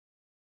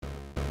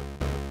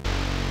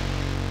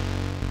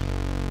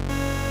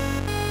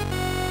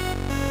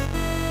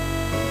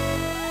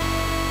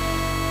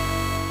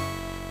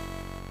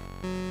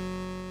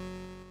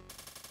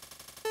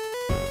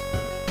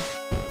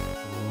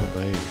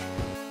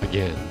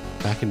again,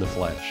 back in the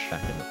flesh.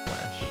 Back in the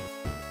flesh.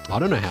 I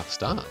don't know how to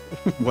start.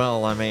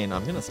 Well, I mean,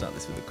 I'm going to start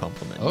this with a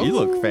compliment. Oh, you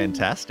look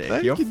fantastic.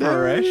 thank You're you,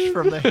 fresh Darren.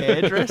 from the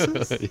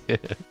hairdressers.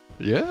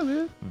 Yeah,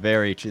 man.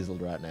 Very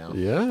chiseled right now.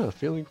 Yeah,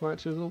 feeling quite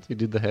chiseled. You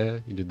did the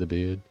hair, you did the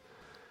beard.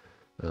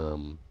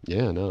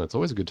 Yeah, no, it's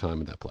always a good time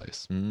at that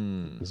place.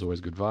 There's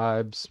always good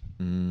vibes.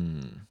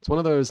 It's one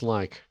of those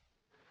like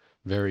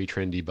very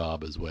trendy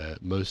barbers where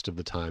most of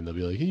the time they'll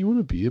be like, "Hey, you want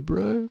a beer,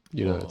 bro?"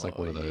 You know, it's like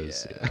one of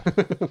those. yeah.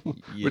 Yeah.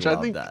 You Which love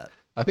I think that.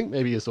 I think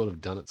maybe has sort of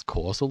done its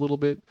course a little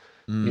bit.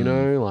 You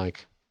know,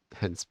 like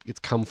it's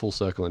come full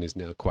circle and is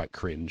now quite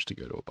cringe to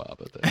go to a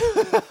barber.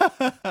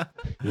 That,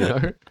 you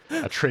know,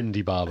 a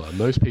trendy barber.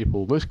 Most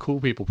cool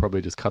people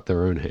probably just cut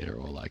their own hair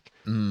or like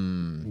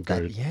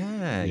go.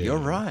 Yeah, you're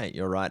right.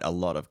 You're right. A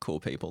lot of cool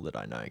people that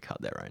I know cut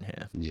their own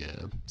hair.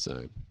 Yeah,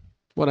 so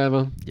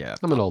whatever. Yeah.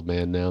 I'm an old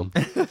man now.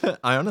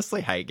 I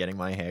honestly hate getting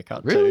my hair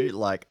cut Really? too.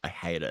 Like, I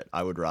hate it.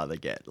 I would rather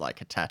get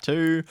like a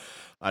tattoo.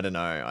 I don't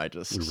know. I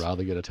just Would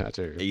rather get a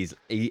tattoo.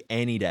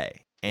 any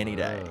day. Any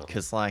day. Wow.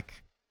 Because, like,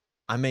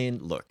 I mean,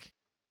 look,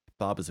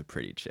 barbers are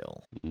pretty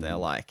chill. They're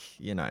like,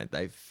 you know,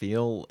 they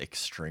feel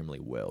extremely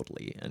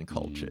worldly and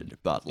cultured.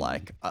 But,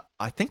 like,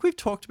 I think we've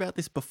talked about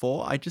this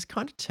before. I just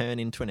kind of turn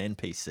into an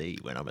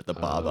NPC when I'm at the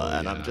barber.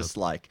 And I'm yeah. just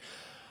like,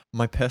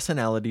 my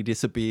personality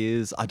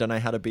disappears. I don't know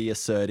how to be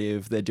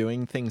assertive. They're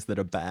doing things that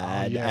are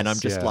bad. And I'm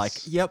yes, just like,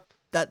 yes. yep,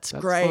 that's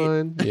That's great.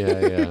 fine.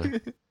 Yeah.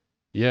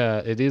 Yeah,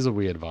 it is a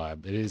weird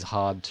vibe. It is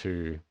hard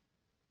to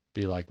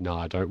be like, no,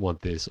 I don't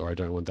want this or I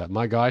don't want that.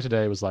 My guy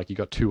today was like, you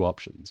got two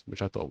options,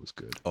 which I thought was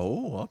good.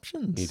 Oh,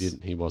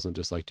 options. He wasn't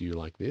just like, do you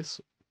like this?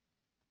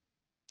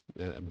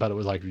 But it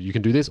was like, you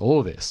can do this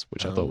or this,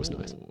 which I thought was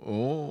nice.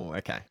 Oh,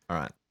 okay. All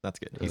right. That's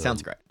good. He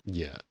sounds great.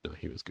 Yeah, no,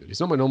 he was good. He's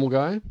not my normal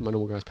guy. My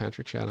normal guy's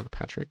Patrick. Shout out to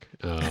Patrick.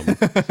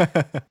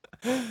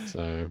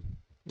 So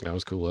that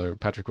was cool though.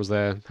 Patrick was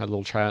there, had a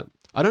little chat.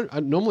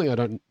 Normally I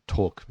don't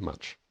talk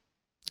much.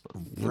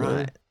 You know?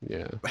 Right.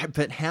 Yeah.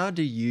 But how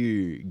do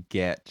you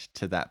get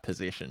to that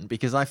position?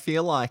 Because I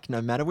feel like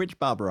no matter which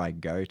barber I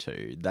go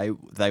to,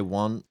 they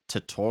want to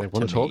talk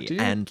wanna to talk me. to you?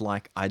 And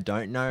like I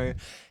don't know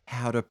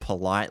how to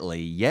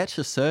politely yet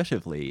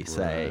assertively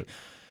say, Right.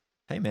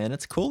 hey man,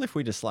 it's cool if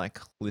we just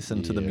like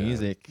listen to the Yeah,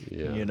 music,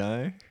 yeah. you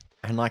know?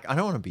 And like I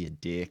don't want to be a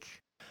dick.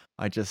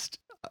 I just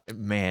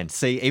man,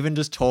 see, even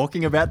just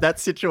talking about that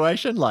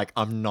situation, like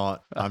I'm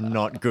not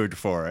good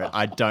for it.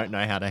 I don't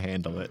know how to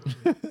handle it.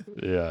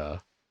 Yeah.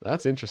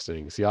 That's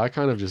interesting. See, I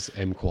kind of just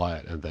am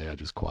quiet and they are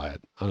just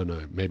quiet. I don't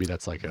know. Maybe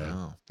that's like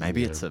Oh,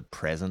 maybe it's a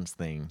presence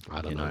thing.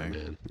 I don't know,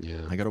 man.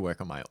 Yeah. I got to work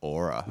on my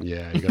aura.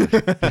 Yeah, you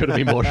gotta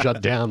be more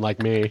shut down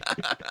like me.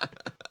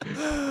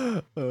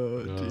 Oh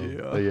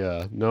dear. But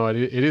yeah, no, it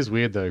is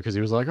weird though because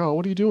he was like, "Oh,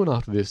 what are you doing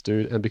after this,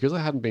 dude?" And because I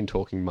hadn't been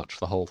talking much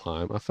the whole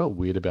time, I felt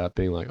weird about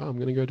being like, "Oh, I'm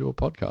gonna go do a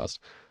podcast."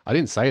 I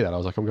didn't say that. I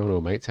was like, "I'm going to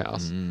a mate's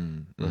house."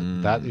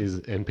 That is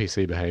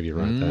NPC behavior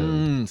right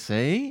there.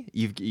 See,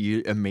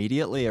 you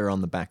immediately are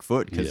on the back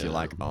foot because you're Yeah.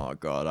 like, oh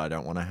god, I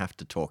don't want to have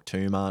to talk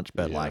too much,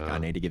 but like I Yeah.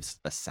 need to give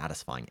a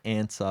satisfying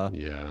answer.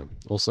 Yeah.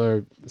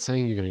 Also,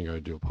 saying you're going to go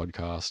do a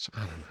podcast,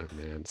 I don't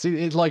know, man. See,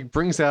 it like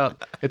brings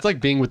out. It's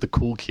like being with the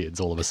cool kids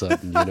all of a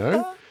sudden. You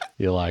know,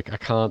 you're like, I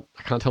can't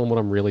tell them what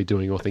I'm really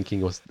doing or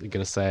thinking or going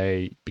to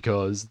say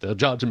because they'll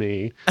judge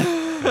me.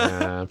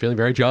 I'm feeling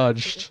very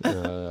judged.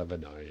 But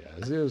no,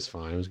 yeah, it was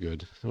fine. It was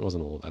good. It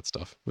wasn't all that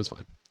stuff. It was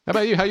fine. How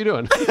about you? How you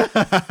doing?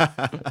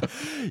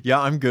 Yeah,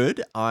 I'm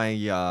good.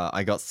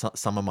 I got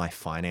some of my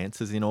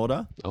finances in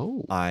order.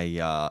 Oh,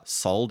 I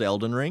sold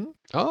Elden Ring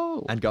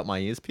oh, and got my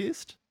ears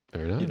pierced.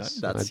 very You know, nice.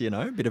 that's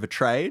a bit of a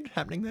trade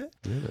happening there.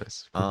 Very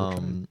nice.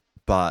 Cool.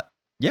 But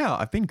yeah,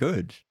 I've been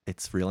good.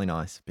 It's really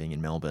nice being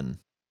in Melbourne.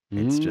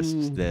 It's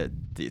just that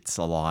it's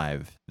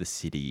alive. The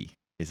city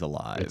is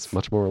alive. It's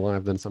much more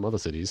alive than some other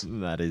cities.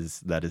 That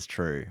is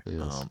true.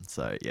 Yes.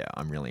 So yeah,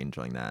 I'm really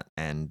enjoying that,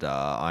 and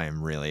I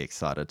am really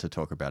excited to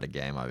talk about a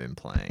game I've been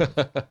playing.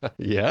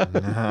 Yeah.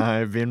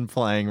 I've been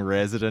playing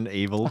Resident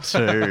Evil 2.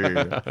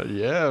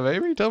 Yeah,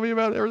 maybe. Tell me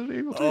about Resident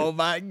Evil 2. Oh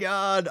my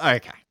god.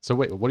 Okay. So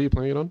wait, what are you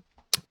playing it on?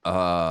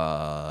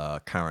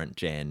 Current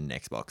gen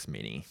Xbox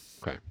Mini.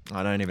 Okay.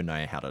 I don't even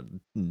know how to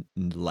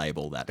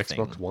label that Xbox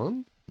thing.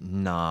 One?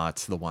 Nah,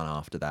 it's the one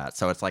after that.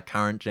 So it's like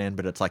current gen,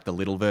 but it's like the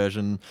little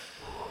version.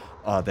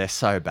 Oh, they're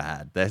so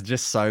bad. They're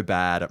just so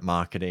bad at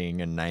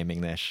marketing and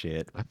naming their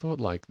shit. I thought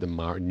like the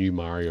new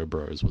Mario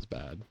Bros was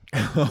bad.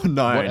 Oh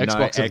no, What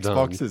Xbox have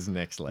Xbox done, is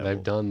next level.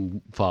 They've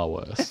done far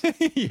worse.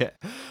 Yeah.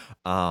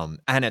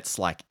 And it's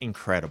like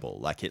incredible.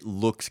 Like it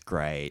looks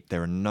great.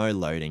 There are no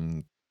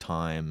loading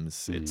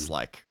times. It's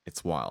like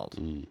it's wild.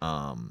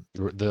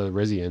 The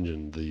Resi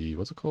engine,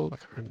 what's it called? I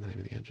can't remember the name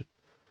of the engine.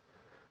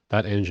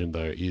 That engine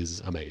though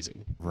is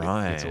amazing.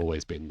 Right. It's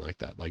always been like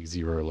that, like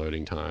zero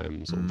loading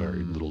times or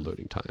very little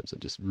loading times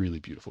and just really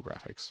beautiful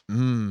graphics.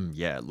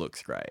 Yeah, it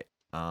looks great.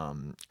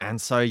 And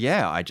so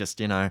yeah, I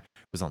just, it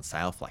was on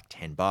sale for like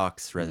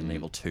 $10, Resident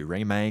Evil 2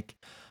 remake.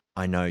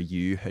 I know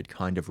you had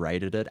kind of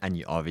rated it, and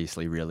you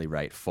obviously really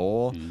rate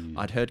 4.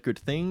 I'd heard good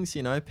things,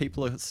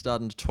 people are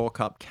starting to talk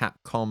up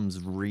Capcom's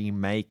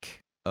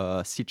remake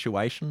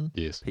situation.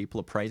 Yes. People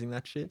are praising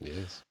that shit.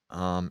 Yes.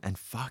 And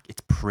fuck,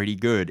 it's pretty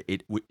good.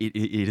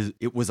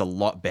 It was a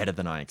lot better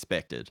than I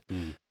expected.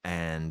 Mm.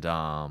 And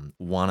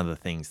one of the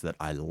things that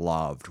I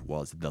loved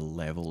was the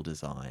level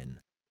design.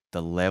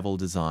 The level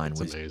design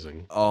It's was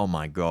amazing. oh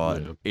my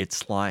god, Yeah.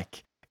 it's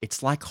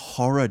like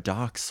horror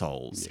Dark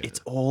Souls. Yeah. It's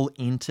all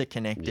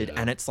interconnected,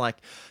 Yeah. and it's like,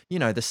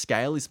 the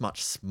scale is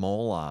much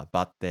smaller,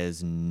 but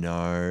there's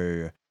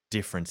no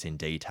difference in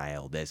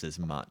detail. There's as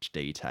much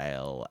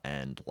detail,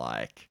 and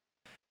like,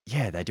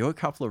 yeah, they do a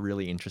couple of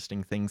really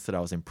interesting things that I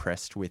was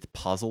impressed with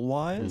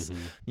puzzle-wise.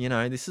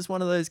 Mhm. This is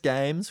one of those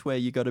games where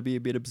you got to be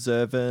a bit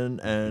observant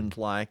and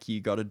like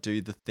you got to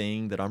do the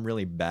thing that I'm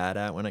really bad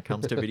at when it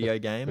comes to video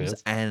games.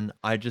 Yes. And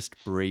I just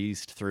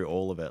breezed through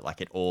all of it.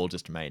 Like it all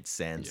just made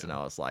sense. And Yeah.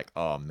 I was like,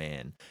 oh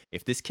man,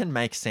 if this can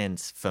make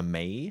sense for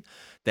me,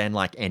 then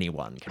like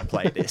anyone can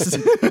play this.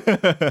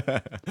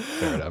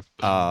 Fair enough.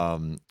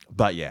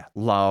 But yeah,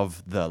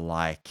 love the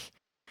like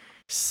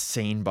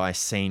scene by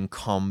scene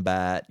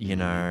combat.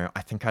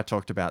 I think I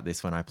talked about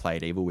this when I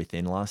played Evil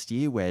Within last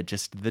year, where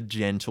just the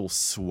gentle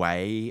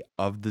sway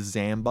of the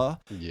Zamba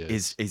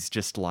Yes. is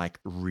just like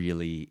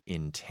really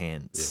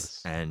intense.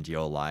 Yes. And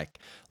you're like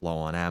low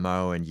on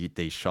ammo, and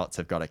these shots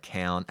have got to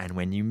count, and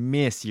when you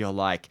miss, you're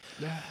like,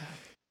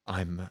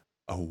 I'm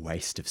a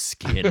waste of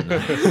skin.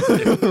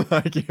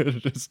 Like you're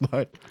just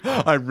like,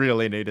 I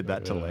really needed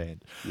that to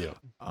land. Yeah.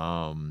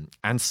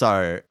 And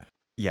so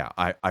yeah,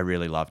 I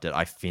really loved it.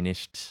 I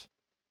finished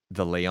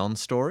the Leon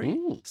story.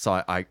 Ooh.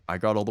 So I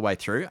got all the way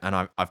through, and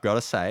I've got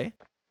to say,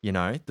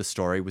 the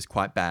story was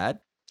quite bad.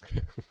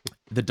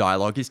 The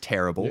dialogue is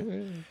terrible.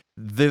 Yeah.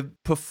 The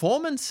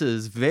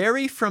performances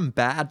vary from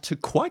bad to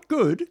quite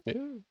good.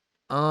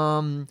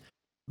 Yeah.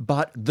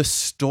 But the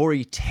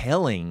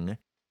storytelling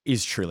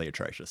is truly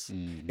atrocious.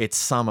 Mm. It's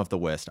some of the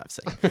worst I've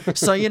seen.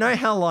 So you know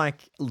how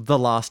like The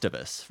Last of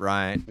Us,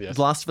 right? Yes.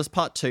 The Last of Us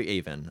Part 2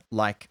 even,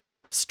 like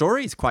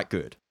story is quite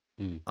good.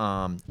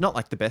 Mm. Not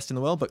like the best in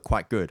the world, but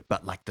quite good.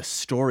 But like the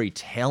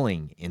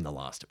storytelling in The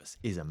Last of Us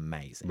is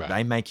amazing. Right.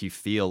 They make you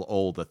feel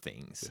all the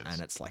things, Yes.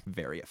 and it's like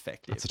very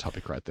effective. That's a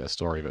topic right there.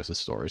 Story versus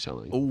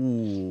storytelling.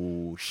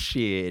 Ooh,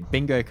 shit.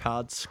 Bingo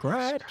card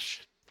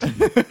scratch.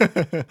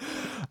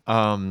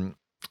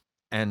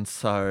 And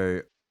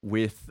so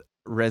with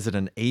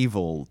Resident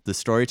Evil, the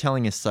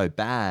storytelling is so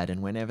bad,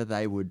 and whenever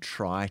they would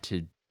try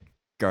to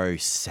go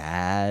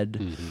sad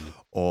Mhm.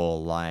 or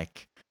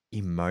like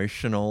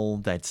emotional,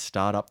 they'd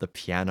start up the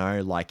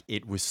piano. Like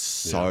it was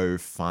so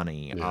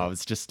funny. Yeah. I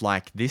was just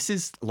like, this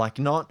is like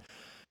not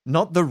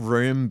The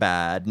Room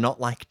bad, not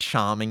like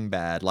Charming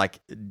bad. Like,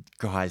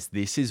 guys,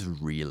 this is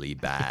really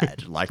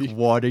bad. Like,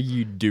 what are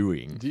you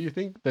doing? Do you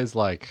think there's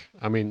like,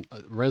 I mean,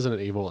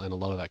 Resident Evil and a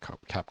lot of that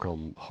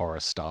Capcom horror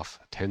stuff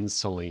tends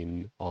to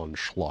lean on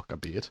schlock a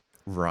bit,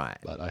 Right.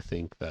 but I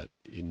think that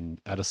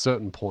at a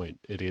certain point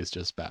it is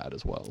just bad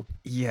as well.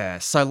 Yeah.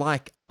 So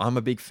like, I'm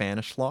a big fan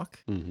of schlock.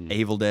 Mhm.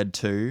 Evil Dead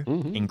 2,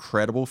 Mhm.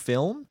 incredible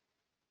film.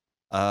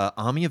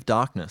 Army of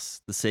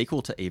Darkness, the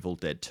sequel to Evil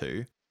Dead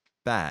 2,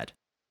 bad.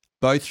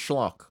 Both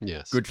schlock.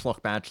 Yes. Good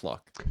schlock, bad schlock.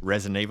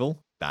 Resident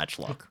Evil, bad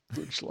schlock.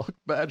 Good schlock,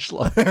 bad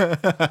schlock.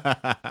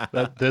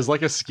 There's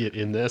like a skit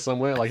in there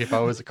somewhere. Like if I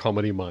was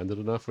comedy minded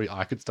enough,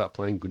 I could start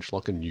playing good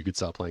schlock and you could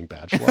start playing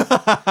bad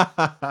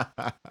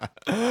schlock.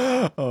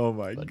 Oh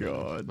my But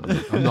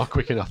god. I'm not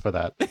quick enough for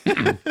that.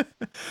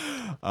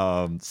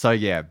 So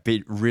yeah,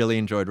 really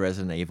enjoyed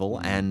Resident Evil,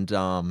 Mm.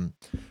 and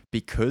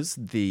because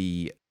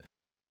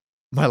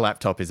my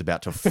laptop is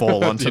about to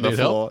fall onto you the need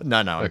floor. help? No,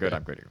 I'm Okay.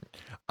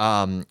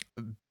 good.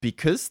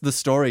 Because the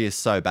story is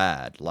so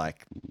bad,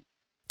 like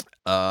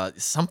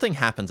something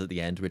happens at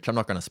the end, which I'm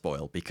not going to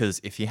spoil, because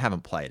if you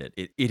haven't played it,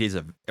 it is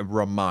a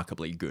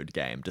remarkably good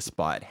game,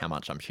 despite how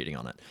much I'm shitting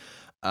on it.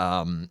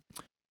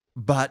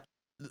 But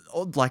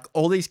like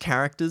all these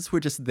characters were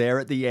just there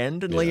at the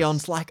end, and Yes.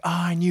 Leon's like, "Oh,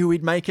 I knew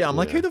we'd make it." I'm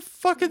like, Yeah. "Who the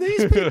fuck are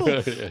these people?"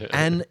 Yeah.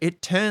 And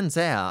it turns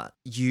out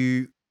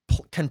you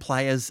can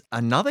play as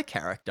another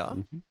character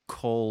Mhm.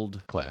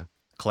 called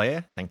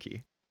Claire. Thank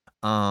you.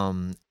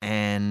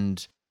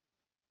 And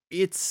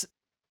it's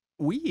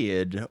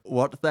weird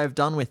what they've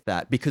done with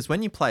that, because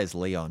when you play as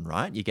Leon,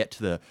 right, you get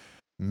to the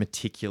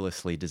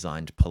meticulously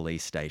designed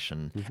police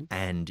station, Mhm.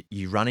 and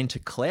you run into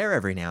Claire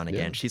every now and Yeah,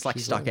 again. She's like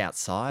she's stuck there.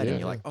 outside, Yeah, and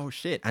you're like, oh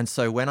shit. And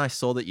so when I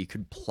saw that you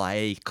could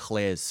play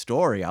Claire's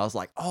story, I was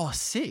like, oh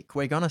sick,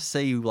 we're gonna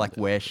see like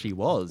where she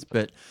was.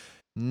 But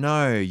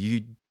no,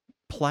 you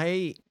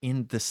play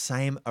in the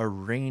same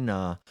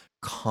arena,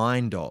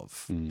 kind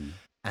of. Mm.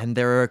 And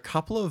there are a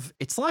couple of,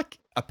 it's like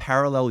a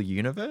parallel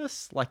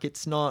universe. Like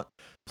it's not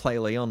play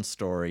Leon's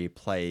story,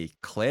 play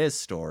Claire's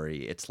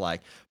story. It's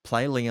like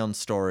play Leon's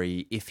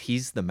story if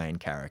he's the main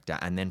character,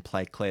 and then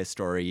play Claire's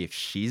story if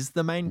she's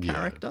the main Yeah.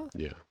 character.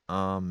 Yeah.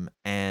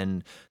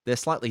 And they're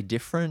slightly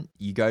different.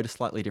 You go to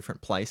slightly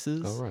different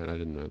places. Oh right, I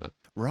didn't know that.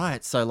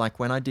 Right. So like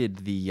when I did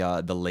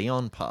the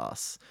Leon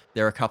pass,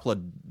 there are a couple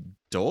of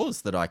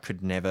doors that I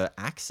could never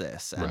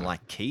access, and Right.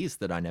 like keys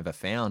that I never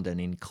found. And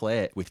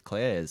with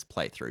Claire's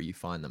playthrough, you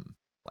find them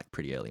like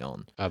pretty early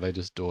on. Are they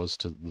just doors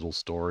to little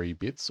story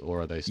bits,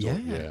 or are they still?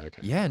 Yeah.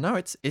 Okay. Yeah, no,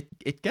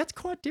 it gets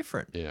quite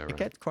different. Yeah. Right. It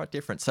gets quite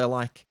different. So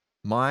like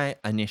my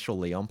initial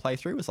Leon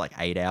playthrough was like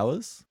 8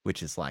 hours,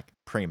 which is like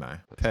primo,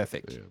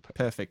 perfect, Yeah,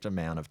 perfect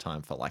amount of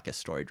time for like a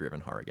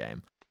story-driven horror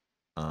game.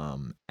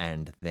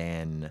 And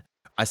then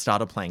I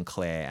started playing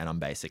Claire, and I'm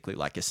basically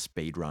like a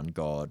speedrun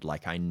god.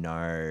 Like I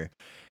know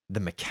the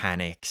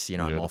mechanics, you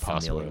know, I'm the more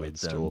familiar with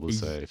passwords to them. all the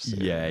safes.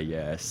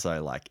 Yeah.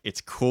 So like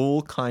it's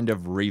cool kind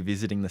of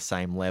revisiting the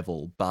same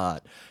level,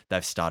 but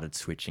they've started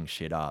switching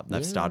shit up.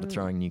 They've started Yeah.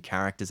 throwing new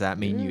characters at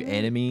me, new Yeah.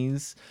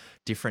 enemies,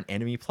 different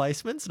enemy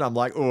placements, and I'm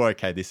like, oh,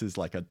 okay, this is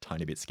like a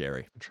tiny bit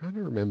scary. I'm trying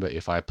to remember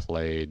if I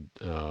played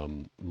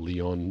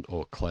Leon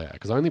or Claire,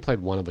 because I only played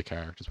one of the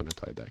characters when I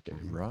played that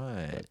game.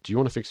 Right. But do you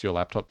want to fix your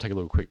laptop? Take a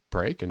little quick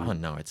break. And Oh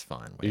no, it's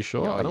fine. are you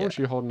sure? I don't want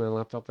you holding that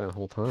laptop that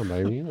whole time,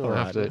 baby. You don't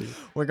have to.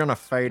 We're gonna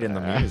fade in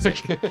the music.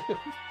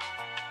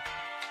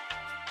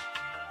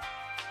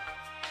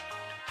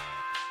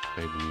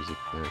 Fade the music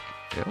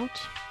back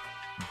out.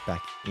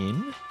 Back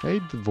in.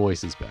 Fade the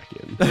voices back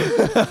in.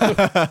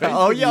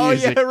 Oh yeah,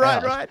 music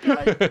right.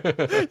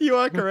 You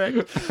are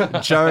correct.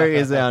 Joe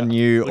is our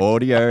new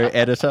audio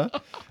editor.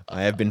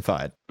 I have been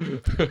fired.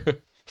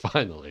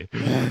 Finally,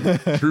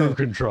 true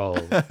control.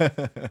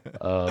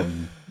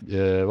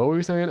 Yeah, what were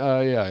we saying?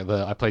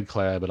 I played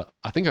Claire, but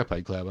I think I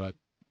played Claire, but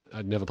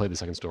I'd never played the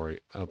second story.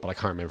 But I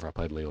can't remember if I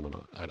played Leon or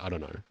not. I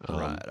don't know.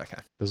 Right. Okay.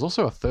 There's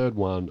also a third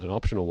one, an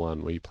optional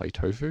one where you play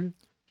Tofu.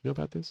 Do you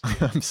know about this?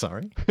 I'm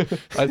sorry.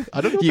 I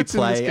don't know if You it's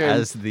in this play game.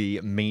 as the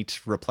meat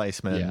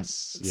replacement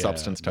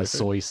substance the tofu.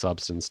 soy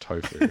substance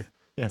tofu.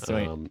 Yeah,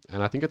 sweet. And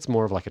I think it's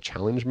more of like a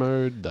challenge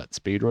mode that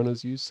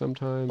speedrunners use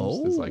sometimes.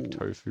 There's like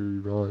Oh.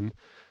 tofu run.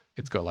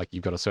 It's got like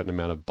you've got a certain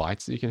amount of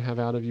bites that you can have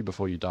out of you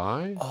before you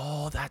die.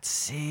 Oh,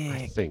 that's I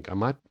sick. think I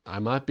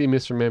might be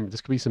misremembered.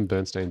 This could be some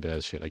Bernstein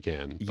Bears shit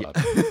again. But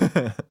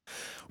Yeah.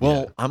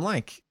 Well, Yeah. I'm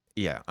like,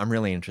 yeah, I'm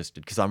really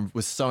interested because I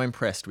was so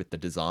impressed with the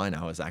design.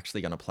 I was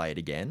actually going to play it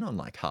again on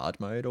like hard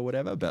mode or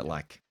whatever. But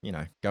like, you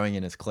know, going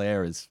in as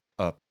Claire is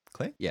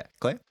Claire? Yeah,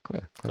 Claire.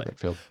 Claire Claire.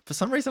 Redfield. For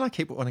some reason, I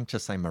keep wanting to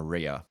say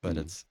Maria, but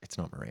Mm. it's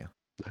not Maria.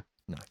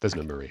 No. There's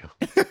no Maria.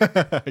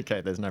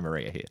 Okay, there's no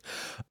Maria here.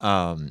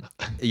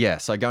 Yeah,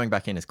 so going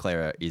back in as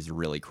Clara is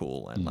really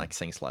cool and like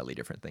seeing slightly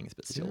different things,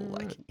 but still Yeah.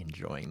 like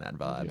enjoying that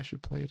Maybe I vibe.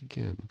 should play it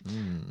again.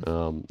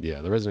 Mm,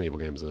 Yeah, the Resident Evil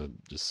games are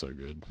just so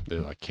good.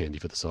 They're like candy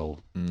for the soul.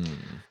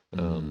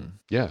 mm.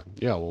 Yeah.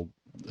 Well,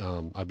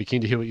 I'd be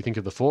keen to hear what you think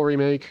of the 4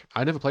 remake.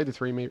 I never played the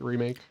 3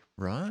 remake.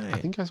 Right. I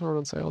think I saw it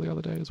on sale the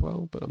other day as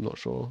well, but I'm not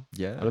sure.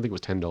 I Yeah. don't think it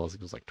was $10.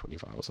 It was like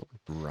 25 or something.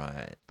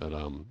 Right. But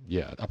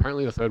yeah.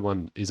 Apparently the third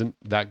one isn't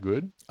that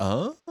good.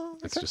 Oh,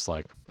 It's okay. just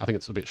like I think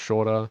it's a bit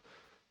shorter.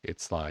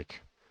 It's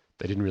like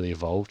they didn't really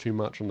evolve too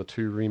much on the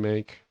 2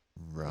 remake.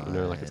 Right. You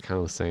know, like it's kind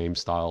of the same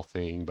style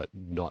thing, but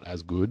not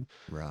as good.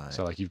 right.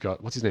 So like you've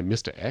got what's his name,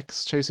 Mr.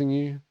 X chasing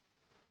you,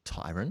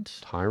 Tyrant,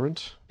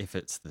 Tyrant. if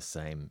it's the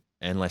same,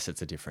 unless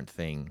it's a different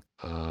thing.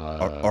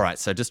 Uh, All right,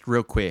 so just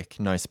real quick,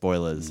 no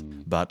spoilers,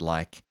 Mm. but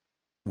like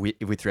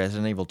with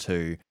Resident Evil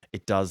 2,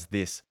 it does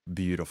this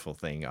beautiful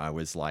thing. I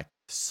was like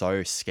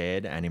so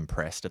scared and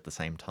impressed at the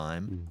same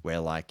time, Mm. where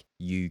like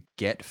you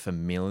get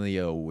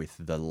familiar with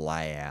the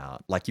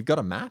layout. Like you've got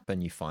a map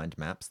and you find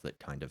maps that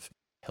kind of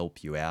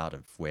help you out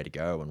of where to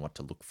go and what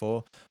to look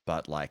for,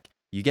 but like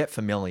you get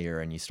familiar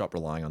and you stop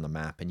relying on the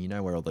map and you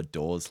know where all the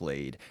doors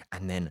lead,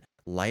 and then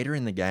later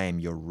in the game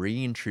you're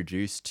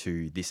reintroduced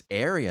to this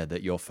area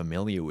that you're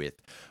familiar with,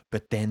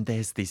 but then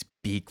there's this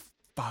big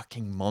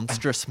fucking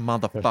monstrous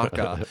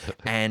motherfucker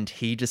and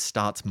he just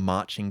starts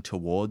marching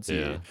towards Yeah.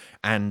 you.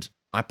 And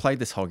I played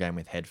this whole game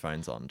with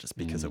headphones on just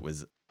because Mm. it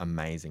was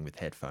amazing with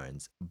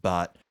headphones,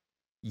 but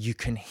you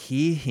can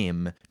hear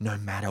him no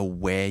matter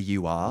where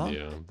you are.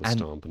 Yeah, the and-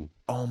 stomping.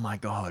 Oh my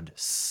God,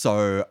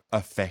 so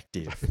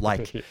effective.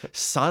 Like Yeah.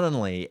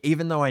 suddenly,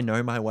 even though I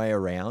know my way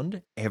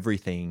around,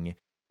 everything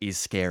is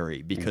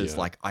scary because Yeah.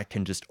 like I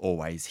can just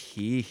always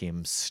hear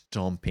him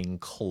stomping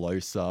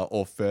closer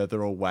or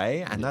further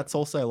away. And Yeah. that's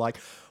also like,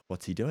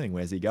 what's he doing?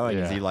 Where's he going?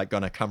 Is he Yeah. like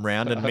going to come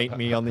round and meet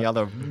me on the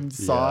other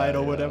side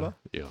or whatever?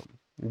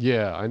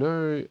 Yeah, I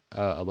know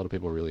a lot of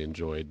people really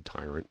enjoyed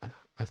Tyrant.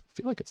 I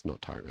feel like it's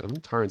not Tyrant. I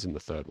think Tyrant's in the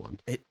third one.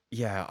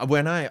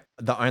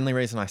 The only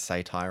reason I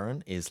say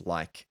Tyrant is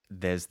like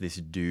there's this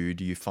dude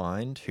you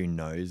find who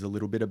knows a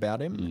little bit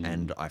about him,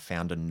 and I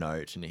found a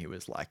note and he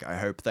was like, I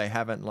hope they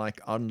haven't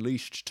like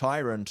unleashed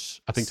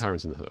Tyrant. I think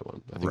Tyrant's in the third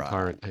one. I think Right.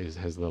 Tyrant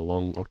has the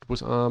long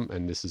octopus arm,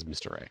 and this is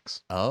Mr.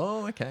 X.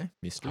 Oh, okay.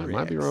 Mr. I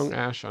might be X. wrong,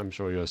 Ash. I'm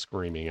sure you're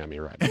screaming at me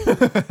right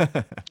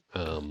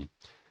now.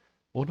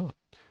 Or not.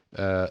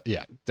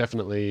 Yeah,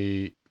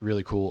 definitely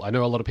really cool. I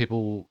know a lot of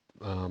people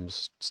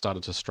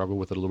started to struggle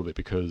with it a little bit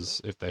because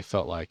if they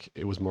felt like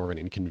it was more of an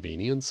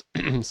inconvenience,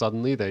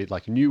 suddenly they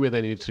like knew where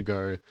they needed to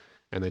go,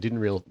 and they didn't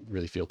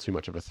really feel too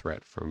much of a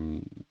threat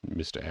from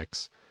Mr.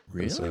 X.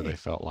 And so they Really?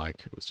 felt like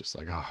it was just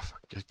like, oh,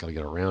 fuck, just gotta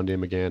get around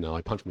him again. Oh,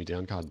 he punched me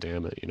down. God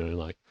damn it.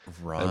 Like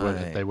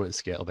Right. they weren't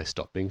scared, or they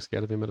stopped being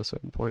scared of him at a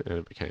certain point, and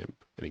it became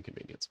an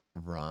inconvenience.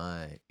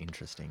 Right.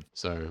 Interesting.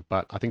 So,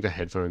 but I think the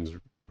headphones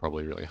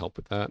probably really help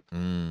with that.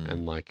 Mm.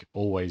 And like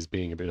always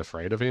being a bit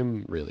afraid of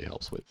him really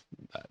helps with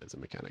that as a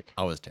mechanic.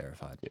 I was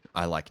terrified. Yeah.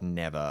 I like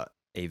never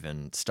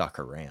even stuck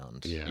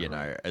around. Yeah, You know,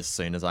 right. as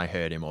soon as I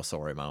heard him or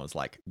saw him, I was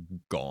like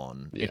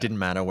gone. Yeah. It didn't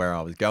matter where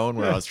I was going,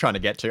 where I was trying to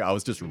get to. I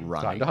was just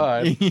running. to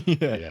hide.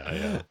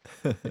 Yeah.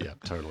 Yeah,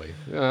 totally.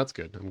 Yeah, that's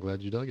good. I'm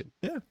glad you dug it.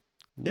 Yeah.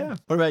 Yeah.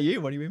 What about you?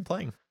 What have you been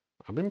playing?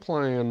 I've been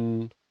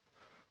playing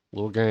a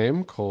little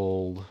game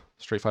called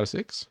Street Fighter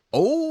 6.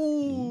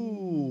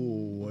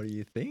 Oh, what do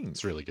you think?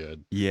 It's really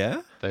good.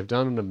 Yeah. They've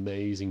done an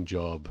amazing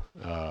job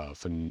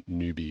for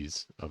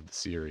newbies of the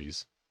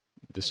series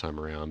this time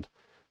around.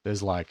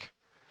 There's like,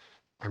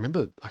 I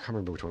can't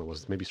remember which one it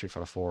was. Maybe Street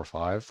Fighter 4 or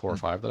 5, 4 or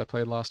 5 that I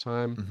played last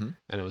time. Mm-hmm.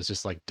 And it was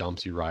just like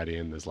dumps you right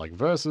in. There's like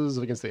versus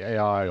against the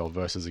AI or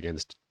versus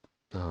against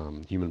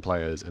human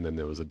players. And then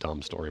there was a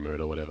dumb story mode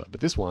or whatever.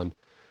 But this one,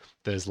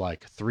 there's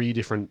like 3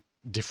 different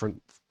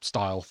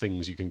style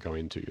things you can go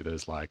into.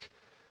 There's like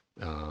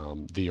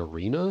the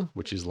arena,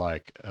 which is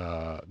like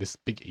this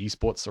big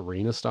esports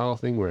arena style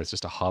thing where it's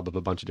just a hub of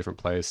a bunch of different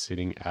players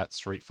sitting at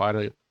Street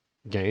Fighter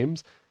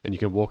games, and you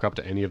can walk up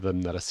to any of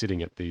them that are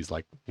sitting at these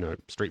like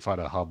Street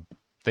Fighter hub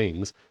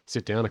things,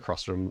 sit down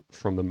across from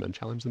them and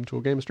challenge them to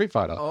a game of Street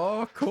Fighter.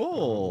 Oh,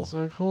 cool.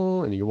 So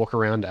cool. And you walk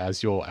around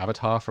as your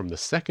avatar from the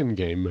second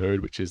game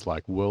mode, which is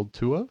like World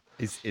Tour.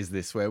 Is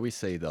this where we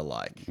see the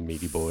like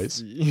Meaty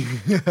boys,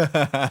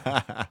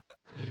 the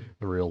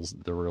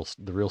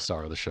real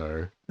star of the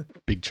show,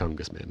 big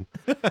chungus men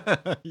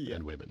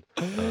and women.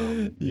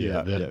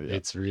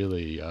 It's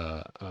really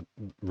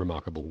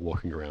remarkable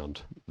walking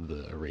around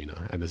the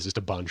arena, and there's just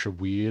a bunch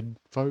of weird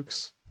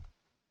folks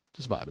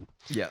just vibing.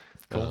 Yeah.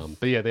 Cool.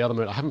 But yeah, the other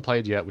mode I haven't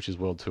played yet, which is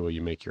World Tour.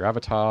 You make your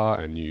avatar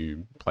and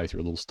you play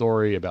through a little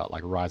story about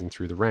like rising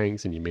through the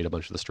ranks, and you meet a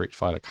bunch of the Street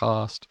Fighter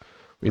cast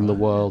in the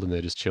world, and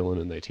they're just chilling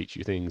and they teach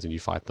you things and you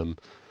fight them.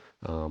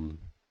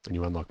 And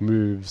you unlock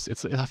moves.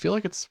 I feel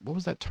like it's, what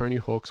was that, Tony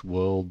Hawk's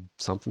World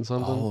something?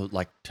 Oh,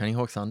 like Tony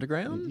Hawk's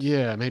Underground?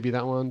 Yeah, maybe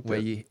that one. Where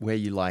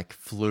you like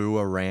flew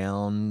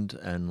around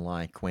and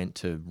like went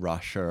to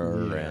Russia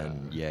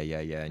and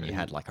and you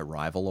had like a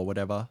rival or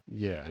whatever.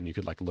 Yeah, and you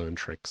could like learn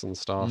tricks and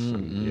stuff.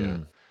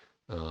 And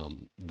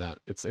that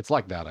it's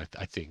like that,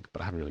 I think,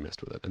 but I haven't really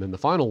messed with it. And then the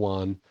final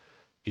one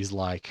is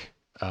like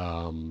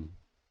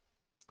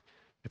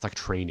it's like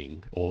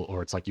training,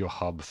 or it's like your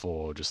hub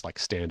for just like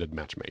standard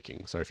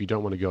matchmaking. So if you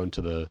don't want to go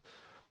into the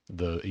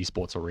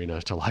esports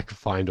arena to like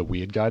find a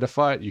weird guy to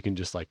fight, you can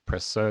just like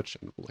press search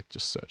and like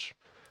just search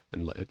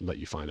and let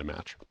you find a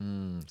match.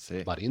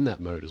 Sick. But in that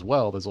mode as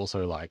well, there's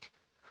also like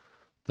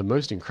the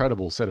most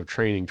incredible set of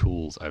training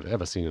tools I've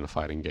ever seen in a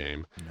fighting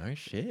game. No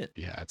shit.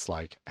 Yeah, it's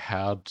like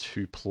how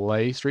to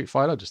play Street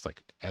Fighter, just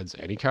like adds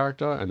any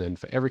character, and then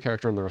for every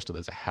character on the roster,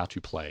 there's a how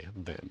to play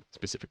them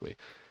specifically.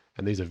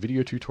 And these are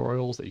video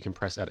tutorials that you can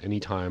press at any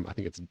time. I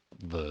think it's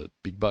the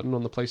big button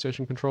on the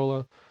PlayStation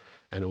controller,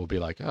 and it will be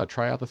like, oh,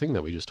 try out the thing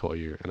that we just taught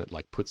you. And it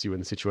like puts you in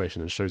the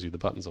situation and shows you the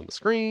buttons on the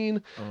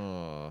screen.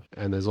 Oh.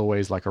 And there's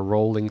always like a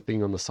rolling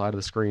thing on the side of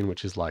the screen,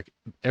 which is like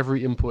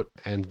every input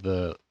and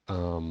the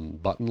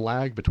button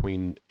lag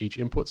between each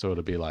input. So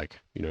it'll be like,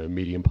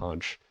 medium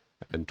punch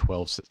and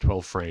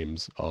 12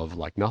 frames of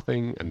like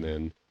nothing, and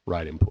then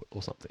right input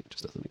or something,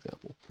 just as an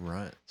example.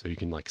 Right. So you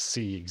can like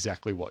see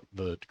exactly what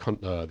the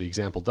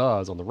example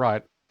does on the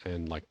right,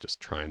 and like just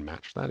try and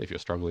match that if you're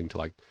struggling to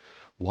like,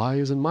 why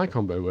isn't my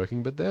combo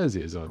working but theirs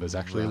is? Or there's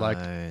actually like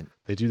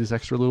they do this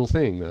extra little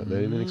thing that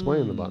they didn't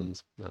explain in the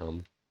buttons.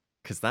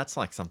 Because that's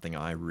like something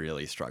I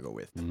really struggle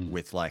with.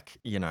 With like,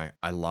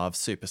 I love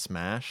Super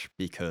Smash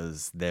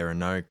because there are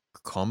no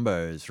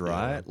combos,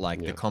 right?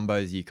 The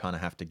combos you kind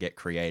of have to get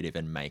creative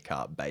and make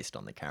up based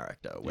on the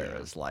character.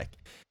 Whereas like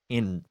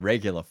in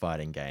regular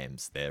fighting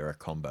games, there are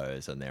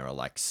combos and there are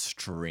like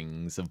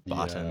strings of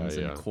buttons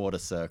and quarter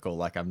circle.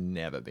 Like I've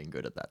never been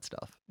good at that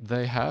stuff.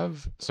 They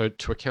have, so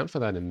to account for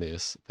that in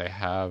this, they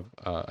have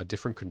a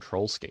different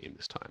control scheme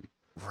this time.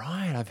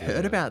 Right, I've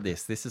heard about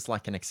this. This is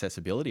like an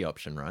accessibility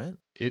option, right?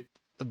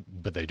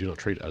 But they do not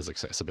treat it as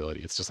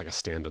accessibility. It's just like a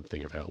standard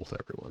thing available to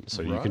everyone.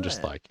 So you can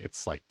just like,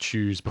 it's like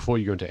choose, before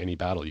you go into any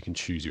battle, you can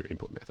choose your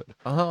input method.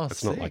 Oh,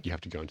 it's not like you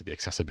have to go into the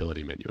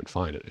accessibility menu and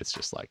find it. It's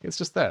just like, it's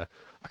just there.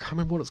 I can't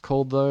remember what it's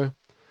called though.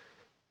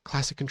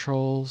 Classic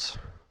controls.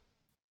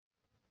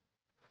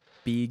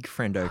 Big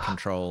friendo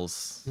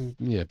controls.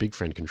 Yeah, big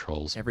friend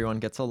controls. Everyone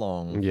gets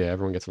along. Yeah,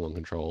 everyone gets along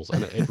controls.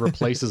 And it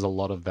replaces a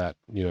lot of that,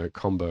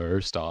 combo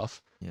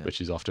stuff, which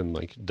is often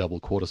like double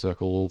quarter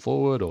circle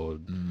forward or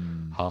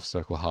half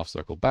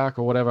circle back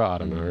or whatever. I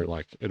don't know.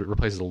 Like it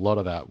replaces a lot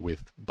of that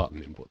with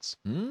button inputs.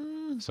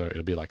 So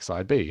it'll be like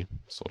side B,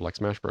 sort of like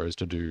Smash Bros.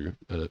 To do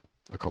a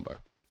combo.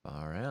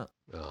 Far out.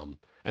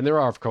 And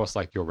there are, of course,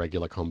 like your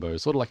regular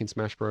combos, sort of like in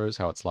Smash Bros.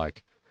 How it's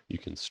like, you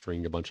can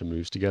string a bunch of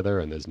moves together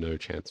and there's no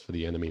chance for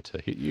the enemy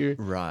to hit you.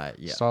 Right.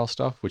 Yeah. Style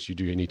stuff, which you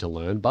do need to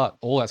learn, but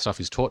all that stuff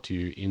is taught to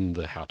you in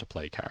the how to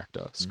play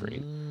character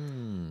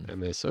screen,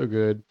 and they're so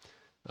good.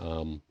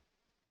 And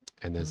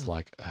there's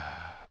like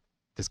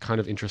this kind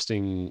of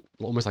interesting,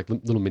 almost like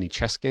little mini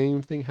chess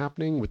game thing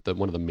happening with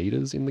one of the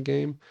meters in the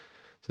game.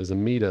 So there's a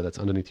meter that's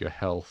underneath your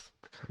health.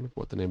 I can't remember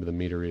what the name of the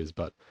meter is,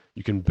 but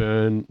you can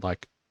burn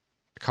like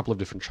a couple of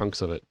different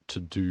chunks of it to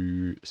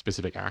do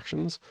specific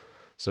actions.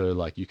 So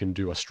like you can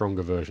do a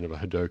stronger version of a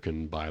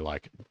Hadoken by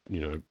like,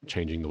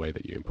 changing the way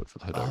that you input for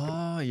the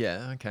Hadoken. Oh,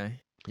 yeah. Okay.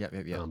 Yep.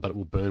 But it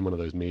will burn one of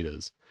those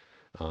meters.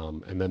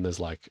 And then there's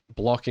like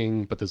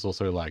blocking, but there's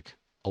also like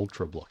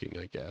ultra blocking,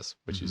 I guess,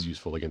 which is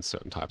useful against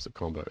certain types of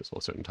combos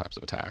or certain types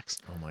of attacks.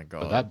 Oh my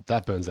God. But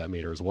that burns that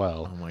meter as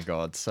well. Oh my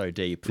God. So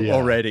deep Yeah.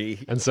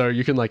 already. And so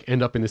you can like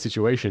end up in this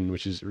situation,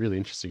 which is really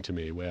interesting to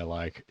me, where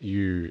like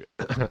you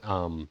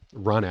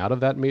run out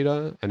of that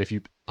meter, and if you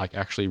like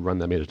actually run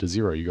that meter to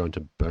 0, you go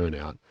into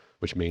burnout,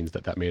 which means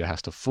that meter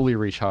has to fully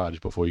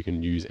recharge before you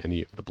can use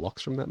any of the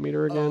blocks from that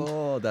meter again.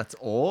 Oh, that's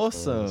It's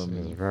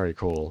awesome. very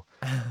cool.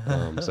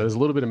 So there's a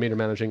little bit of meter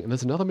managing, and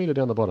there's another meter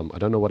down the bottom. I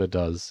don't know what it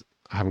does.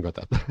 I haven't got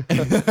that. I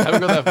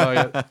haven't got that far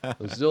yet.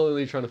 I'm still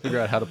really trying to figure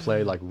out how to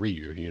play like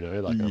Ryu.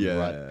 Like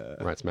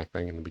I'm right smack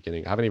bang in the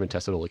beginning. I haven't even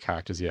tested all the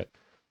characters yet.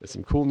 There's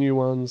some cool new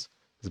ones.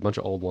 There's a bunch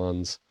of old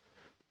ones.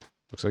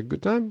 Looks like a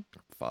good time.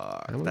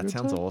 Fuck, Having a that good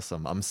sounds time.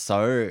 awesome. I'm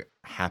so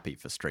happy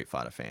for Street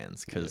Fighter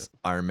fans because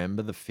I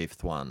remember the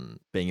 5th one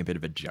being a bit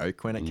of a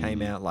joke when it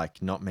came out.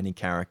 Like, not many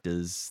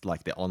characters,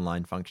 like the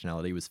online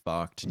functionality was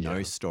fucked, no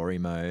Yeah. story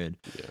mode.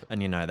 Yeah.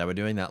 And, they were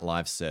doing that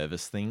live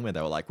service thing where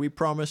they were like, we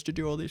promised to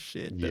do all this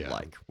shit. But, Yeah.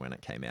 like, when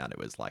it came out, it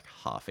was like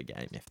half a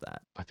game, if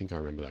that. I think I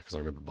remember that because I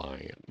remember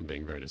buying it and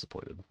being very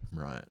disappointed.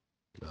 Right.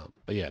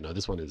 But yeah, no,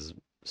 this one is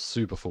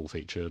super full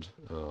featured.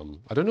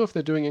 I don't know if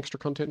they're doing extra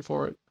content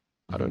for it.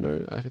 I don't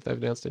know if they've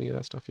announced any of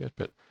that stuff yet,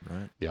 but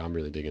Right. yeah, I'm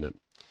really digging it.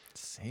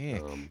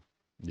 Sick.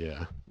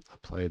 Yeah, I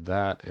played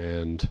that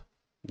and a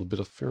little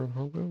bit of Fear and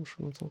Hunger.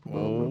 Should we talk about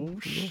Oh,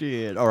 that?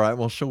 shit. All right.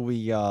 Well, shall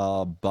we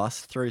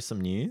bust through some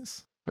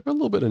news? I got a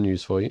little bit of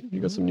news for you. You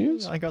got some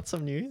news? I got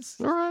some news.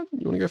 All right,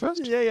 you want to go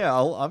first? Yeah.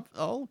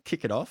 I'll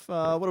kick it off.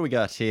 What do we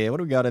got here? What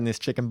do we got in this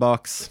chicken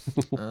box?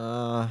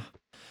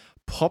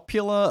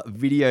 Popular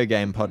video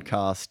game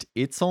podcast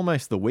It's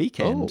Almost the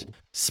Weekend Oh.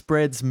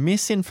 spreads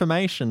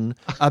misinformation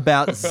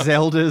about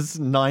Zelda's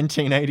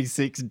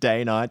 1986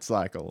 day-night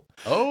cycle.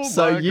 Oh,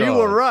 So my you God.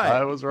 were right.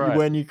 I was right.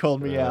 When you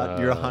called me out,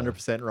 you're Uh.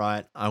 100%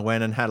 right. I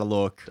went and had a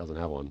look, Doesn't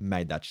have one.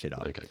 made that shit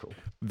up. Okay, cool.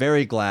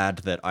 Very glad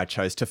that I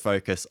chose to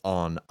focus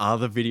on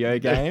other video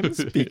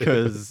games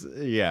because,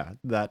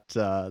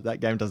 that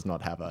game does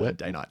not have a Where-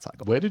 day-night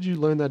cycle. Where did you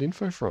learn that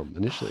info from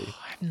initially?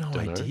 I have no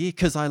Don't know. idea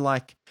because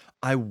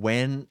I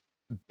went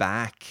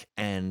back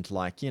and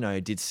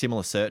did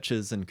similar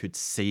searches and could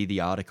see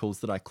the articles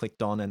that I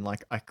clicked on and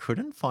I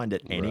couldn't find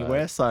it anywhere.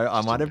 Right. So I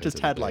Just might have just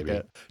had invented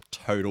it, a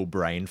total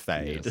brain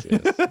fade. Yes,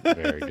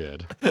 very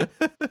good.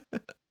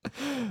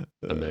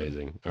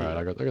 Amazing. All right,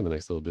 I got the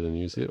next little bit of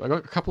news here. I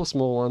got a couple of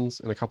small ones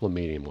and a couple of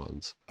medium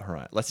ones. All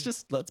right, let's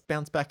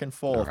bounce back and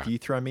forth. right. You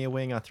throw me a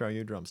wing, I throw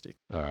you a drumstick.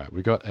 All right,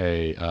 we got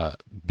a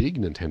big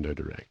Nintendo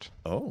Direct.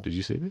 Oh, Did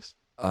you see this?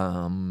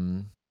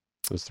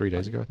 it was 3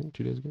 days ago, I think,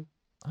 2 days ago.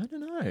 I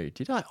don't know.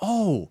 Did I?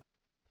 Oh,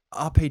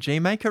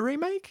 RPG Maker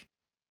remake?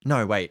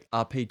 No, wait.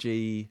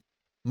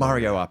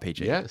 Mario RPG.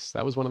 Yes,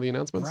 that was one of the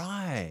announcements.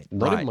 Right.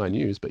 Not right. in my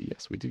news, but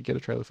yes, we did get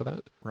a trailer for that.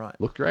 Right.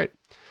 Looked great.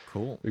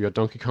 Cool. We got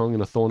Donkey Kong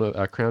and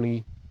a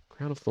crown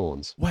of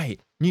thorns.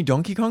 Wait, new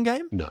Donkey Kong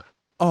game? No,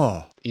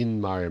 Oh,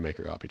 in Mario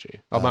Maker RPG.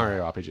 Oh,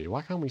 Mario RPG.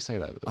 Why can't we say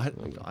that?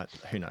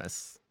 who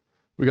knows?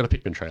 We got a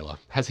Pikmin trailer.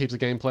 Has heaps of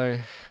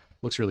gameplay.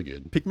 Looks really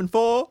good. Pikmin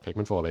 4?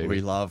 Pikmin 4, baby. We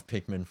love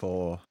Pikmin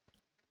 4.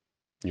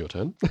 Your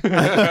turn.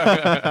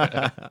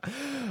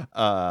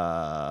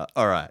 All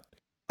right.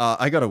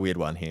 I got a weird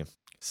one here.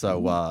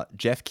 So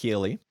Jeff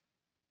Keighley,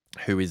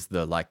 who is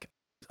the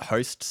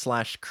host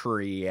 /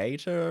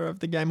 creator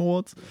of the Game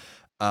Awards,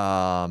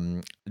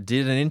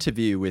 did an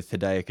interview with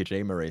Hideo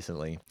Kojima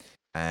recently.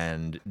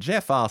 And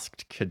Jeff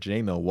asked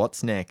Kojima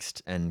what's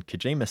next, and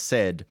Kojima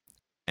said,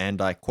 and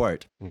I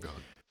quote, Oh, God.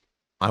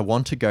 I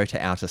want to go to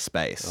outer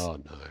space. Oh,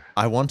 no.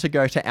 I want to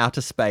go to outer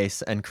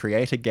space and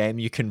create a game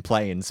you can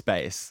play in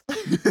space.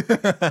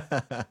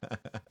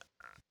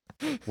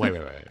 Wait.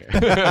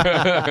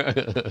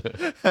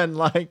 and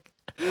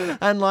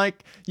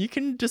you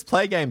can just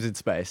play games in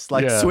space.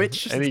 Yeah,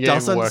 Switch any game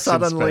doesn't works in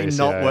suddenly space,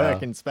 not yeah,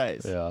 work yeah. in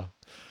space. Yeah.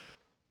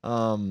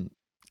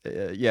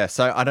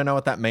 So I don't know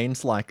what that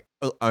means.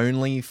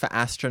 Only for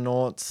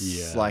astronauts,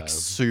 Yeah.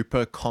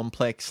 super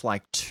complex,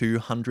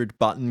 200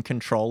 button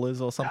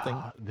controllers or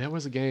something. There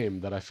was a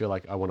game that I feel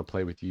like I want to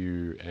play with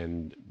you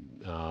and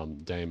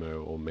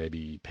Damo or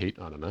maybe Pete.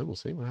 I don't know. We'll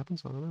see what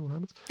happens. I don't know what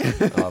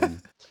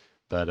happens.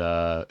 But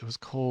it was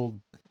called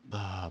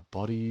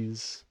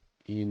Bodies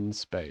in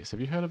Space.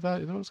 Have you heard of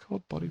that? Is that what it's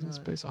called? Bodies in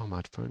Space? Oh,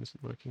 my phone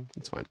isn't working.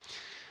 It's fine.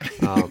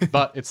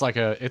 But it's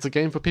a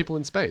game for people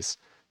in space.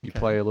 You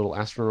play a little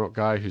astronaut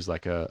guy who's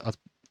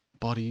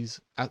Bodies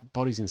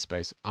in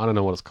Space. I don't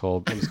know what it's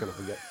called. I'm just gonna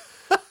forget.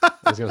 I'm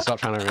just gonna stop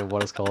trying to remember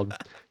what it's called.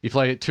 You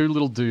play two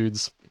little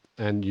dudes,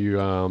 and you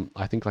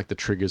I think like the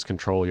triggers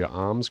control your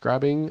arms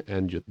grabbing,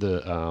 and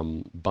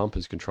the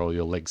bumpers control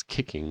your legs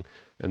kicking,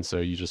 and so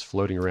you're just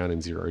floating around in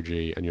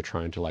 0G, and you're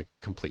trying to like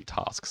complete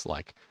tasks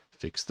like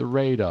fix the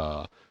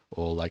radar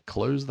or like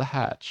close the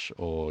hatch,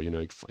 or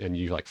and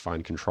you like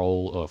find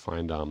control or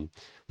find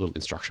little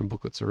instruction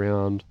booklets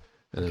around,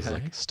 and there's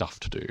Okay. like stuff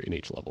to do in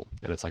each level,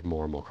 and it's like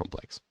more and more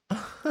complex.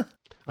 I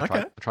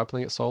Okay. tried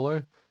playing it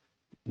solo,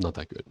 not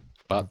that good,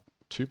 but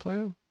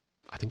 2-player,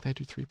 I think they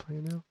do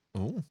 3-player now.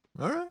 Oh,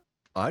 all right.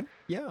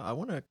 I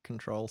want to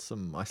control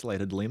some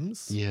isolated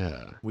limbs.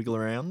 Yeah, Wiggle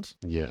around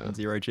yeah. in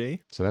 0G.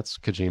 So that's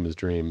Kojima's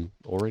dream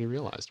already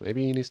realized.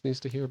 Maybe he needs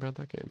to hear about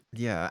that game.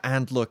 Yeah,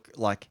 and look,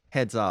 like,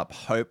 heads up,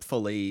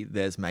 hopefully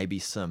there's maybe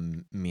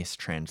some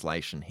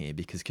mistranslation here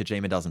because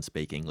Kojima doesn't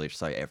speak English,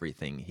 so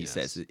everything he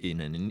says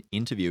in an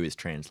interview is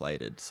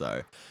translated.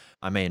 So,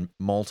 I mean,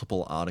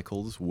 multiple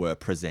articles were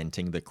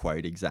presenting the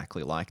quote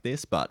exactly like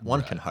this, but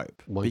one can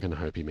hope. One can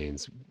hope he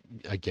means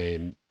a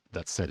game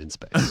that's set in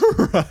space.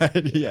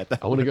 Right, yeah.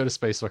 I want to go to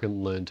space so I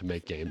can learn to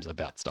make games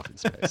about stuff in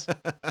space.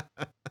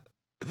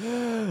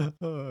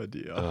 Oh,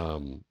 dear.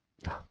 Oh,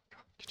 God,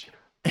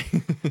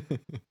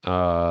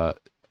 Kojima.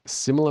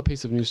 Similar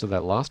piece of news to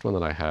that last one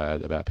that I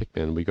had about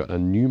Pikmin, we got a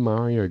new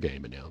Mario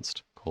game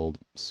announced called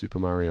Super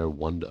Mario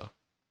Wonder.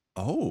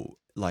 Oh,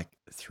 like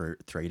through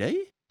 3D?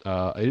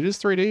 It is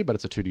 3D, but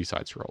it's a 2D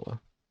side scroller.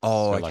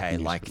 Oh, So, okay,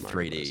 New like Super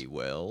Mario 3D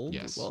World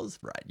Yes. was?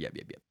 Right, yep.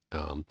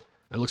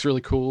 It looks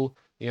really cool.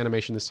 The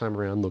animation this time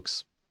around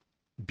looks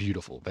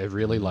beautiful. They've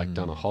really like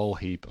done a whole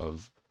heap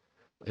of.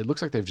 It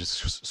looks like they've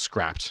just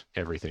scrapped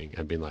everything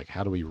and been like,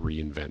 how do we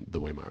reinvent the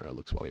way Mario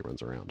looks while he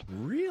runs around?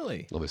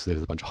 Really? Obviously,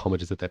 there's a bunch of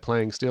homages that they're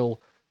playing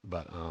still,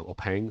 but or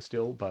paying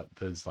still, but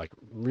there's like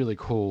really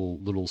cool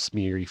little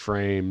smeary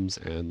frames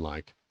and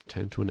like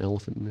turn to an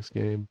elephant in this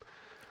game.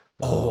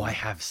 Oh, I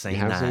have seen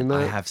have that. seen that?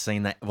 I have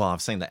seen that. Well,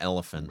 I've seen the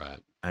elephant, Right.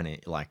 and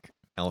it like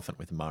elephant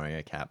with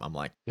Mario cap. I'm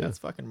like, Yeah. that's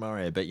fucking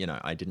Mario. But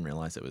I didn't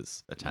realize it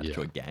was attached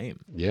to a game.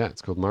 Yeah,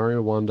 it's called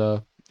Mario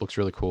Wonder. Looks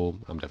really cool.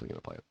 I'm definitely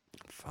gonna play it.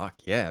 Fuck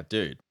yeah,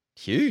 dude.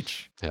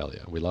 Huge. Hell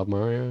yeah, we love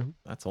Mario.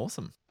 That's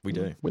awesome. We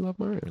do. We love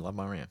Mario. We love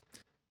Mario.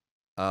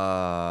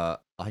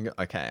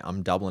 Okay,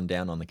 I'm doubling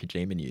down on the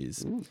Kojima news.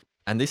 Mm.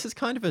 And this is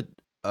kind of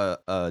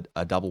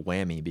a double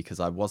whammy because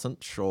I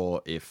wasn't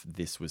sure if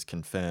this was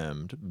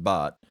confirmed,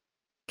 but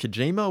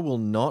Kojima will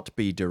not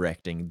be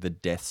directing the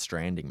Death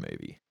Stranding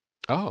movie.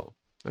 Oh,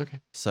 okay.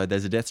 So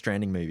there's a Death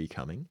Stranding movie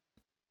coming,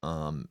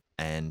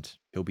 and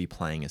he'll be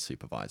playing a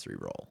supervisory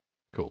role.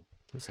 Cool.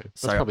 Okay.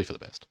 That's So- probably for the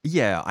best.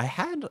 Yeah, I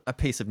had a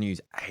piece of news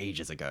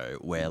ages ago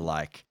where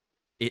like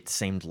it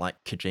seemed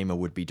like Kojima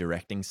would be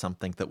directing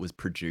something that was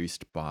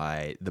produced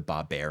by the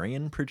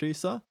Barbarian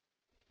producer.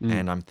 Mm.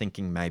 And I'm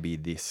thinking maybe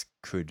this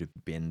could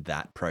have been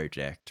that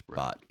project,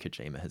 Right. but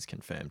Kojima has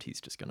confirmed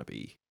he's just going to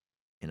be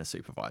in a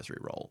supervisory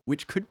role,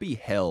 which could be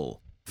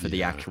hell for the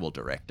Yeah. actual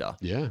director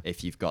Yeah,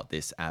 if you've got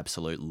this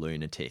absolute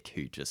lunatic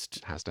who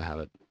just. has to have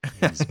it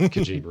his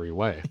Kojima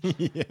way.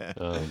 Yeah.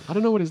 I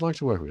don't know what he's like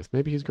to work with.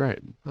 Maybe he's great.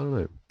 I don't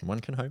know. One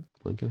can hope.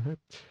 One can hope.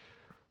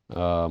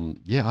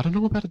 Yeah, I don't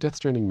know about a Death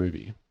Stranding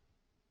movie.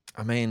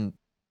 I mean,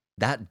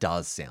 that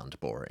does sound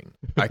boring.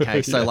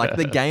 Okay, so like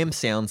the Yeah. game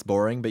sounds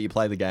boring, but you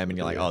play the game and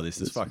you're like, Yeah, oh, this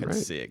is it's fucking great.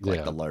 sick. Like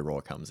Yeah. the low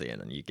roar comes in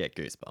and you get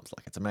goosebumps.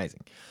 Like it's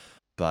amazing.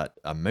 But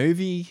a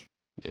movie,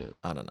 Yeah.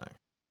 I don't know.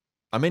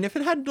 I mean, if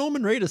it had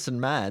Norman Reedus and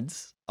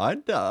Mads,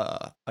 I'd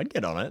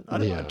get on it.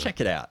 Yeah. I'd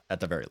check it out at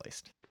the very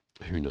least.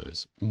 Who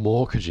knows?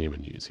 More Kojima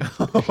news.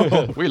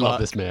 Oh, We love fuck.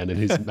 this man and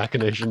his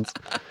machinations.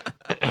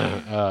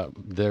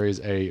 There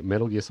is a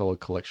Metal Gear Solid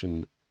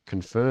collection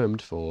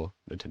confirmed for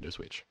Nintendo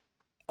Switch.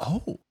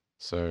 Oh,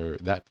 So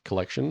that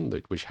collection,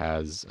 which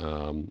has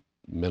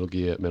Metal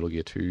Gear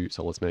 2,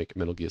 Solid Snake,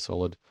 Metal Gear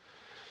Solid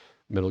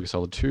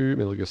 2,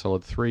 Metal Gear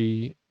Solid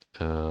 3,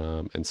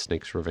 and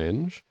Snake's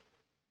Revenge,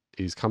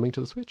 is coming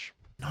to the Switch,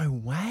 no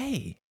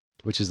way.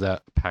 which is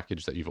that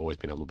package that you've always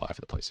been able to buy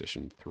for the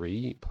PlayStation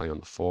 3, play on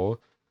the 4.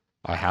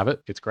 I have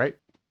it. It's great.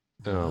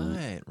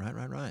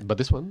 Right. But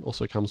this one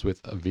also comes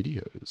with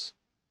videos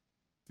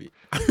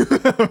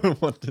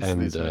What does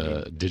and this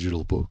mean?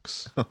 digital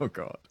books Oh,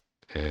 God.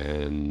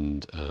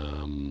 and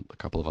a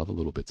couple of other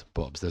little bits and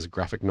bobs. There's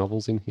graphic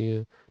novels in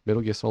here.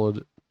 Metal Gear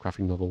Solid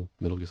graphic novel,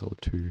 Metal Gear Solid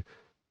 2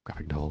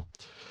 graphic novel,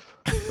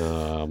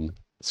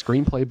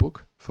 screenplay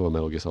book for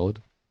Metal Gear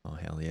Solid, Oh,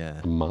 hell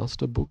yeah. a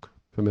master book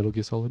for Metal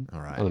Gear Solid.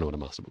 All right. I don't know what a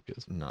master book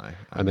is. No.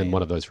 And then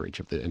one of those for each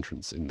of the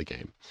entrants in the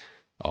game,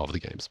 of the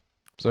games.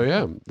 So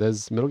yeah,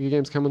 there's Metal Gear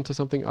games coming to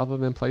something other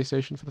than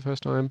PlayStation for the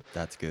first time.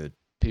 That's good.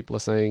 People are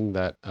saying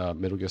that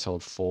Metal Gear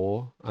Solid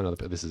 4, I know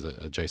that this is a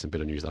adjacent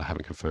bit of news that I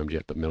haven't confirmed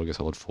yet, but Metal Gear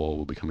Solid 4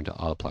 will be coming to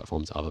other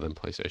platforms other than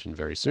PlayStation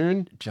very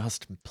soon.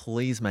 Just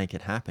please make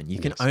it happen. You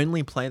can Yes.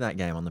 only play that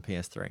game on the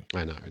PS3.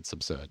 I know, it's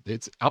absurd.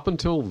 It's up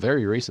until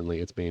very recently,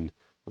 it's been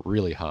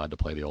really hard to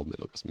play the old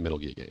Metal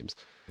Gear games,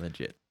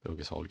 Legit. Metal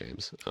Gear Solid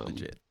games.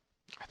 Legit.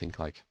 I think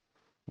like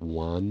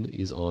one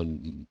is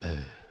on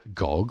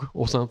GOG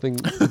or something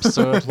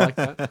absurd like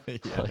that.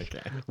 Yeah, Like,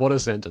 okay. what a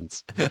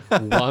sentence.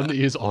 One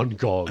is on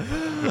GOG.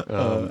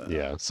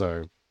 Yeah,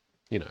 so,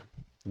 you know,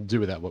 do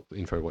with that what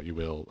you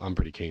will. I'm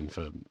pretty keen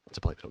to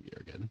play Metal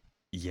Gear again.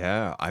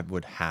 Yeah, I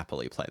would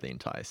happily play the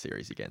entire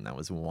series again. That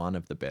was one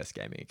of the best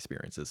gaming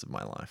experiences of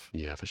my life.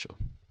 Yeah, for sure.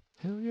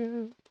 Hell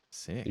yeah.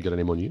 Sick. You got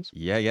any more news?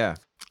 Yeah.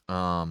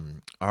 All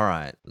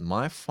right.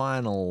 My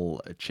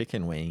final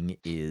chicken wing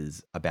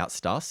is about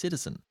Star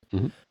Citizen.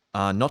 Mhm.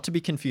 Not to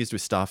be confused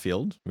with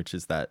Starfield, which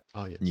is that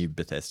Oh, yes. new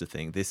Bethesda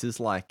thing. This is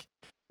like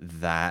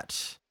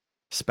that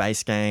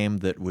space game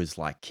that was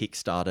like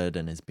kickstarted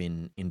and has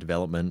been in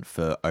development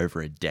for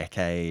over a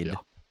decade. Yeah.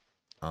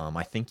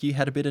 I think you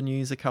had a bit of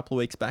news a couple of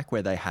weeks back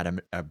where they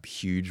had a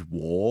huge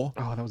war.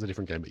 Oh, that was a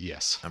different game, but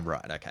yes. I'm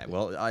right. Okay.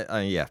 Well,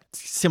 yeah,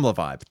 similar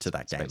vibe to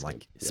that game, Space like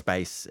game, yep.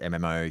 space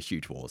MMO,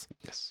 huge wars.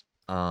 Yes.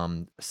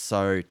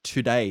 So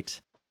to date,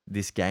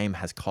 this game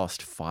has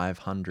cost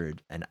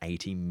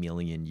 $580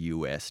 million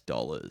US.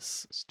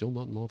 Still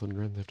not more than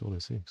Grand Theft Auto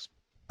 6.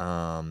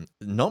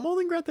 Not more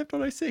than Grand Theft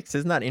Auto 6.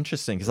 Isn't that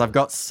interesting? Because I've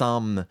got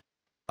some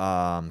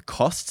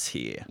costs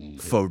here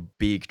for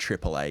big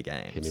AAA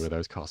games. Hit me with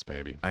those costs,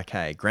 baby.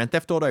 Okay, Grand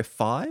Theft Auto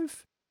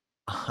 5,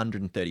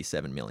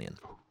 137 million.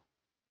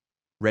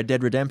 Red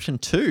Dead Redemption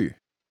 2,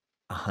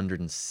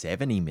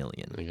 170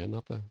 million. They're getting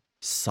up there.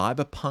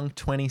 Cyberpunk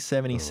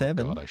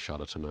 2077, Oh, God, I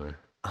shudder to know.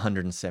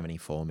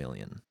 174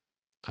 million.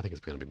 I think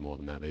it's going to be more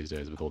than that these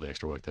days with all the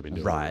extra work they've been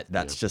doing. Right, with,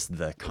 that's just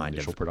the kind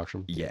initial of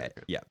production. yeah,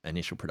 Okay. yeah,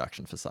 initial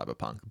production for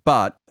Cyberpunk.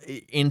 But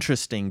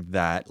interesting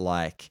that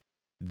like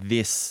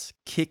this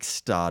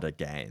Kickstarter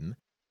game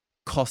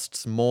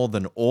costs more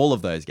than all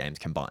of those games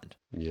combined.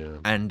 Yeah.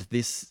 And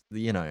this,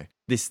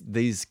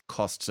 these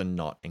costs are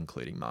not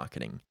including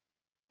marketing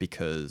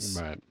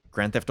because Right.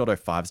 Grand Theft Auto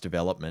 5's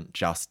development,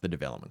 just the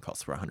development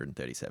costs were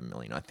 137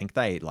 million. I think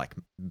they like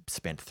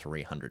spent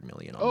 300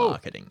 million on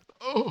marketing.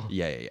 Oh.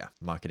 Yeah.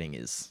 Marketing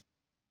is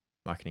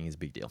a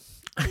big deal.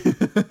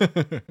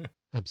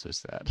 I'm so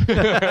sad.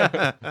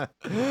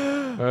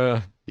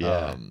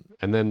 Yeah.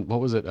 And then what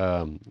was it?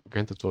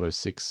 Grand Theft Auto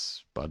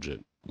 6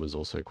 budget was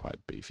also quite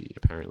beefy.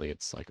 Apparently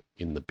it's like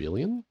in the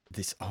billion.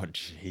 Oh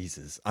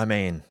Jesus. I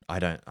mean, I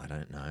don't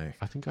know.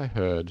 I think I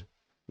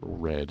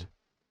read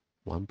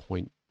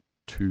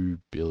 $1.2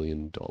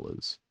 billion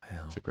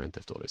for Grand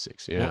Theft Auto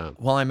 6. Yeah.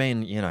 Well, I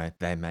mean,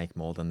 they make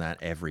more than that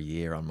every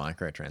year on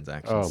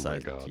microtransactions. Oh so, my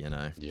God.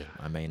 Yeah.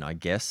 I mean, I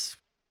guess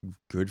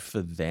good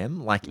for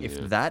them. Like, if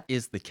Yeah. that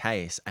is the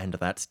case and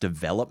that's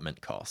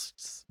development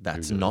costs,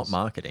 that's not knows?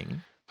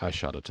 marketing. I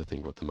shudder to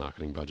think what the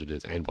marketing budget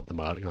is and what the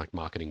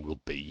marketing will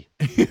be.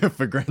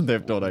 For Grand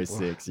Theft Auto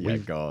 6. Yeah,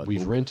 God.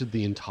 We've rented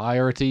the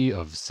entirety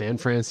of San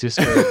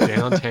Francisco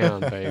downtown,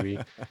 baby.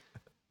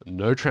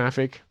 No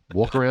traffic.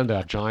 Walk around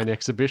our giant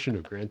exhibition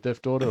of Grand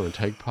Theft Auto and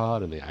take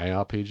part in the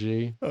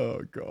ARPG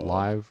Oh, God.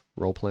 live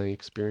role-playing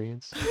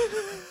experience.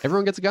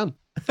 Everyone gets a gun.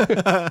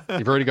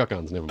 You've already got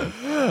guns, never mind.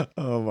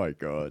 Oh, my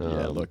God.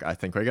 Yeah, look, I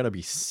think we're going to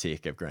be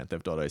sick of Grand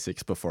Theft Auto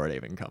 6 before it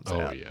even comes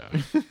out. Oh, yeah.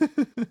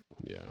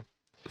 Yeah.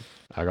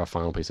 I got a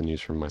final piece of news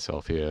from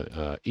myself here.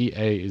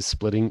 EA is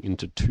splitting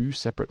into 2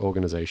 separate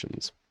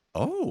organizations.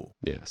 Oh.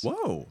 Yes.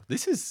 Whoa.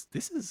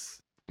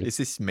 Is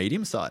this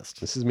medium sized?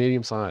 This is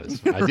medium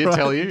sized. I did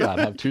tell you I'd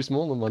have 2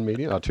 small and 1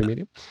 medium, or 2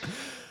 medium.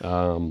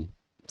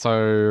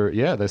 So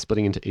yeah, they're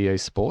splitting into EA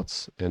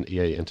Sports and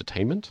EA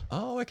Entertainment.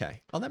 Oh,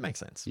 okay. Oh, that makes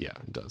sense. Yeah,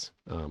 it does.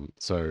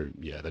 So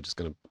yeah, they're just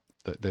gonna.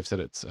 They've said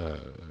it's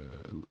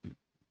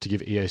to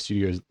give EA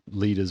Studios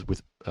leaders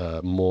with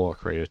more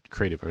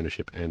creative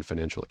ownership and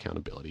financial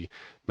accountability,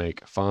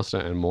 make faster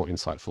and more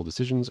insightful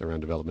decisions around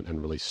development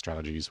and release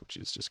strategies, which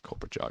is just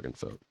corporate jargon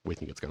for we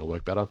think it's going to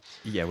work better.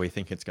 Yeah, we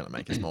think it's going to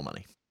make us more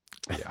money.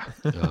 Yeah.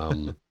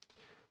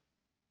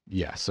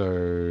 Yeah.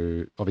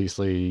 So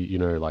obviously,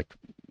 like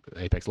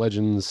Apex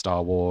Legends,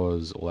 Star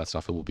Wars, all that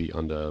stuff, it will be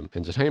under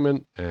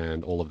entertainment,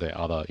 and all of their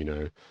other,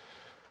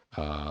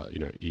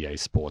 EA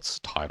Sports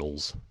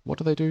titles. What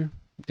do they do?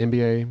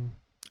 NBA.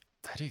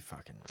 They do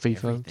fucking FIFA.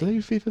 everything. Do they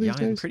do FIFA these Yeah,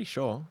 days? I'm pretty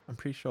sure.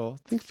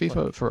 I think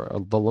FIFA for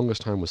the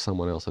longest time was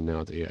someone else, and now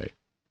it's EA.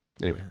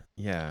 Anyway.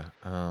 Yeah.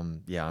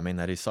 Yeah. I mean,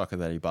 they do soccer,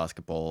 they do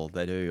basketball,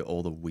 they do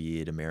all the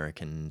weird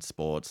American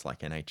sports like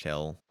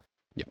NHL.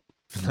 Yep.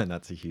 And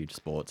that's a huge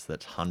sports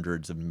that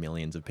hundreds of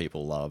millions of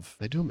people love.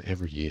 They do them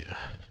every year.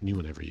 New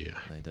one every year.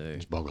 They do. It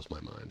just boggles my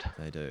mind.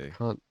 They do.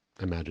 Can't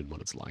imagine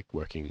what it's like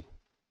working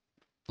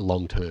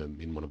long term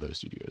in one of those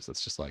studios.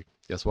 That's just like,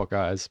 guess what,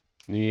 guys?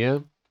 New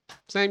year,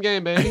 same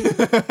game, baby.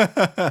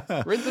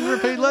 Rinse and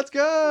repeat. Let's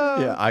go.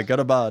 Yeah, I got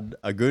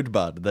a good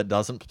bud that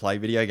doesn't play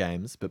video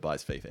games but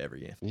buys FIFA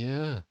every year.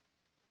 Yeah.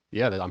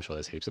 Yeah, I'm sure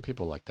there's heaps of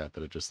people like that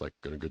are just like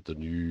going to get the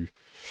new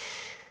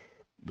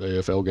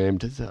AFL game.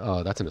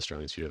 That's an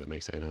Australian studio that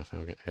makes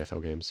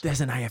AFL games.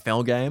 There's an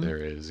AFL game? There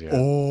is, yeah.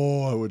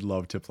 Oh, I would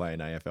love to play an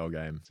AFL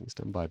game. It's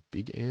done by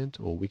Big Ant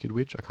or Wicked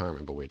Witch. I can't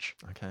remember which.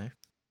 Okay.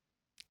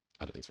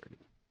 I don't think it's very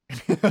good.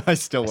 I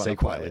still I want say to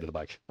play quietly it. to the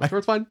bike. I'm sure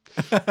it's fine.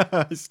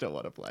 I still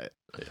want to play it.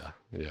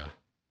 Yeah.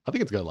 I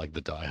think it's got like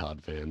the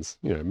diehard fans.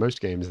 You know, most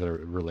games that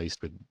are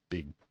released with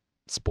big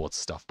sports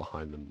stuff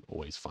behind them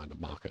always find a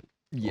market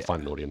or Yeah.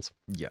 find an audience.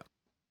 Yeah.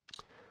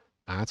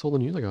 That's all the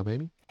news I got,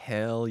 baby.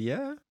 Hell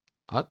yeah.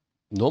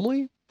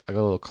 Normally, I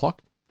got a little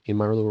clock in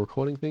my little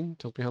recording thing.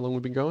 Tells me how long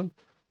we've been going.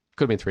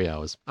 Could have been 3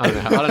 hours. I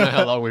don't know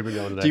how long we've been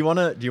going today. Do you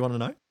wanna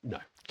know? No.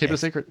 Keep it a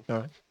secret. All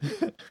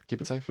right.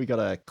 Keep it safe. We got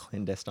a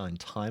clandestine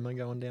timer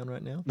going down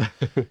right now.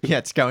 Yeah,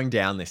 it's going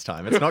down this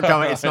time. It's not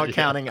going. It's not Yeah.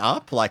 counting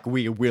up. Like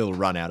we will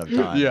run out of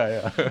time.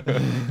 Yeah.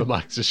 The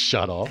mic's just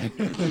shut off.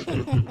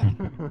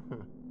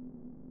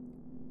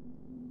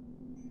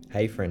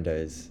 Hey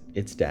friendos,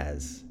 it's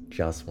Daz.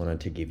 Just wanted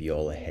to give you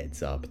all a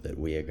heads up that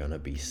we are going to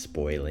be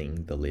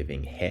spoiling the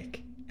living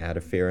heck out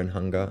of Fear and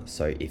Hunger,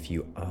 so if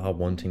you are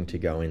wanting to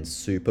go in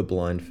super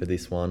blind for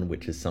this one,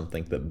 which is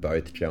something that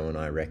both Joe and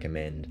I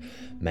recommend,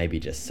 maybe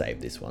just save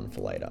this one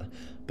for later.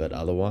 But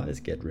otherwise,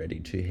 get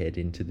ready to head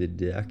into the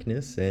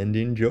darkness and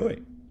enjoy.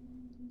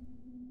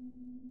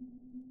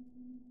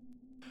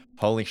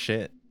 Holy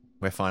shit,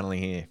 we're finally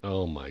here.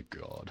 Oh my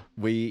god.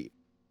 We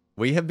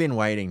have been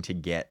waiting to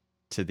get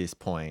to this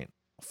point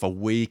for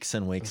weeks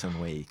and weeks and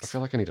I weeks. feel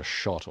like I need a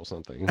shot or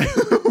something.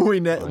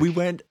 We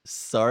went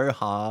so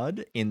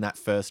hard in that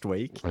first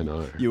week. I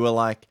know. You were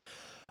like,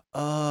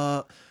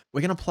 we're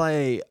going to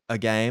play a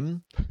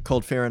game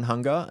called Fear and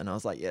Hunger. And I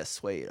was like, yeah,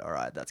 sweet. All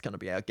right, that's going to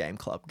be our game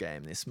club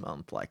game this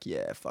month. Like,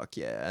 yeah, fuck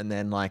yeah. And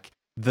then like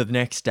the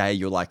next day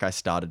you're like, I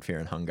started Fear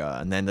and Hunger.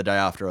 And then the day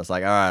after I was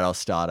like, all right, I'll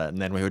start it.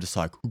 And then we were just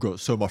like, we've got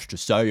so much to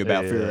say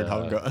about Fear and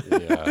Hunger.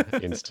 Yeah,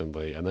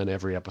 instantly. And then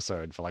every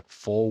episode for like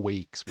 4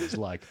 weeks was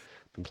like,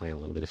 been playing a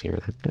little bit of Fear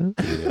and Hunger.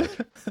 And you're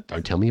like,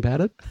 don't tell me about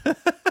it.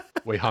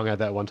 We hung out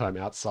that one time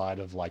outside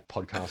of like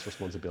podcast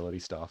responsibility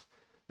stuff,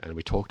 and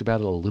we talked about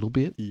it a little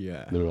bit.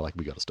 Yeah. And then we were like,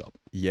 we got to stop.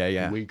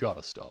 Yeah. We got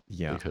to stop.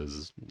 Yeah.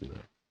 Because, you know,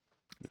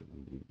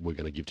 we're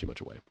going to give too much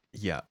away.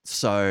 Yeah.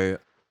 So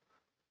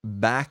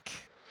back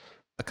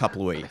a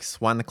couple of weeks,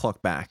 wind the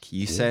clock back,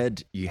 you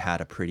said you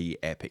had a pretty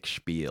epic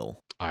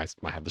spiel. I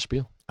have the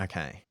spiel.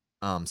 Okay.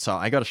 So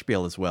I got a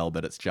spiel as well,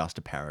 but it's just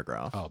a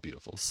paragraph. Oh,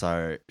 beautiful.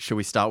 So should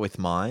we start with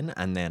mine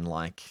and then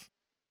like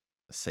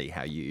see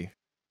how you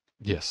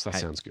Yes, that How-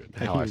 sounds good.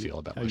 how How I you- feel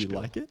about how my you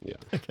spiel. like it? Yeah.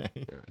 Okay.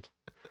 All right.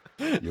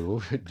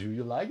 Do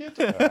you like it?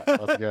 All right,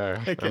 let's go.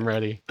 Okay. I'm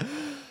ready.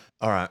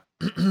 All right.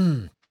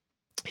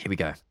 Here we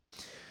go.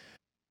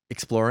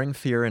 Exploring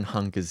Fear and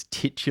Hunger's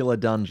titular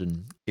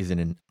dungeon is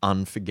an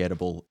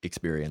unforgettable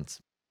experience.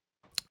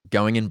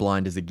 Going in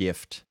blind is a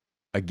gift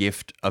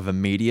of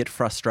immediate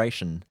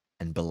frustration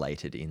and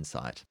belated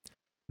insight.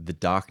 The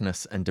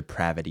darkness and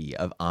depravity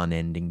of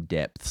unending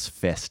depths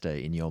fester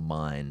in your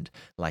mind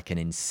like an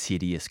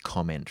insidious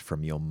comment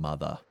from your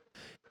mother.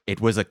 It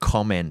was a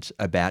comment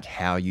about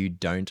how you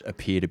don't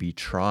appear to be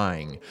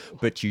trying,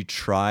 but you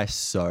try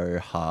so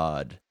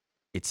hard.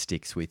 It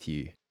sticks with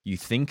you. You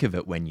think of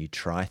it when you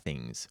try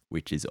things,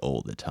 which is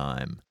all the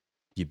time.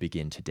 You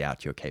begin to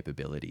doubt your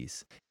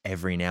capabilities.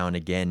 Every now and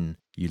again,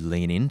 you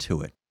lean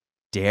into it,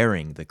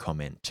 daring the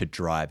comment to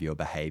drive your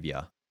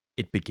behavior.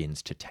 It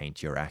begins to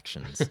taint your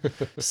actions.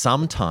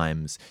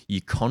 Sometimes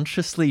you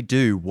consciously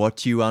do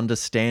what you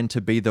understand to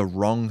be the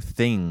wrong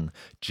thing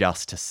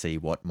just to see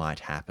what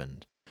might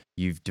happen.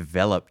 You've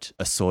developed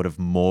a sort of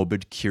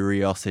morbid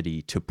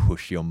curiosity to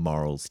push your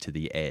morals to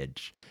the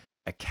edge.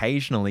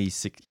 Occasionally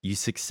you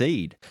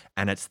succeed,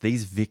 and it's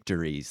these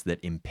victories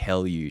that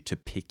impel you to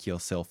pick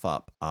yourself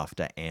up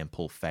after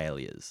ample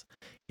failures.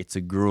 It's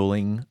a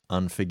grueling,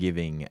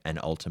 unforgiving, and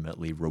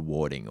ultimately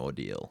rewarding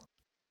ordeal.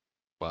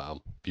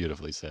 Wow,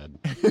 beautifully said.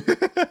 You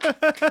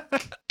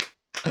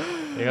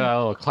got a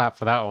little clap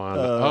for that one.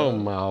 Oh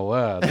my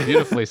word.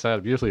 Beautifully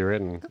said, beautifully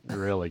written.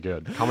 Really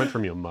good. Comment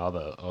from your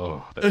mother.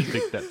 Oh,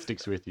 that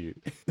sticks with you.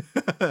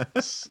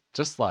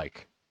 Just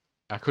like,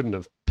 I couldn't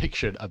have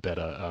pictured a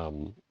better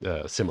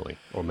simile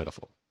or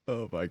metaphor.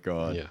 Oh my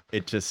God. Yeah.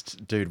 It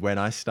just, dude, when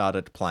I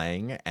started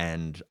playing,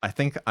 and I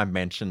think I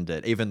mentioned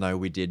it, even though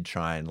we did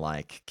try and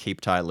like keep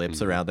tight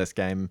lips around this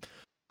game,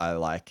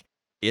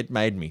 it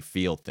made me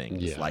feel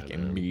things Yeah, like I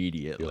know.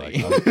 immediately.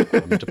 You're like,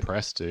 I'm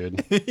depressed,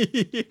 dude.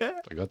 Yeah.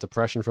 I got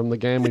depression from the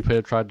game we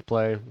tried to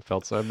play.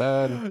 Felt so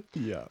bad.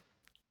 Yeah.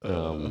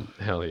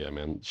 Hell yeah,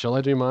 man. Shall I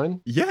do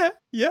mine? Yeah.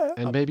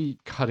 And maybe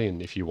cut in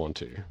if you want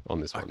to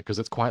on this one, because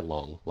it's quite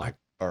long. Like,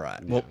 All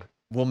right. yeah.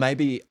 Well,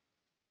 maybe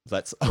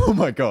let's. Oh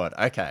my God.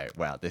 Okay.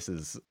 Wow.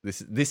 This.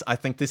 I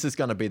think this is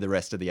going to be the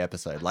rest of the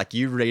episode. Like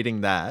you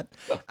reading that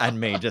and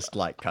me just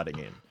like cutting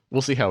in.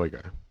 we'll see how we go.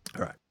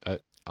 All right.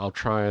 I'll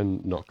try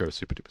and not go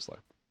super duper slow.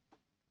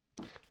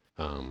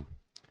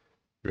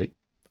 Ready?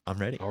 I'm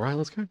ready. All right,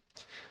 let's go.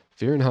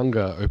 Fear and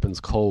Hunger opens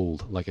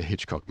cold like a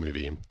Hitchcock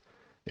movie.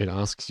 It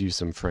asks you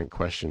some frank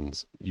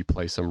questions. You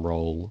play some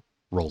roll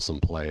some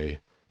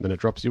play. Then it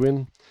drops you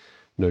in.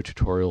 No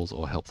tutorials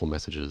or helpful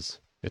messages.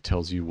 It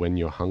tells you when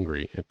you're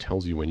hungry. It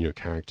tells you when your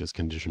character's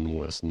condition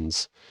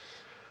worsens.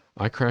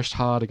 I crashed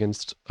hard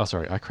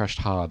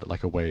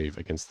like a wave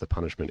against the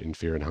punishment in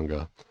Fear and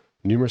Hunger.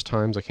 Numerous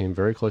times I came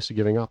very close to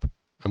giving up.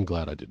 I'm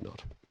glad I did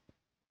not.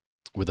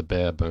 with a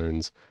bare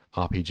bones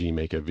RPG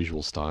Maker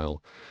visual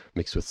style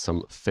mixed with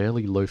some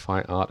fairly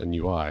lo-fi art and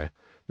UI.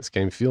 This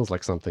game feels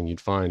like something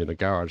you'd find in a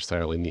garage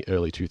sale in the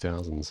early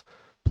 2000s.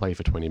 Play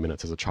for 20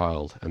 minutes as a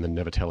child and then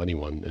never tell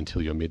anyone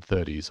until your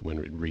mid-30s when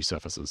it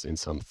resurfaces in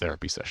some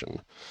therapy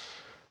session.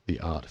 The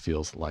art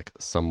feels like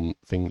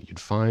something you'd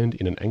find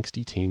in an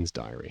angsty teen's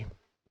diary.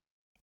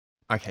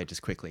 Okay,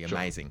 just quickly, Sure.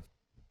 amazing.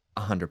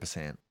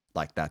 100%.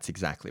 Like, that's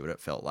exactly what it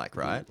felt like,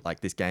 right? Like,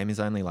 this game is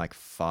only like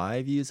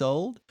 5 years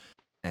old.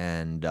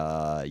 And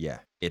yeah,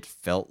 it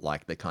felt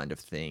like the kind of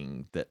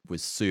thing that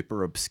was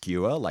super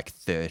obscure like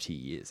 30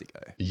 years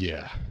ago.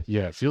 Yeah,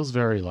 it feels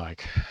very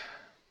like...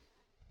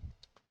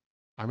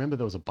 I remember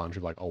there was a bunch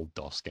of like old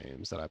DOS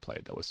games that I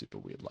played that were super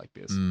weird like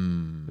this.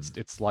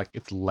 It's like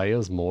it's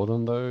layers more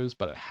than those,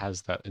 but it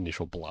has that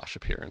initial blush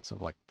appearance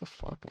of like the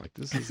fuck, like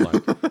this is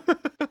like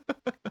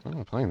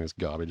I'm playing this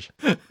garbage.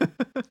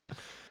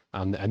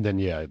 And then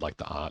yeah, like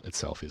the art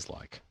itself is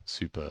like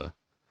super.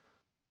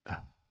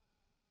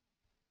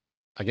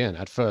 Again,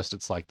 at first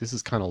it's like this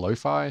is kind of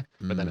lo-fi,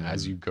 but then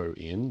as you go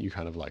in, you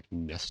kind of like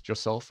nest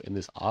yourself in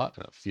this art,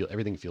 and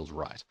everything feels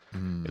right.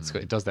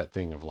 It does that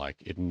thing of like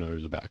it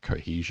knows about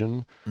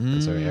cohesion,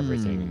 and so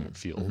everything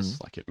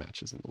feels like it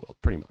matches in the world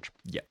pretty much.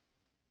 Yeah.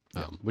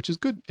 Which is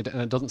good,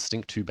 and it doesn't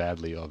stink too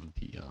badly of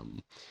the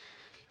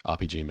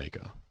RPG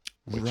Maker,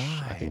 which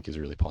I think is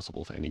really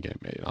possible for any game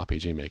made in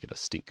RPG Maker to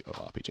stink of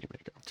RPG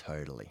Maker.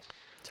 Totally.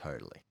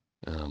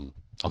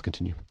 I'll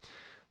continue.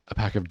 A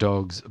pack of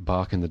dogs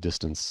bark in the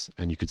distance,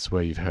 and you could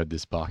swear you've heard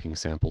this barking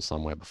sample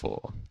somewhere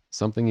before.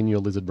 Something in your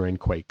lizard brain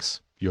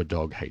quakes. Your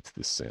dog hates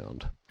this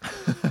sound.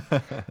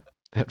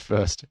 At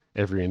first,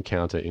 every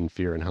encounter in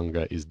Fear and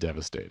Hunger is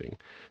devastating.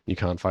 You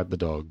can't fight the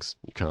dogs.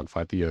 You can't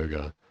fight the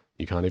ogre.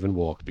 You can't even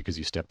walk because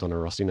you stepped on a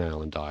rusty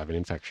nail and die of an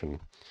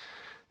infection.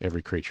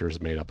 Every creature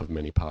is made up of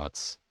many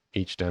parts.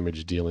 Each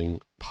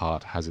damage-dealing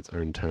part has its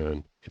own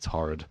turn. It's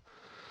horrid.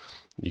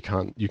 You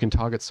can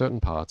target certain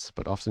parts,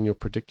 but often you'll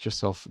predict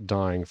yourself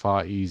dying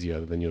far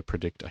easier than you'll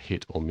predict a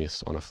hit or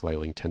miss on a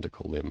flailing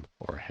tentacle limb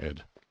or a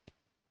head.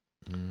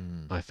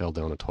 I fell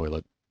down a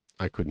toilet.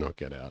 I could not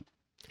get out.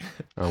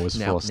 I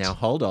was forced. Now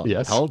hold on.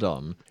 Yes? Hold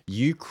on.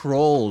 You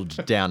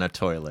crawled down a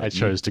toilet. I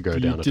chose to go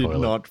down a toilet. You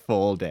did not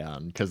fall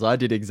down, because I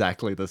did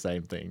exactly the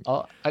same thing.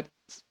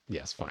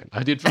 Yes, fine.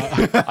 I did.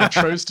 I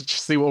chose to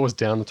see what was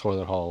down the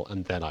toilet hole,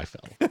 and then I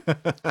fell.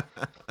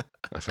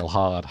 I fell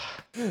hard.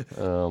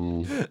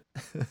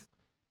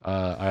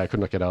 I could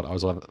not get out. I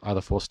was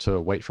either forced to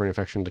wait for an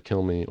infection to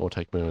kill me or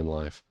take my own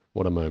life.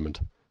 What a moment.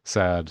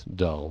 Sad,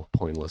 dull,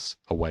 pointless,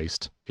 a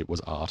waste. It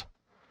was art.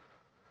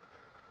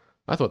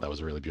 I thought that was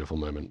a really beautiful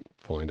moment,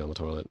 falling down the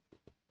toilet.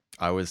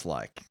 I was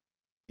like,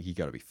 you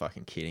gotta be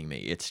fucking kidding me.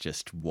 It's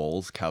just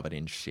walls covered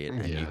in shit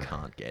and you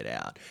can't get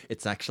out.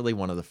 It's actually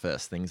one of the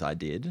first things I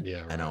did.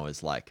 Yeah, right. And I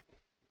was like,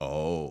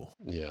 oh.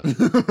 Yeah.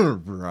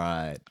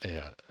 Right.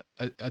 Yeah.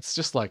 It's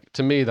just like,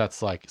 to me,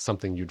 that's like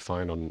something you'd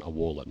find on a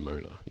wall at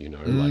Mona, you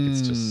know? Like,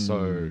 it's just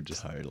so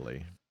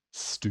totally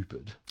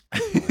stupid.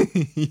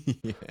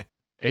 yeah.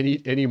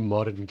 Any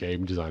modern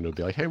game designer would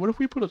be like, hey, what if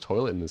we put a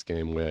toilet in this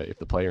game where if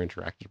the player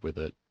interacted with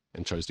it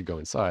and chose to go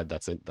inside,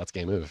 that's it. That's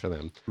game over for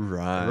them.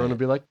 Right. Everyone would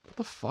be like, what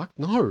the fuck?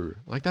 No.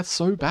 Like, that's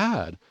so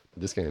bad.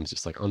 But this game's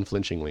just like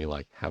unflinchingly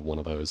like have one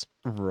of those.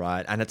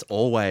 Right. And it's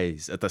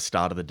always at the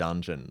start of the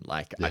dungeon.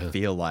 Like, I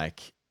feel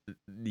like,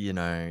 you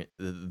know,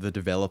 the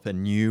developer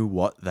knew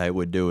what they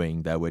were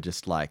doing. They were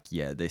just like,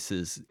 yeah,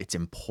 it's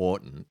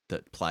important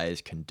that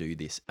players can do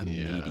this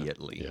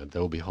immediately. Yeah,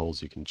 there will be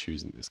holes you can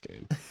choose in this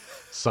game.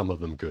 Some of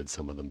them good,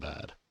 some of them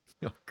bad.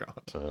 Oh,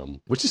 God.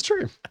 Which is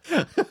true.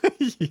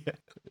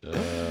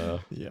 Yeah.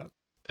 Yeah.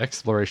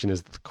 Exploration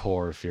is the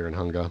core of Fear and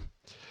Hunger.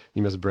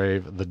 You must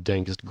brave the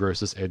dankest,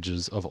 grossest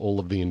edges of all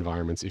of the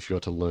environments if you're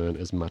to learn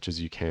as much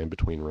as you can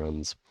between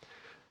runs.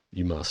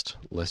 You must,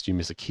 lest you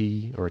miss a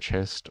key or a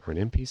chest or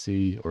an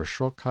NPC or a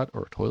shortcut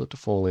or a toilet to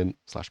fall in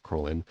 /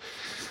 crawl in.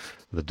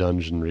 The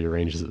dungeon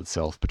rearranges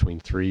itself between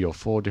 3 or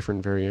 4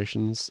 different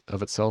variations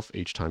of itself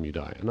each time you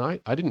die. And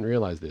I didn't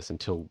realize this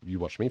until you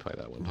watched me play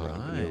that one time.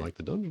 Right. And you're like,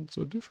 the dungeon's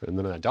so different. And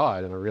then I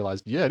died and I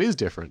realized, yeah, it is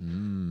different.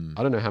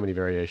 I don't know how many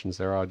variations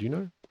there are. Do you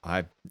know?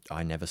 I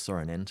never saw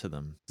an end to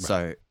them.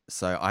 Right.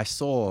 So I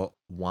saw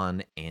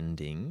one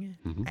ending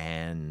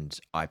and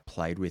I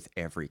played with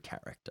every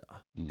character.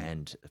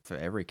 And for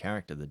every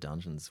character, the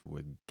dungeons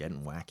were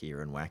getting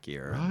wackier and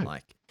wackier. Right. And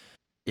like,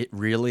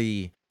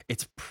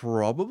 it's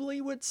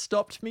probably what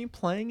stopped me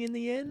playing in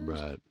the end.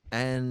 Right.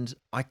 And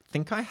I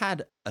think I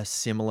had a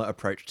similar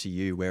approach to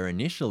you where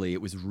initially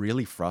it was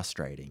really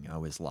frustrating. I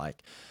was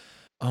like,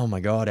 oh my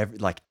God,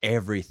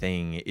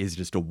 everything is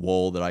just a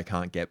wall that I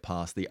can't get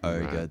past, the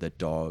ogre, the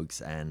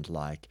dogs. And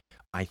like,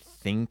 I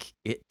think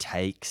it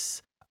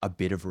takes a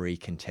bit of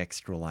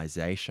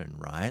recontextualization,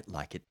 right?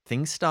 Like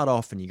things start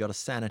off and you got a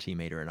sanity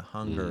meter and a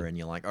hunger and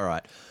you're like, all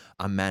right,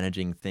 I'm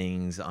managing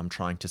things. I'm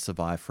trying to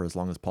survive for as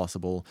long as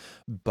possible.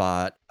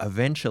 But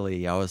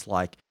eventually I was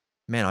like,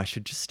 man, I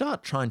should just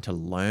start trying to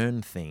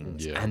learn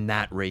things. Yeah. And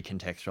that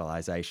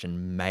recontextualization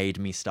made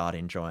me start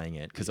enjoying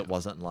it because it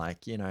wasn't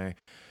like, you know,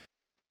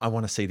 I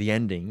want to see the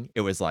ending.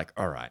 It was like,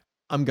 all right,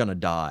 I'm going to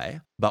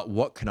die, but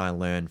what can I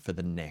learn for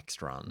the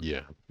next run?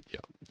 Yeah.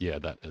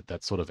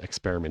 That sort of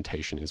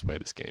experimentation is where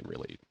this game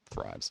really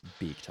thrives.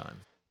 Big time.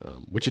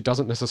 Which it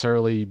doesn't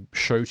necessarily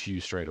show to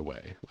you straight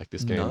away. Like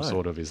this game No.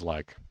 sort of is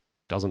like,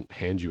 doesn't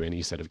hand you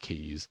any set of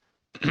keys.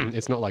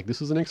 It's not like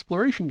this is an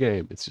exploration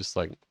game. It's just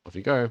like, off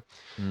you go.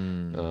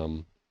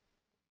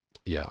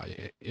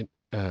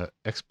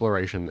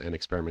 Exploration and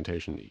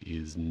experimentation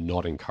is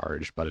not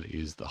encouraged, but it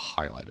is the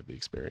highlight of the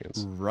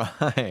experience.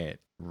 Right.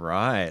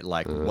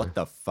 Like, what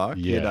the fuck?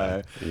 You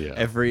know,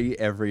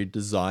 every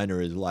designer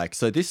is like,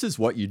 so this is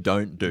what you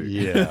don't do.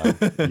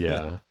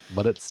 Yeah.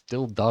 But it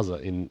still does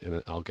it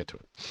in I'll get to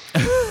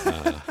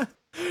it.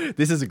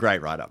 This is a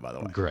great write-up, by the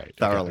way. Great.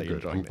 Thoroughly good.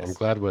 enjoying this. I'm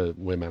glad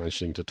we're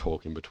managing to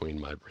talk in between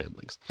my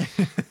ramblings.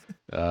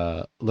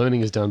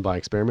 Learning is done by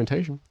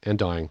experimentation and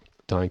dying.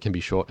 Dying can be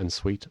short and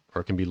sweet,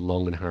 or it can be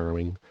long and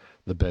harrowing.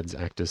 The beds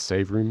act as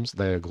save rooms.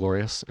 They are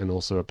glorious and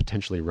also a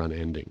potentially run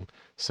ending,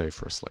 save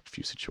for a select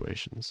few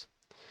situations.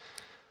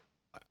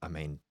 I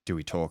mean, do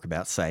we talk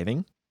about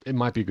saving? It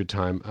might be a good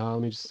time.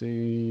 Let me just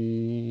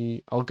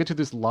see. I'll get to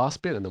this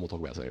last bit and then we'll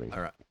talk about saving.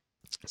 All right.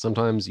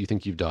 Sometimes you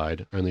think you've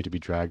died, only to be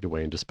dragged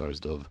away and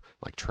disposed of,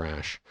 like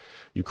trash.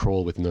 You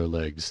crawl with no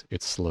legs.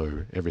 It's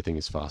slow. Everything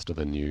is faster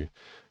than you.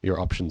 Your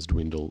options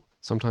dwindle.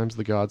 Sometimes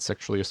the guards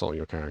sexually assault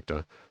your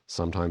character.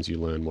 Sometimes you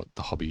learn what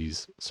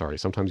hobbies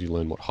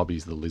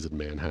the lizard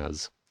man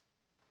has.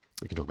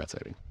 We can talk about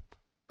saving.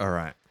 All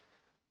right.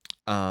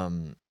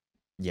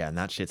 Yeah, and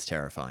that shit's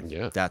terrifying.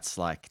 Yeah. That's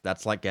like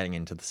getting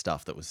into the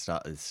stuff that was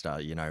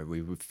start. You know,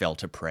 we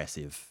felt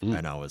oppressive,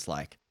 and I was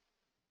like,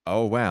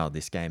 oh wow,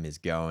 this game is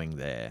going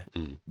there.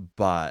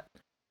 But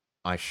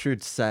I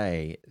should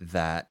say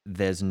that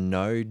there's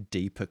no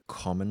deeper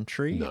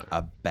commentary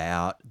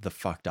about the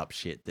fucked up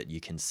shit that you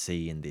can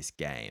see in this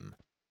game.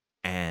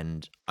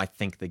 And I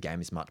think the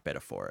game is much better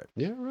for it.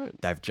 Yeah, right.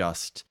 They've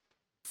just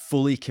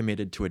fully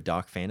committed to a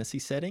dark fantasy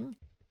setting,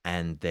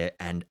 and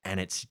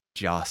it's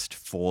just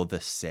for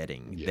the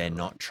setting. Yeah, they're right.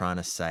 not trying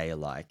to say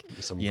like,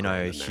 Some you know,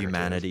 grand narrative.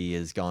 humanity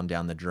has gone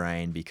down the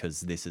drain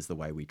because this is the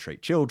way we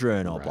treat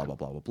children, or blah, blah,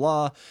 blah, blah,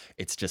 blah.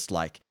 It's just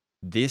like,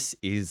 this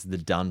is the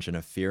dungeon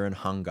of fear and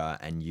hunger,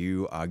 and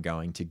you are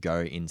going to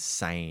go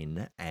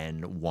insane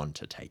and want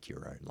to take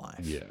your own life.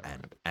 Yeah.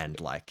 And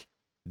like,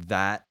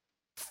 that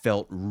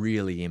felt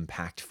really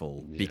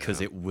impactful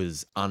because Yeah. it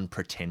was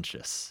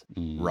unpretentious,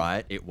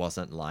 right? It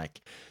wasn't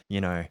like,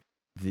 you know,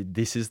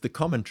 this is the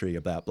commentary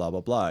about blah,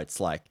 blah, blah. It's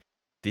like,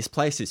 this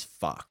place is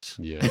fucked.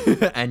 Yeah.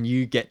 And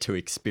you get to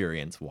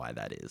experience why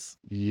that is.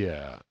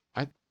 Yeah.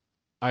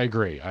 I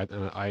agree.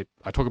 I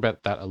talk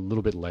about that a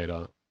little bit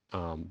later.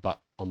 But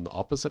on the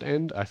opposite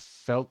end, I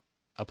felt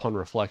upon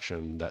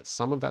reflection that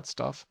some of that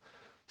stuff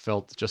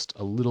felt just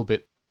a little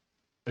bit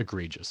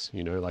egregious,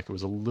 you know, like it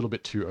was a little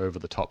bit too over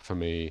the top for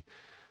me.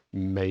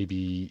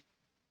 Maybe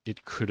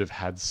it could have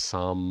had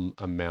some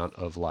amount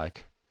of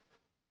like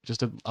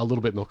just a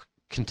little bit more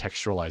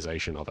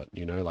contextualization of it,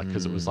 you know, like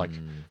because it was like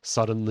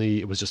suddenly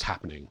it was just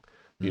happening,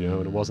 you know,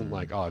 and it wasn't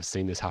like, oh, I've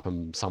seen this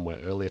happen somewhere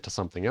earlier to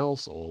something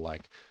else, or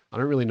like I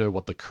don't really know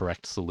what the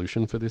correct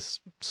solution for this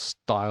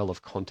style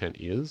of content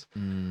is.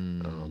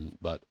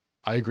 But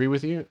I agree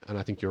with you, and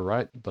I think you're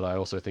right, but I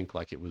also think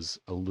like it was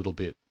a little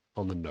bit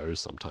on the nose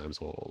sometimes,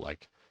 or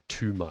like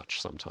too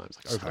much sometimes,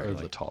 like over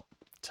the top.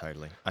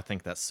 Totally. I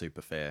think that's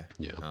super fair.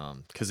 Yeah.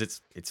 Because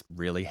it's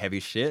really heavy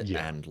shit,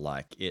 Yeah. and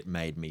like it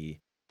made me,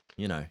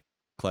 you know,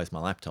 close my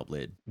laptop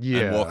lid Yeah.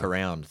 and walk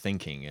around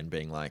thinking and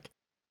being like,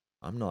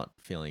 I'm not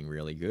feeling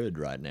really good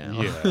right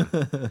now.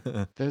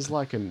 Yeah. There's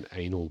like an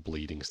anal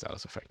bleeding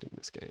status effect in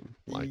this game.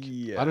 Like, I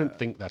Yeah. don't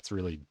think that's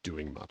really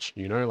doing much,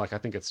 you know? Like, I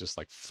think it's just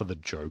like for the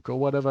joke or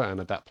whatever. And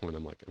at that point,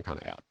 I'm like, I'm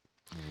kind of out.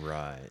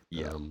 Right.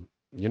 Yeah.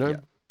 You know? Yeah.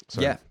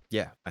 So,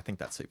 yeah. I think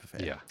that's super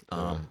fair.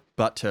 Yeah.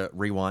 But to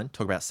rewind,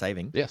 talk about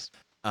saving. Yes.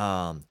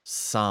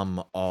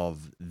 Some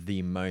of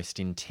the most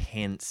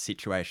intense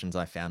situations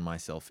I found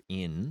myself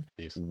in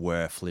Yes.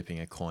 were flipping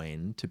a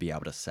coin to be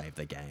able to save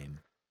the game.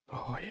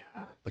 Oh,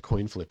 yeah. The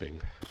coin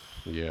flipping.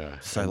 Yeah.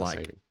 So and the like,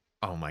 saving.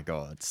 oh my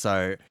God.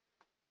 So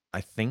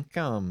I think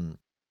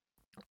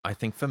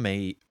for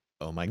me,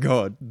 oh my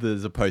God,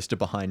 there's a poster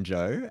behind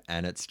Joe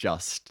and it's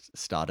just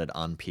started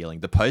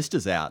unpeeling. The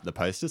poster's out. The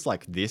poster's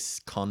like,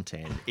 this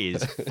content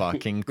is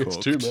fucking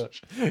cooked. It's too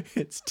much.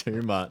 It's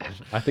too much.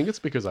 I think it's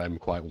because I'm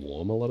quite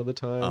warm a lot of the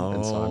time.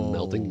 And so I'm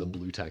melting the Oh.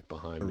 blue tack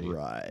behind me.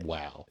 Right.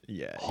 Wow.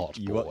 Yeah. Hot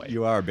you boy.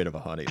 you are a bit of a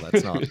hottie.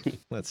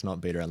 Let's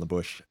not beat around the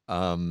bush.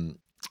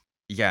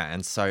 Yeah,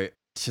 and so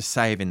to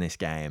save in this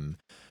game,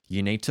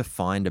 you need to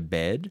find a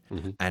bed,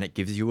 Mhm. and it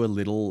gives you a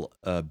little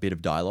bit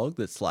of dialogue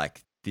that's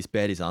like, this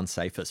bed is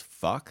unsafe as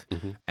fuck,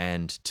 Mhm.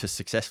 and to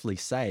successfully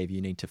save, you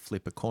need to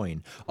flip a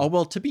coin. Oh,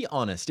 well, to be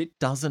honest, it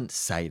doesn't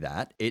say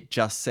that. It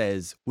just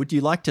says, would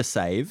you like to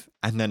save?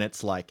 And then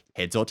it's like,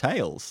 heads or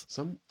tails.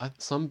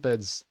 Some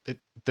beds,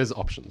 there's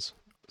options.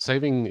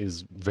 Saving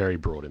is very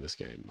broad in this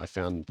game. I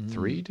found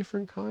 3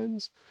 different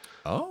kinds.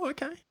 Oh,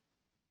 okay.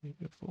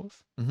 maybe a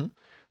fourth. Mhm.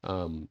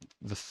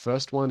 The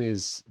first one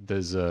is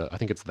I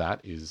think it's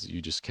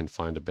you just can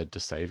find a bed to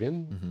save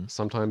in. Mhm.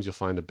 Sometimes you'll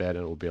find a bed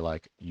and it will be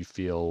like you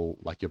feel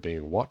like you're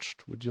being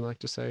watched. Would you like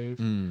to save?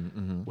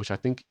 Mhm. Which I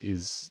think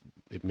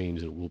it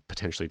means it will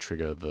potentially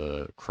trigger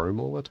the crow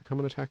mauler to come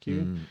and attack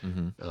you.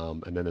 Mhm.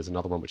 And then there's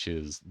another one which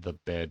is the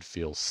bed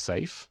feels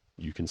safe.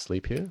 You can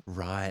sleep here.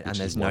 Right, and Which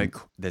there's is no one-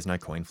 there's no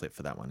coin flip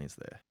for that one, is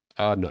there?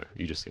 No,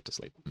 you just get to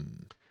sleep.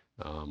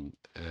 Mm.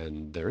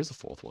 And there is a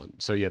fourth one.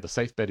 So yeah, the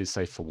safe bed is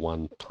safe for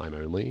one time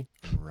only.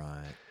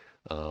 Right.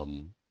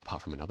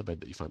 Apart from another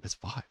bed that you find, there's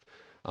five.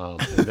 And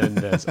then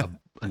there's an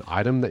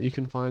item that you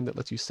can find that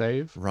lets you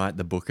save. Right,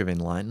 the Book of Book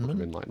Enlightenment.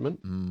 of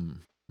Enlightenment. Mm.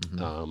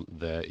 Mhm.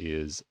 There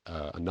is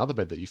another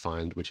bed that you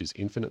find, which is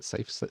infinite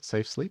safe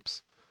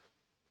sleeps,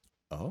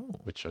 Oh,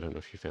 which I don't know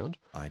if you found.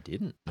 I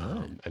didn't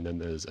know. And then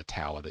there's a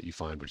tower that you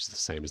find, which is the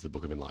same as the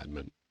Book of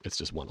Enlightenment. It's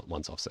just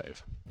once off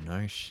save.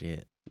 No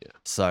shit. Yeah.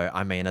 So,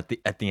 I mean, at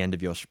the end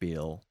of your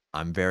spiel,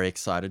 I'm very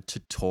excited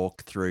to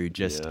talk through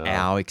just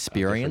Yeah, our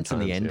experience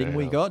and the times, ending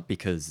we yeah. got,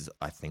 because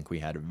I think we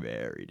had a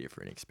very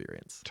different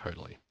experience.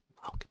 Totally.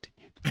 I'll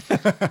continue.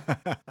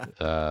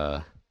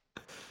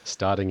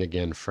 Starting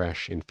again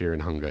fresh in Fear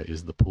and Hunger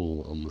is the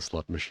pull on the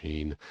slot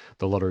machine.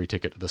 The lottery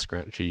ticket, the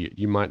scratchy.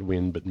 You might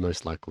win, but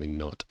most likely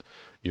not.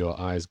 Your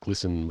eyes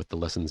glisten with the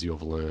lessons you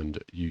have learned.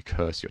 You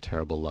curse your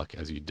terrible luck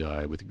as you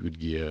die with good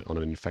gear on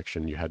an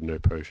infection you had no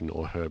potion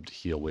or herb to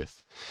heal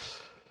with.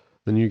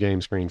 The new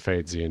game screen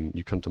fades in.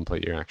 You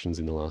contemplate your actions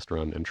in the last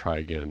run and try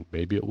again.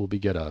 Maybe it will be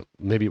better.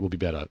 Maybe it will be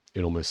better.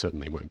 It almost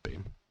certainly won't be.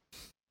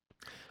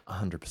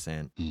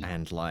 100%. Mm.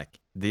 And like,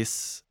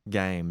 this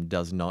game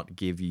does not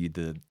give you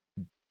the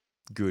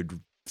good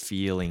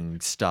feeling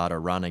start a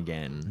run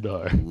again.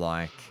 No.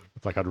 Like,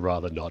 It's like I'd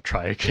rather not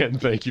try again.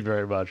 Thank you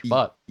very much.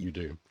 But you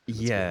do. It's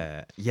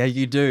good. yeah,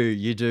 you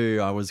do.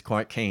 I was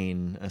quite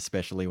keen,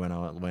 especially when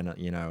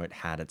it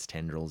had its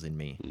tendrils in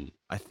me. Mm.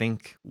 I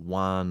think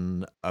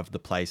one of the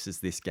places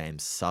this game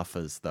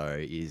suffers though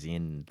is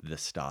in the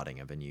starting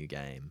of a new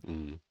game.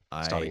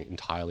 Mm. Starting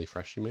entirely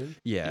fresh, you mean?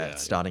 Yeah,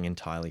 starting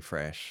entirely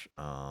fresh.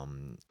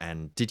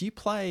 And did you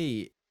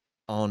play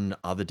on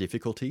other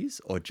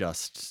difficulties or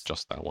just?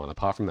 Just that one.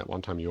 Apart from that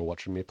one time you were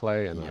watching me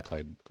play and I Yeah.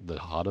 played the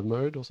harder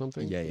mode or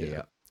something.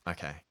 Yeah.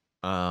 Okay.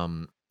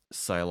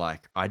 So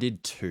like I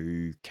did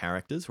 2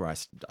 characters where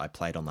I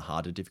played on the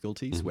harder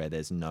difficulties Mhm. where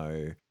there's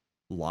no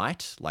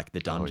light, like the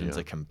dungeons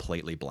yeah. are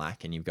completely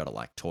black and you've got to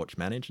like torch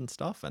manage and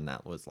stuff, and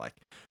that was like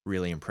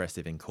really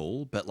impressive and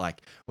cool. But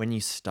like when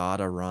you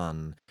start a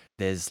run,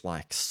 there's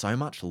like so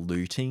much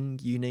looting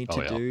you need Oh,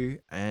 to yeah. do,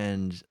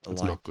 and It's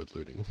like not good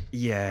looting.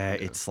 yeah, Yeah.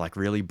 it's like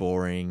really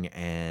boring,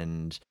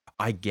 and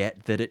I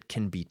get that it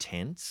can be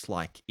tense.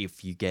 Like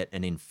if you get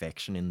an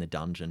infection in the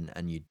dungeon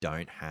and you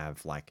don't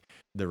have like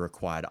the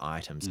required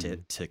items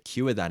to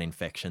cure that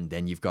infection,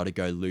 then you've got to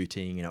go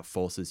looting, and it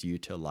forces you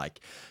to like,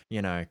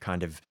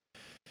 kind of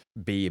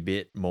be a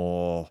bit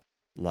more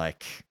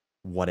like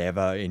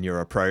whatever in your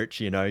approach.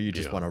 You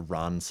just Yeah. want to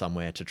run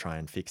somewhere to try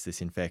and fix this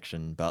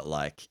infection. But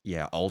like,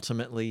 yeah,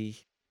 ultimately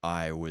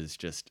I was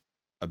just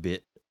a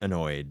bit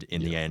annoyed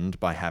in the end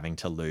by having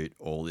to loot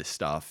all this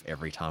stuff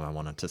every time I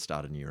wanted to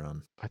start a new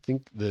run. I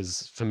think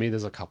there's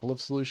a couple of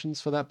solutions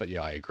for that, but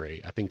yeah, I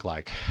agree. I think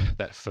like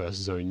that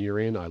first zone you're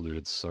in, I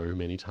looted so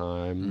many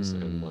times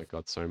and like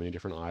got so many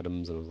different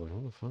items and I was like,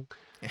 what the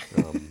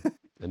fuck?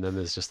 And then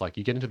there's just like,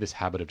 you get into this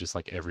habit of just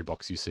like every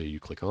box you see, you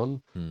click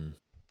on.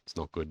 It's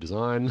not good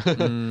design.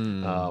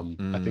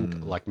 I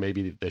think like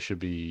maybe there should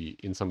be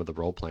in some of the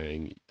role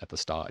playing at the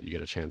start, you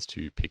get a chance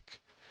to pick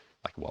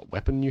like what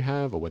weapon you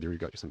have or whether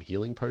you've got some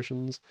healing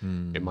potions.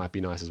 It might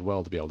be nice as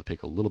well to be able to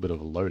pick a little bit of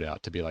a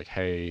loadout to be like,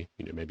 hey,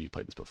 maybe you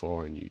played this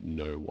before and you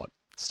know what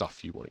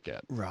stuff you want to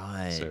get.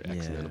 Right. So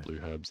X amount yeah. of blue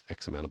herbs,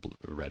 X amount of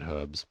red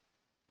herbs.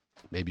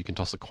 Maybe you can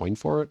toss a coin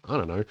for it. I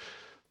don't know.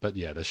 But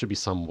yeah, there should be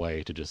some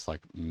way to just like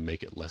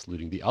make it less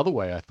looting. The other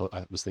way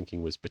I was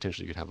thinking was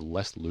potentially you could have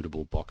less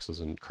lootable boxes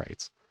and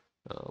crates,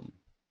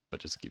 but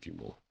just give you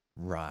more.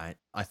 Right.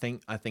 I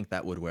think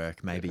that would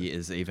work. Maybe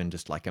is even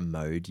just like a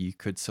mode you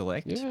could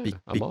select. Yeah,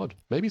 a mod.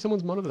 Maybe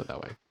someone's modded it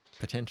that way.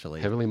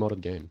 Potentially. Heavily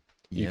modded game.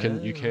 You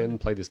Yeah. can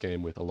play this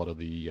game with a lot of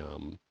the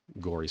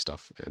gory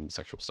stuff and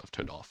sexual stuff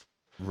turned off.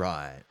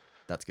 Right.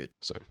 That's good.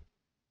 So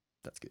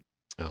That's good.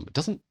 it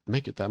doesn't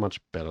make it that much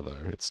better though.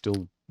 It's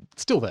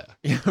still there.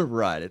 Yeah,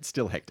 right. It's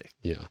still hectic.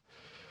 Yeah.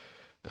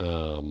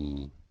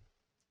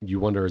 You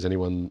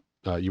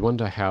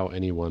wonder how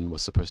anyone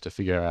was supposed to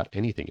figure out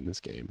anything in this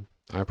game.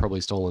 I've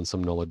probably stolen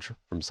some knowledge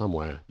from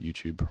somewhere.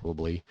 YouTube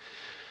probably.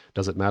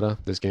 Does it matter?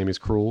 This game is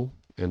cruel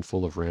and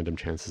full of random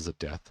chances at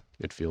death.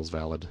 It feels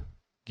valid.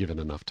 Given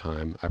enough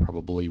time, I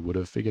probably would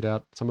have figured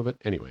out some of it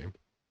anyway.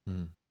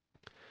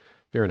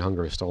 Fear and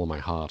Hunger has stolen my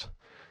heart.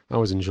 I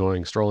was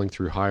enjoying strolling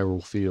through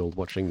Hyrule Field,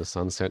 watching the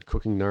sunset,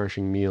 cooking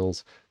nourishing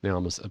meals. Now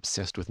I'm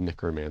obsessed with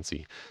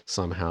necromancy.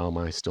 Somehow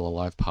my still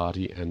alive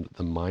party and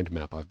the mind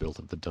map I've built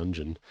of the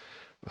dungeon,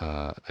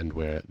 and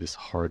where this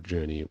horrid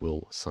journey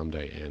will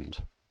someday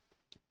end.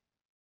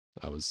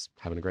 I was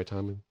having a great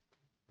time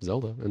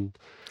Zelda. And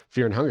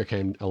Fear and Hunger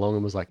came along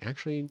and was like,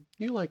 actually,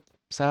 you like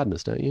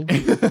sadness, don't you?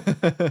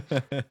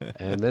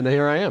 And then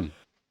here I am.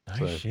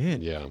 Oh,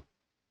 shit. Yeah.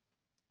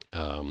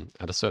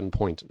 At a certain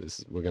point,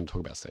 we're going to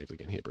talk about saves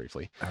again here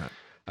briefly. All right.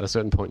 At a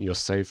certain point, your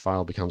save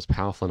file becomes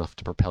powerful enough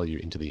to propel you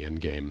into the end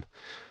game.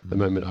 The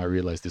moment I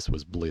realized this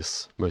was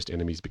bliss, most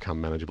enemies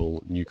become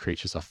manageable, new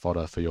creatures are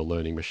fodder for your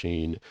learning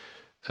machine.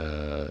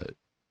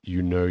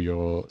 You know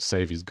your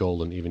save is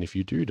golden even if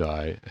you do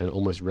die, and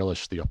almost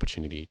relish the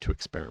opportunity to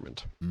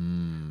experiment.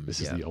 This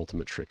is the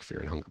ultimate trick Fear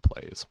and Hunger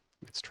plays.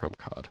 It's trump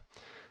card.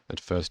 At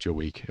first you're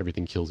weak,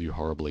 everything kills you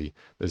horribly,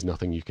 there's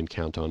nothing you can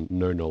count on,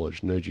 no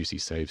knowledge, no juicy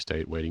save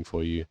state waiting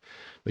for you.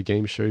 The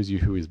game shows you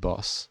who is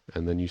boss,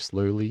 and then you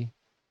slowly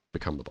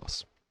become the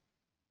boss.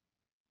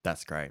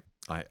 That's great.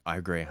 I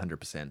agree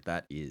 100%.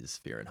 That is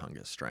Fear and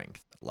Hunger's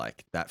strength.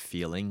 Like that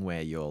feeling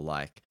where you're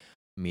like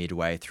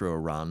midway through a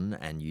run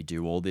and you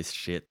do all this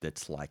shit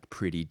that's like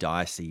pretty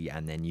dicey,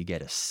 and then you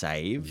get a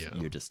save. Yeah.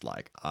 You're just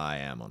like, I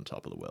am on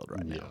top of the world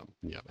right now.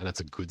 Yeah, and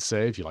that's a good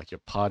save. You like your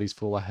party's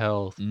full of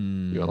health.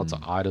 You got lots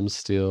of items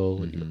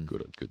still. You got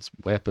good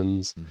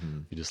weapons.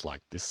 You just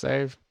like this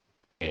save,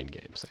 end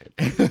game save,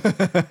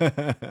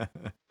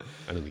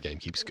 and then the game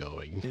keeps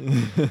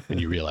going, and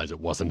you realize it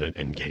wasn't an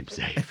end game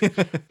save,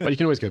 but you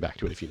can always go back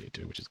to it if you need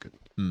to, which is good.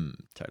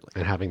 Totally.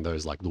 And having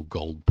those like little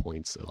gold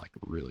points are like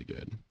really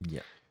good.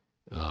 Yeah.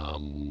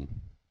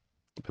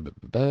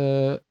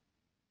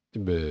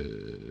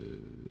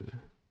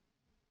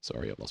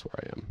 Sorry, I've lost where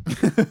I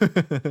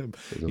am.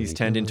 He's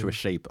turned into a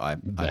sheep, I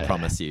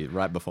promise you,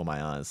 right before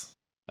my eyes.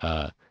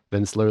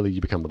 Then slowly you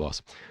become the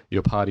boss.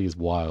 Your party is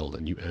wild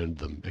and you earned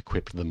them,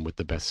 equipped them with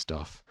the best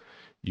stuff.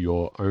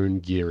 Your own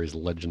gear is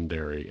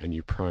legendary and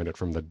you prime it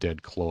from the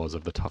dead claws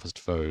of the toughest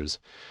foes.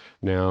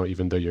 Now,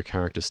 even though your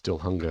characters still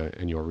hunger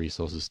and your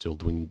resources still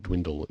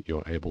dwindle,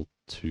 you're able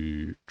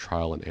to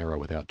trial and error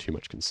without too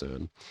much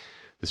concern.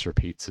 This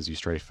repeats as you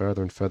stray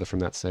further and further from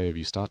that save.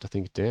 You start to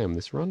think, damn,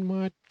 this run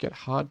might get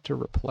hard to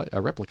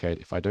replicate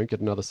if I don't get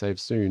another save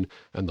soon,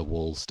 and the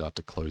walls start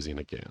to close in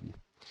again.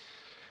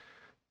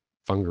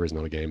 Funga is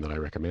not a game that I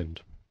recommend.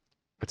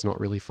 It's not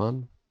really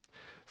fun.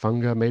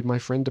 Funga made my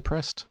friend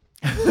depressed.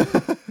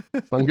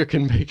 Funga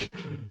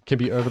can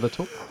be over the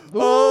top.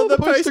 Oh, the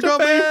poster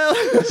got fell!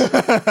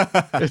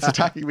 It's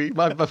attacking me.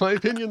 My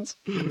opinions.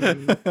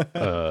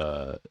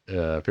 Fear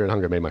and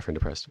Hunger made my friend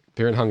depressed.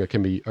 Fear and Hunger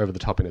can be over the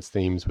top in its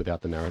themes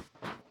without the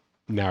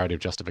narrative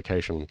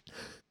justification.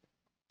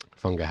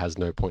 Funga has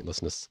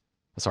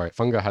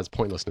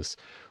pointlessness,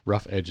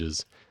 rough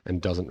edges,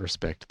 and doesn't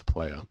respect the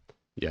player.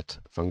 Yet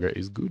Funga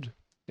is good.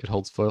 It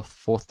holds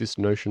forth this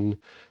notion,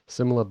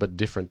 similar but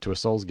different to a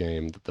Souls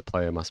game, that the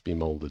player must be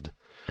molded.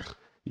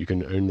 You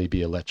can only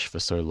be a lech for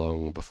so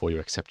long before you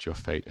accept your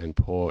fate and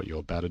pour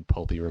your battered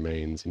pulpy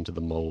remains into the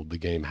mold the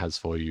game has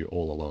for you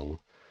all along,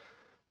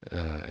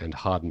 and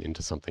harden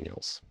into something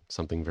else,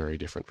 something very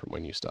different from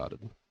when you started.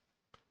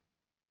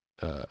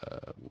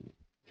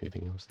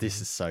 Anything else?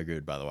 This is so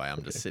good, by the way.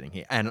 I'm just sitting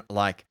here. And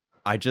like,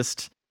 I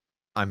just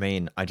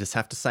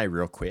have to say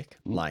real quick,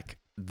 like,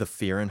 the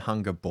Fear and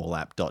Hunger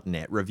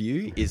ballapp.net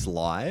review is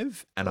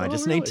live, and I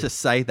just need to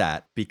say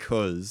that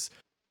because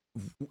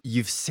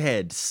you've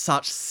said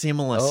such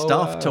similar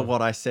stuff to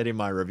what I said in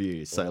my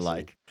review. So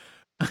like,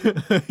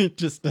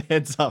 just a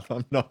heads up,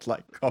 I'm not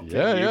like copying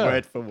you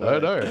word for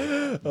word.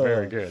 No.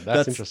 Very good.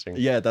 That's interesting.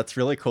 Yeah, that's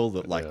really cool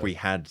that like we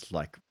had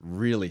like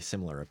really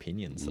similar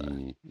opinions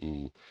though.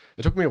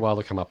 It took me a while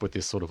to come up with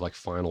this sort of like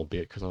final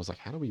bit because I was like,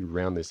 how do we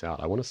round this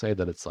out? I want to say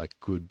that it's like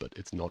good, but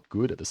it's not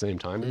good at the same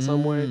time in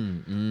some way,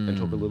 and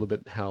talk a little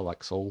bit how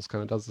like Souls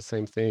kind of does the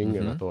same thing.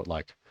 And I thought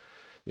like,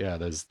 yeah,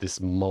 there's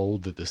this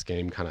mold that this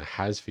game kind of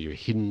has for you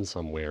hidden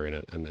somewhere in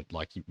it, and that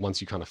like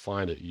once you kind of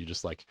find it, you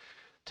just like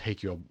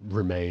take your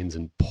remains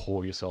and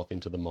pour yourself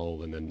into the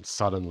mold, and then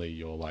suddenly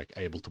you're like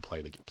able to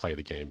play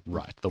the game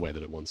right the way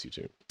that it wants you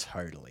to.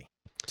 Totally.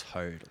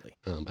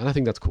 And I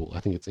think that's cool. I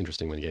think it's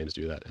interesting when games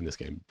do that, and this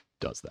game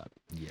does that.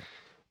 Yeah.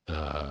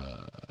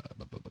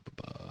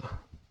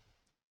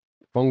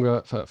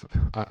 Funga.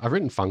 I've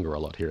written Funga a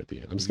lot here at the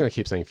end. I'm just going to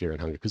keep saying Fear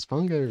and Hunger because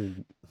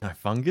Funga. No,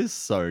 Funga's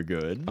so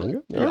good.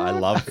 Funga? Yeah, I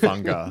love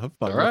Funga.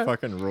 Funga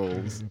fucking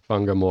rules.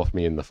 Funga morphed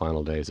me in the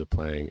final days of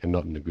playing, and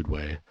not in a good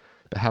way.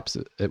 Perhaps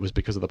it was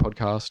because of the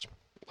podcast.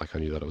 Like I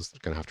knew that I was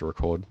going to have to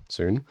record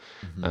soon.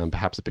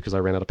 Perhaps it's because I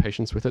ran out of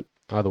patience with it.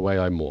 Either way,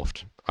 I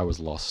morphed. I was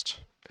lost.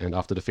 And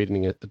after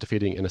defeating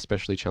an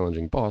especially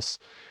challenging boss,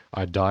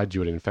 I died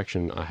due to an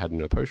infection I had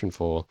no potion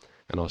for,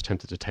 and I was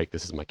tempted to take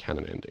this as my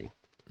canon ending,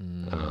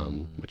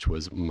 which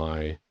was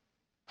the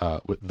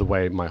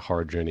way my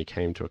horror journey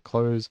came to a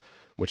close,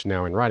 which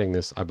now in writing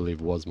this, I believe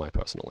was my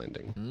personal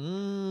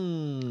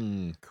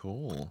ending.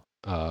 Cool.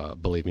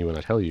 Believe me when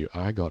I tell you,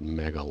 I got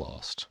mega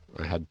lost.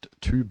 I had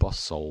 2 boss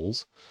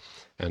souls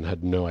and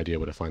had no idea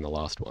where to find the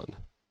last one.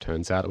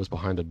 Turns out it was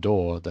behind a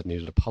door that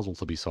needed a puzzle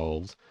to be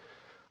solved.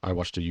 I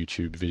watched a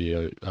YouTube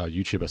video,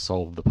 YouTuber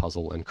solved the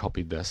puzzle and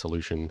copied their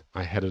solution.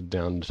 I headed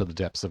down to the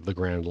depths of the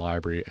Grand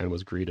Library and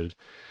was greeted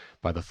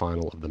by the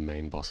final of the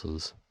main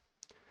bosses.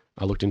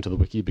 I looked into the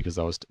wiki because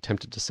I was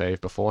tempted to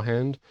save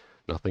beforehand.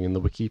 Nothing in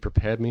the wiki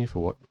prepared me for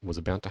what was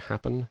about to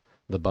happen.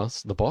 The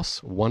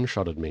boss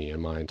one-shotted me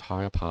and my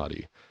entire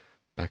party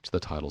back to the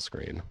title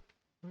screen,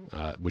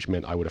 which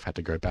meant I would have had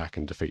to go back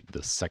and defeat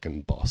the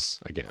second boss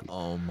again.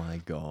 Oh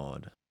my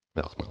god.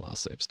 That was my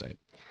last save state.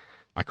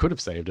 I could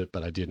have saved it,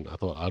 but I didn't. I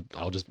thought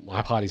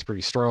my party's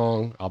pretty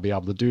strong. I'll be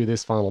able to do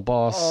this final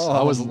boss. Oh,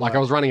 I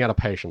was running out of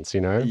patience, you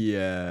know?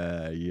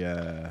 Yeah,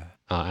 yeah.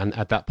 And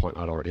at that point,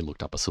 I'd already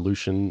looked up a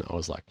solution. I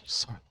was like,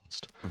 so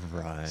lost.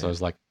 Right. So I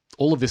was like,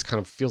 all of this kind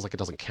of feels like it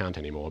doesn't count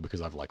anymore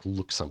because I've like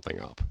looked something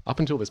up. Up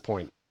until this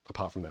point,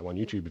 apart from that one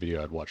YouTube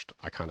video I'd watched,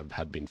 I kind of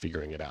had been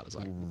figuring it out as I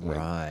went.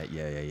 Right,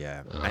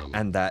 yeah.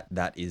 And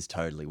that is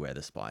totally where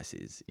the spice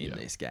is in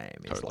this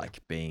game. It's totally. like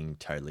being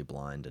totally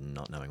blind and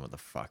not knowing what the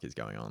fuck is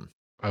going on.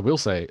 I will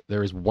say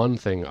there is one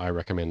thing I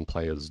recommend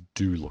players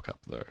do look up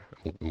though,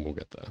 and we'll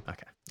get there.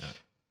 Okay.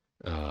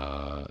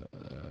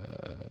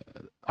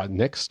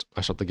 Next,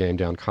 I shut the game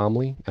down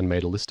calmly and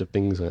made a list of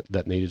things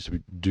that needed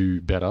to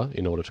do better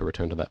in order to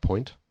return to that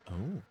point.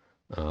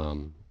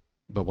 Oh.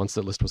 But once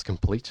that list was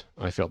complete,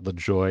 I felt the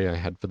joy I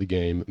had for the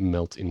game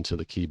melt into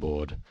the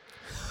keyboard.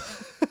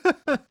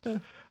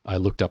 I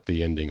looked up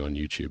the ending on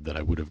YouTube that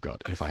I would have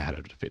got if I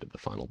had defeated the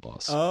final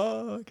boss.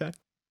 Oh, okay.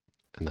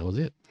 And that was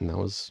it. And that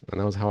was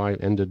how I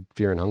ended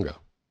Fear and Hunger.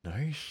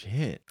 No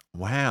shit.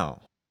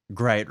 Wow.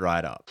 Great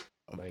write-up.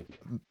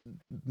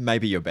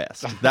 Maybe your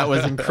best. That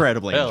was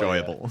incredibly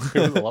enjoyable.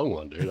 Yeah. It was a long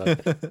one, dude. I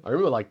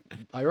remember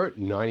I wrote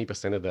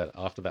 90% of that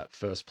after that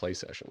first play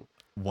session.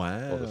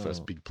 Wow. Or the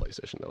first big play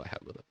session that I had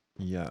with it.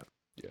 Yeah.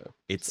 Yeah.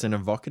 It's an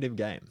evocative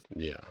game.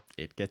 Yeah.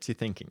 It gets you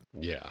thinking.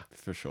 Yeah.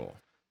 For sure.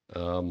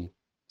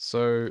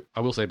 So I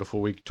will say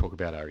before we talk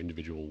about our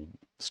individual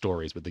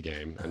stories with the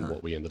game and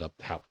what we ended up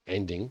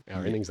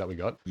endings that we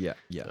got. Yeah.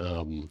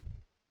 The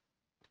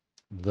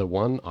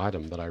one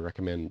item that I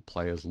recommend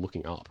players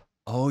looking up.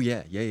 Oh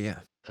yeah.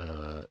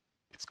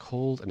 It's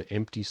called an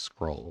empty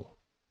scroll.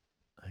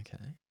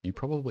 Okay. You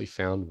probably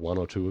found one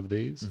or two of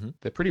these. Mm-hmm.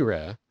 They're pretty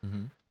rare.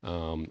 Mm-hmm.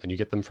 And you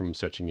get them from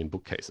searching in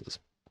bookcases.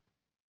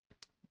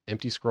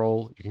 Empty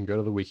scroll, you can go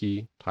to the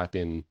wiki, type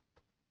in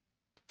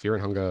Fear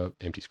and Hunger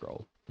empty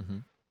scroll. Mm-hmm.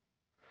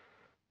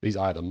 These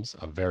items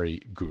are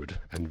very good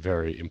and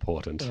very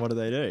important. What do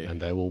they do?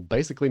 And they will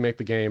basically make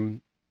the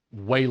game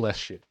way less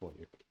shit for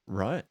you.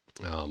 Right.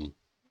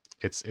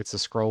 It's a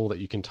scroll that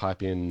you can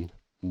type in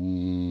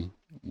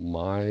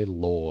my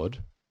lord,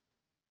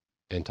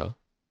 enter,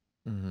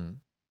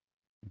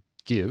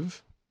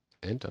 give,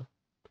 enter,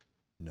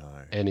 no,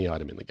 any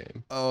item in the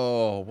game.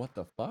 Oh, what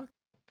the fuck?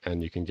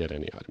 And you can get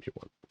any item you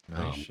want.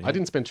 No shit. I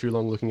didn't spend too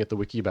long looking at the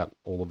wiki about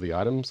all of the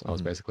items. I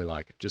was basically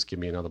like, just give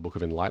me another book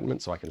of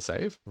enlightenment so I can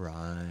save.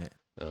 Right.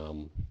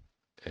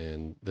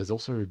 And there's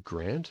also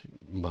grant,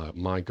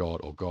 my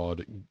god or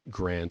god,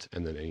 grant,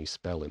 and then any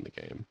spell in the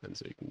game. And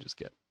so you can just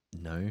get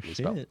no shit.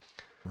 Spell.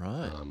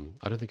 Right.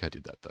 I don't think I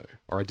did that though.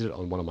 Or I did it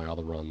on one of my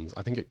other runs.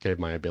 I think it gave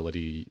my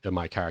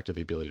character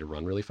the ability to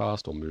run really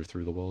fast or move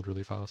through the world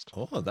really fast.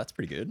 Oh, that's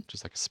pretty good.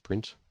 Just like a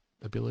sprint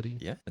ability.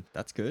 Yeah,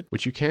 that's good.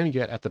 Which you can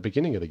get at the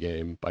beginning of the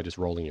game by just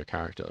rolling your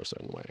character a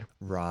certain way.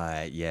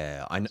 Right,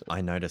 yeah.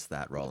 I noticed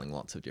that rolling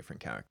lots of different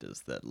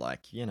characters that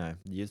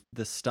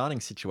the starting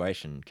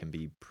situation can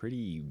be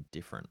pretty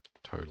different.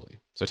 Totally.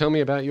 So tell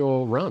me about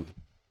your run.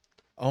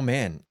 Oh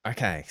man.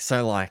 Okay.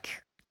 So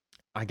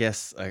I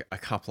guess a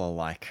couple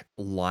of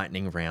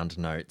lightning round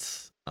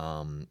notes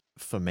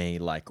for me,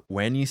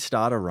 when you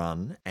start a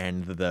run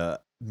and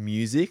the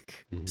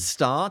music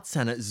starts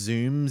and it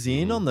zooms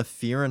in on the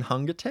Fear and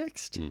Hunger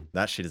text,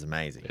 that shit is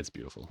amazing. It's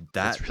beautiful.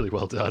 That's really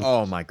well done.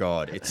 Oh my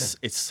god, it's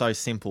so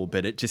simple,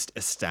 but it just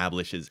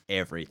establishes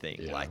everything.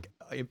 Yeah.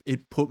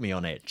 It put me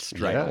on edge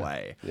straight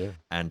away. Yeah.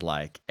 And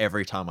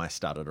every time I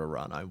started a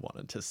run, I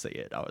wanted to see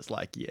it. I was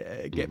like,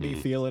 yeah, get me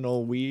feeling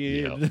all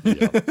weird.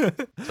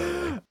 Yep.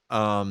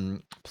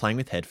 Totally. Playing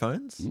with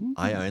headphones.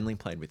 I only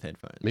played with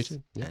headphones. Me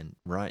too. Yeah. And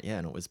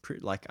it was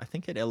pretty I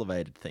think it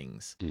elevated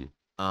things.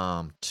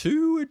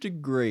 To a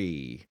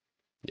degree.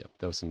 Yeah,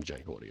 there was some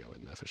jank audio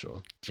in there for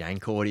sure.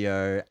 Jank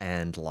audio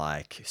and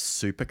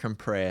super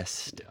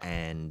compressed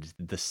and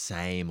the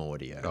same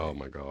audio. Oh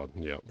my god,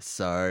 yeah.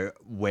 So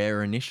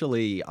where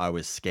initially I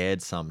was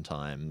scared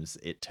sometimes,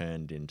 it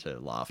turned into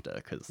laughter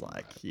because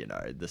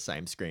the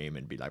same scream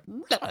and be like,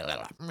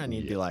 and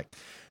you'd be like,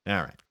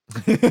 all right.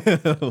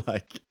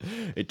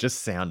 It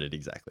just sounded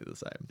exactly the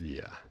same.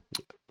 Yeah.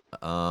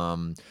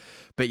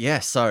 But yeah,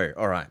 so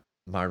all right.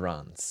 My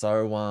run.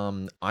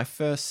 So I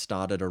first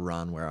started a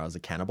run where I was a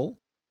cannibal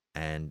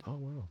and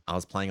I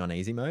was playing on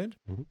easy mode.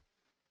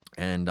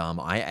 And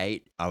I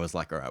was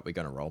like, all right, we're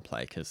going to role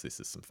play because this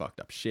is some fucked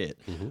up shit.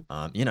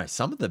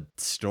 Some of the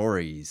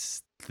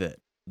stories that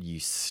you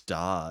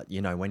start,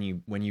 when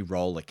you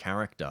roll a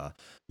character,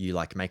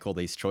 you make all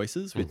these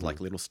choices with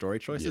little story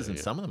choices and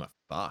some of them are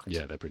fucked.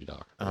 Yeah, they're pretty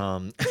dark.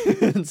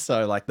 And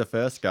so the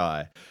first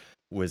guy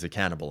was a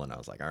cannibal and I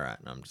was like, all right,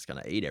 I'm just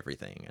going to eat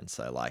everything. And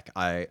so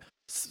I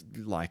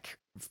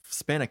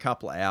spent a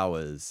couple of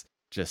hours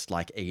just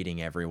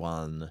eating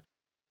everyone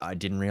I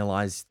didn't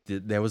realize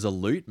that there was a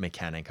loot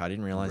mechanic. I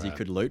didn't realize you Right.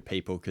 could loot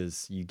people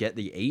because you get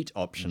the eat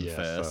option Yeah,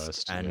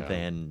 first, and yeah.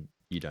 then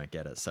you don't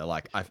get it. So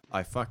like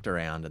I fucked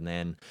around, and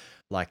then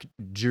like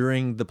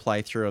during the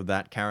playthrough of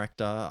that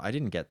character, I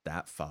didn't get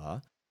that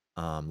far.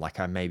 Like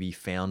I maybe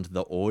found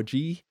the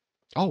orgy.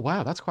 Oh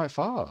wow, that's quite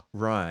far.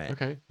 Right.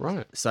 Okay,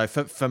 right. So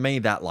for me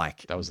that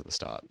like That was at the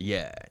start.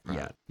 yeah, Right.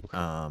 yeah. Okay.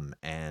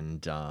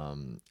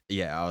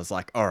 Yeah, I was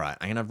like, all right,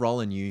 I'm gonna roll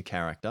a new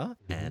character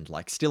Mhm. and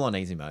like still on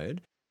easy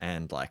mode.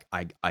 And like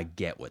I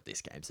get what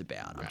this game's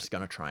about. I'm Right. just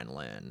gonna try and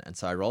learn. And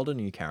so I rolled a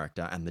new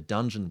character and the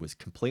dungeon was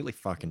completely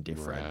fucking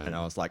different. And I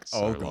Right. was like, So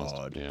oh lost.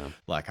 god, Yeah.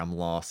 like I'm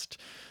lost.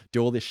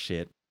 Do all this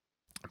shit.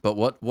 But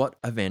what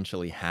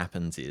eventually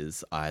happens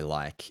is I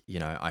like,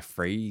 I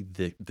free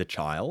the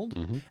child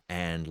Mm-hmm.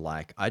 and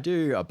like I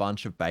do a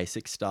bunch of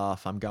basic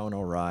stuff. I'm going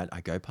all right.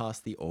 I go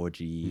past the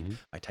orgy. Mhm.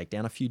 I take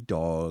down a few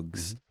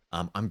dogs.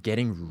 I'm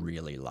getting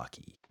really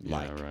lucky. Yeah,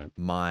 Like right.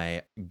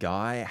 my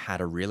guy had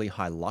a really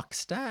high luck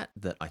stat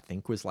that I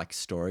think was like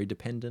story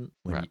dependent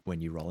Right. when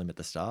you roll him at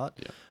the start.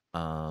 Yeah.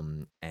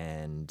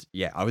 And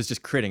yeah, I was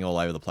just critting all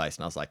over the place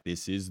and I was like,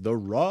 this is the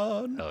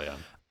run. Hell yeah.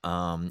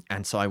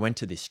 And so I went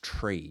to this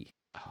tree.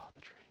 Oh,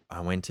 the tree. I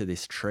went to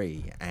this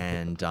tree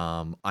and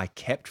I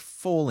kept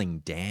falling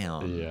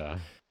down. Yeah.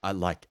 I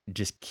like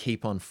just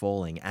keep on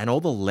falling and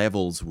all the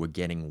levels were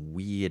getting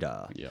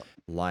weirder. Yeah.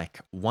 Like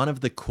one of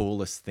the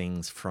coolest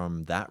things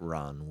from that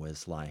run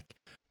was like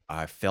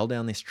I fell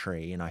down this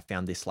tree and I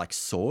found this like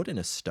sword in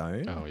a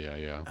stone. Oh yeah,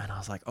 yeah. And I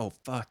was like, oh,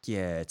 fuck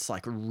yeah. It's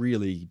like a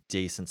really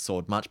decent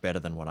sword, much better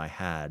than what I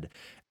had.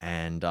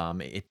 And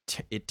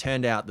it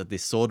turned out that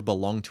this sword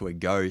belonged to a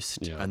ghost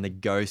Yeah. and the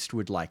ghost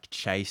would like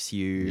chase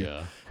you.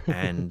 Yeah.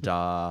 And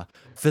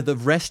for the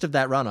rest of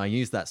that run, I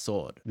used that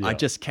sword. I Yeah.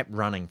 just kept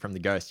running from the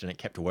ghost and it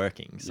kept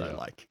working. So Yeah.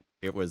 like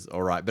it was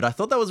all right. But I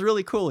thought that was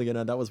really cool.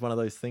 That was one of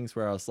those things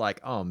where I was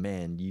like, oh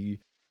man,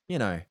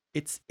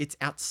 it's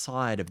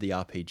outside of the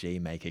RPG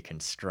maker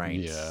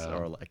constraints Yeah.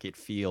 or like it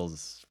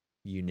feels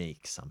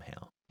unique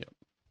somehow. Yep.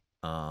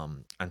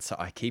 And so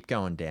I keep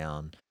going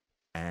down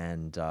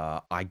and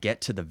I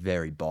get to the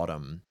very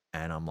bottom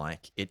and I'm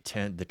like,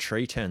 the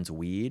tree turns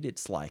weird.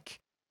 It's like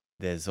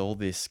there's all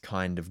this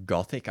kind of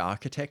gothic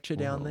architecture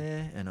down Whoa.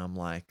 there. And I'm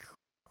like,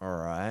 all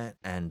right.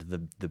 And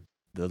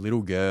the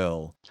little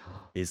girl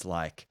is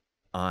like,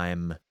 I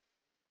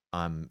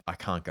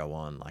can't go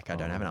on. Like I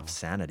don't have Oh. enough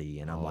sanity.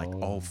 And I'm like, Oh.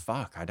 oh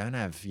fuck, I don't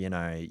have, you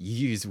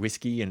use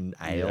whiskey and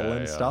ale Yeah,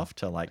 and yeah. stuff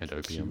to like And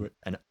opium. cure-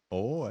 and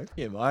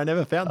opium. I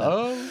never found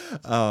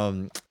that.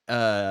 Oh.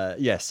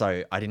 Yeah,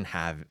 so I didn't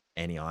have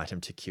any item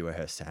to cure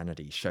her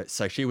sanity.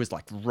 So she was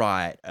like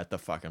right at the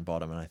fucking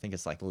bottom. And I think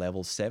it's like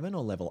level 7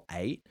 or level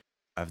 8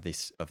 of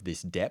this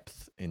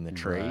depth in the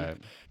tree. Right.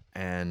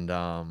 And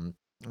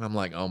I'm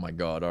like, oh my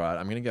God, all right,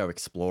 I'm going to go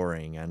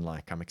exploring. And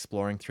like, I'm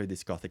exploring through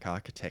this Gothic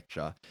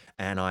architecture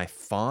and I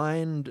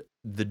find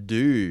the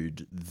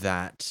dude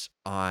that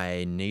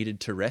I needed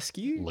to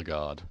rescue.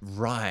 Lagarde.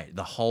 Right.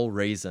 The whole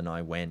reason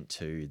I went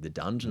to the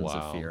Dungeons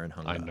Wow. of Fear and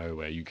Hunger. I know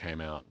where you came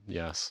out.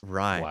 Yes.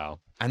 Right. Wow.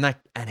 And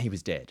he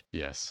was dead.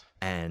 Yes.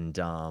 And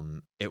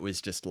it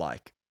was just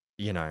like,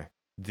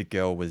 the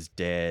girl was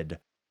dead.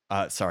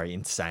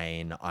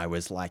 Insane. I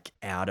was like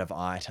out of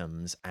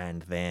items,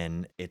 and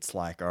then it's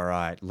like, all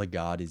right,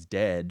 Lagarde is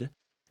dead.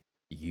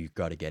 You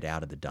got to get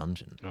out of the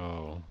dungeon.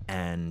 Oh.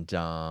 And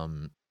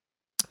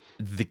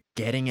the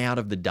getting out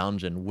of the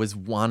dungeon was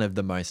one of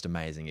the most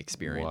amazing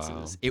experiences.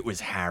 Wow. It was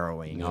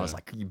harrowing. I was Yeah.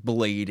 like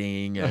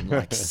bleeding and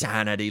like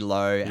sanity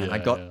low, and I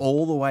Yeah, got yeah.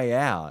 all the way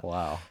out.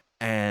 Wow.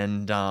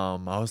 And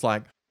I was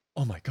like,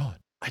 oh my God,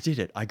 I did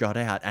it. I got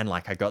out. And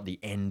like I got the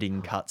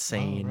ending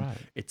cutscene. Oh, right.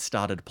 It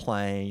started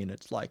playing and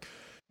it's like,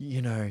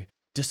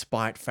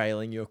 despite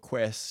failing your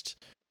quest,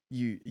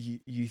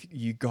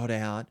 you got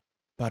out.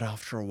 But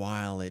after a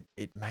while, it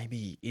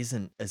maybe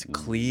isn't as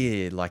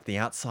clear. Like the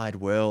outside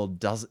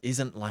world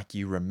isn't like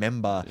you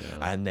remember.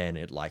 Yeah. And then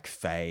it like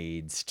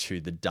fades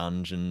to the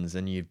dungeons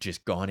and you've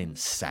just gone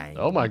insane.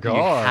 Oh my You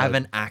God.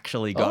 haven't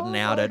actually gotten Oh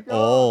out my at God,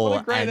 all.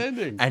 What a great and,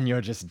 ending. and you're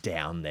just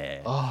down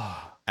there.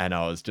 Oh, And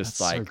I was just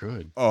that's like, so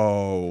good.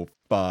 oh,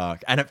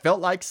 fuck. And it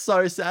felt like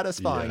so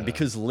satisfying Yeah.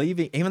 because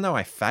even though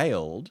I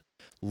failed,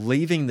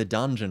 leaving the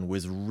dungeon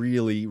was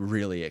really,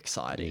 really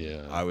exciting.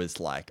 Yeah. I was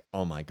like,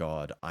 oh my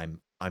God,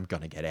 I'm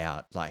going to get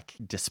out. Like,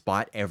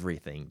 despite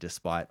everything,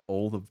 despite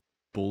all the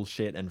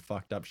bullshit and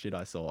fucked up shit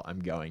I saw, I'm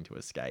going to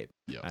escape.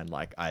 Yep. And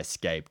like, I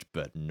escaped,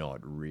 but not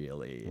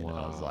really. And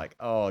I was Wow. like,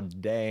 oh,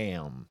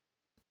 damn.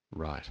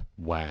 Right.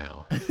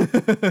 Wow.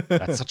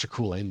 That's such a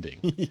cool ending.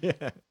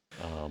 Yeah.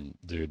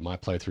 Dude, my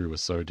playthrough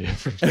was so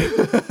different.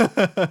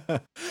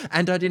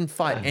 And I didn't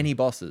fight any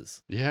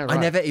bosses. Yeah, right. I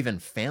never even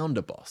found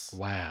a boss.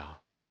 Wow.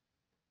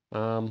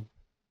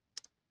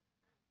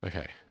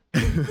 Okay.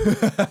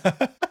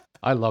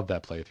 I love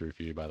that playthrough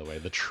for you, by the way.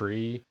 The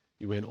tree,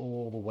 you went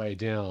all the way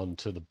down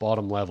to the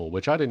bottom level,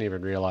 which I didn't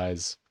even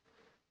realize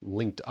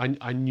linked.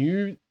 I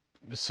knew,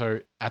 so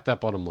at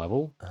that bottom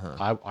level,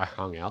 Uh-huh. I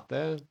hung out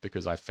there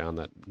because I found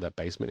that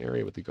basement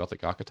area with the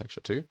Gothic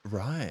architecture too.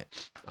 Right.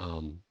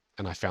 And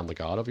and I found the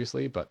guard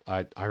obviously, but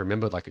I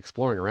remember like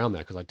exploring around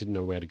there because I didn't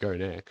know where to go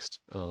next.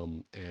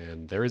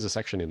 And there is a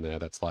section in there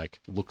that's like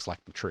looks like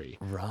the tree,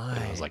 and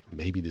I was Right. like,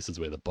 maybe this is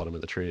where the bottom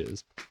of the tree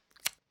is.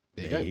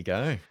 There you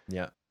go.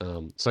 Yeah.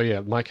 So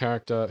yeah, my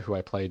character who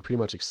I played pretty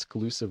much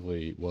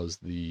exclusively was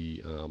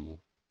the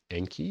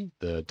Enki,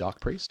 the Dark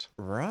Priest,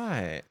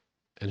 Right.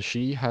 and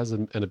she has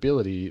an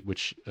ability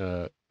which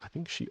I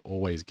think she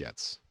always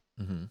gets,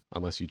 Mm-hmm.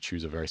 unless you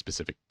choose a very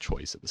specific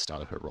choice at the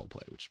start of her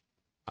roleplay, which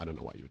I don't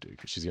know why you would do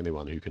because she's the only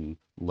one who can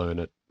learn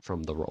it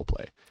from the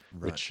roleplay,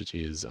 Right. which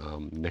is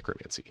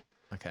necromancy.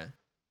 Okay.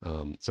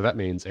 So that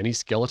means any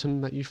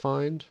skeleton that you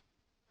find,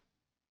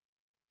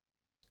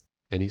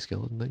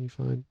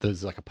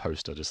 there's like a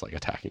poster just like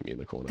attacking me in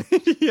the corner.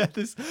 Yeah,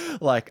 this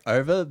like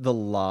over the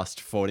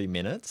last 40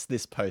 minutes,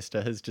 this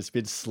poster has just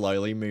been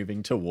slowly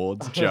moving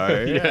towards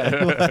Joe.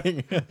 Yeah.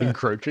 Like-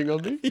 Encroaching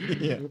on me.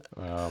 Yeah.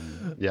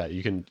 Yeah,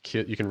 you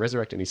can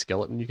resurrect any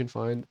skeleton you can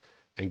find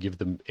and give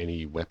them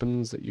any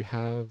weapons that you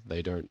have.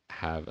 They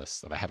have a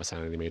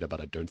sanity meter, but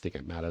I don't think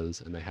it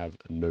matters, and they have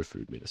no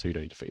food meter, so you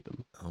don't need to feed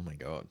them. Oh my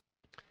god.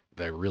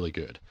 They're really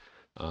good.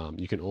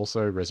 You can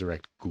also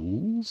resurrect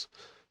ghouls.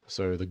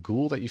 So the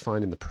ghoul that you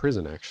find in the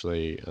prison,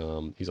 actually,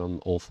 he's on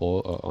all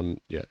four, crawling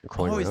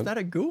Oh, around. is that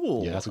a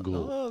ghoul? Yeah, that's a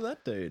ghoul. Oh,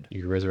 that dude.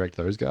 You can resurrect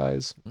those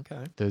guys.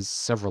 Okay. There's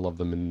several of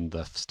them in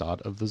the start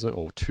of the zone,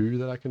 or two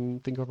that I can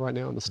think of right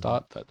now in the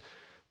start. That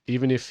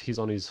even if he's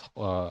on his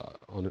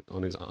on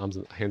his arms,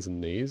 and hands,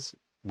 and knees,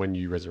 when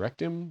you resurrect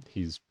him,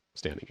 he's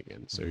standing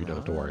again, so you don't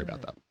have to worry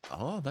about that.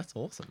 Oh, that's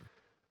awesome.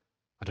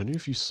 I don't know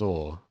if you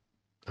saw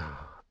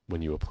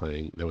when you were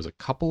playing. There was a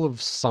couple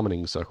of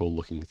summoning circle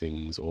looking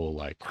things, or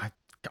like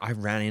I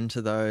ran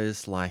into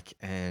those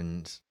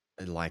and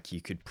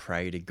you could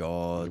pray to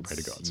gods. pray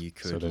to gods. You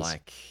So could there's-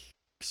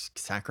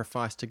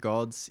 sacrifice to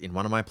gods. In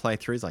one of my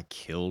playthroughs, I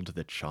killed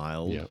the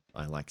child. Yeah.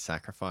 I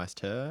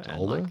sacrificed her. And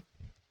Older?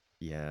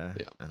 yeah.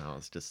 Yeah. And I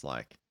was just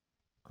like,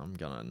 I'm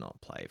gonna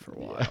not play for a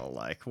Yeah. while.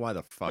 Like, why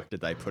the fuck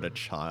did they put a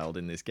child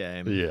in this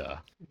game?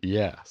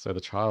 Yeah. So the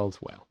child.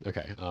 Wow.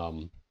 Okay.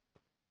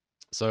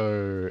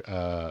 So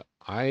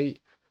I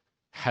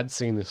had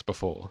seen this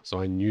before, so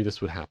I knew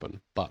this would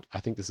happen. But I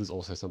think this is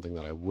also something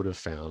that I would have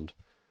found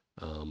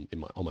on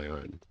my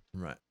own,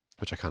 Right.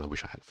 which I kind of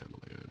wish I had found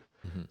on my own.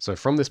 Mhm. So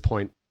from this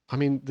point, I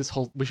mean, this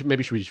whole we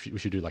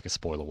should do like a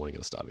spoiler warning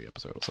at the start of the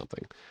episode or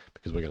something,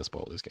 because we're going to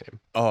spoil this game.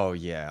 Oh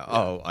yeah.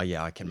 Oh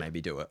yeah. I can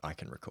maybe do it. I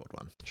can record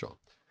one. Sure.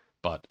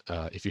 But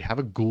if you have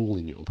a ghoul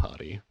in your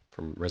party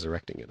from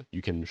resurrecting it,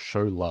 you can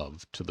show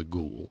love to the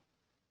ghoul.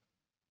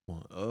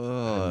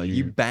 Oh, And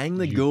you bang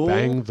the you ghoul.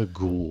 Bang the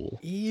ghoul.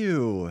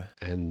 Ew.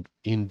 And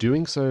in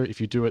doing so,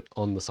 if you do it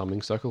on the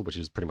summoning circle, which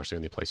is pretty much the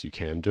only place you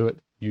can do it,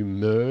 you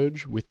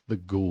merge with the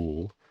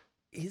ghoul.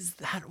 Is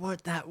that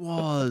what that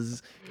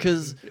was?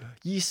 Because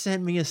you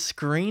sent me a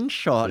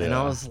screenshot and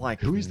I Yeah. was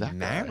like, Who is that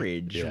guy?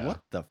 marriage? Yeah. What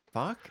the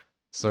fuck?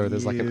 So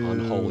there's like an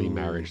unholy Ew.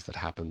 marriage that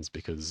happens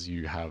because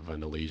you have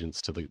an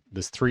allegiance to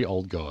there's three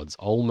old gods,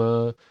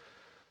 Ulmer,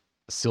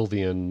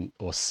 Sylvian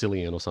or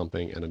Cillian or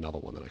something, and another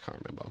one that I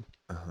can't remember.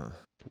 Uh-huh.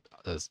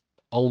 There's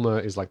Ulmer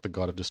is like the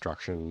god of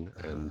destruction,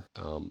 and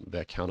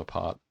their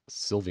counterpart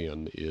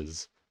Sylvian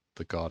is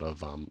the god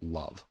of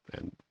love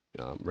and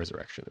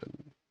resurrection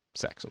and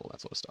sex and all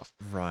that sort of stuff.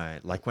 Right.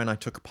 Like when I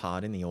took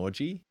part in the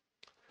orgy,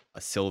 a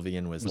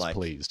Sylvian was like,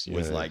 pleased.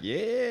 was yeah. like,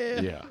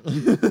 yeah.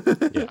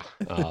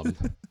 Yeah.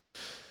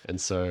 And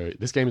so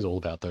this game is all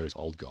about those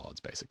old gods,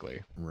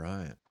 basically.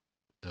 Right.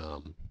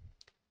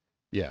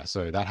 Yeah,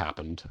 so that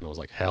happened, and I was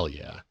like, hell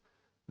yeah.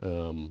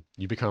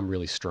 You become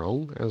really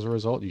strong as a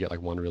result. You get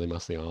like one really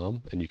muscly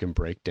arm, and you can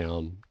break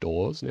down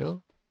doors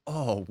now.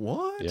 Oh,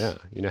 what? Yeah,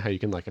 you know how you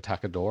can like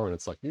attack a door, and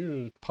it's like,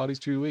 party's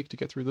too weak to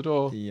get through the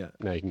door. Yeah.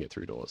 Now you can get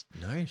through doors.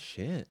 No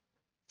shit.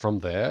 From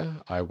there,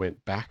 I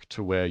went back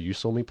to where you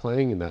saw me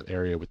playing in that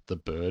area with the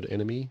bird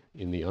enemy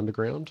in the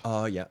underground.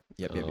 Oh, yeah.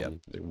 Yep.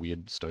 The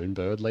weird stone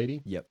bird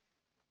lady. Yep.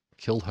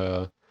 Killed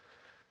her,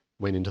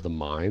 went into the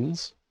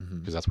mines, Mm-hmm.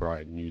 because that's where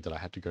I knew that I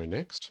had to go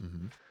next.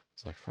 Mm-hmm.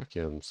 It's like, fuck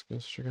yeah, I'm just going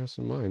to check out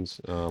some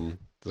mines. There's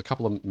a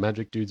couple of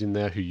magic dudes in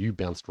there who you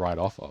bounced right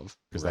off of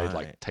because they'd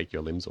like Right. take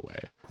your limbs away.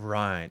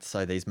 Right.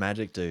 So these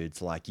magic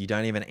dudes, like, you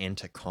don't even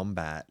enter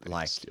combat. They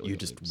Like, steal you're your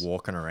just limbs.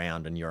 walking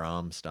around and your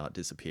arms start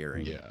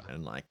disappearing. Yeah.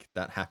 And, like,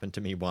 that happened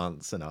to me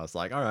once. And I was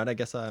like, all right, I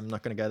guess I'm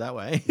not going to go that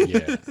way.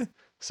 Yeah.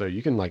 So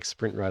you can like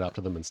sprint right up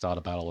to them and start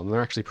a battle, and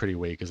they're actually pretty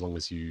weak as long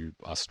as you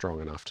are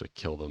strong enough to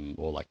kill them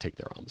or like take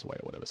their arms away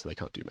or whatever. So they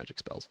can't do magic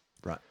spells.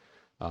 Right.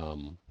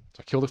 So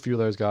I killed a few of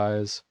those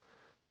guys.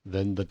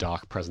 Then the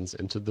dark presence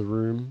entered the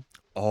room.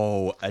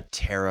 Oh, a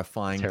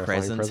terrifying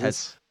presence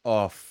has.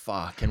 Oh,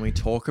 fuck. Can we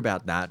talk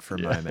about that for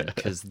a Yeah. moment?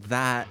 Because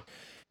that,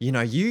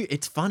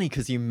 it's funny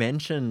because you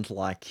mentioned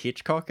like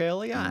Hitchcock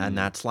earlier, and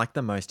that's like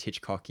the most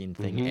Hitchcockian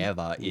thing Mhm.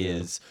 ever Yeah.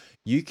 is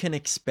you can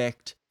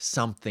expect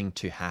something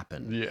to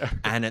happen. Yeah.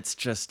 And it's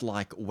just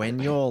like when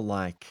you're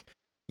like,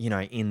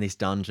 in this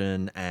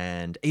dungeon,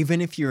 and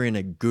even if you're in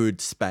a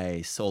good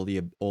space, all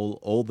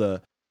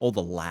the all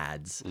the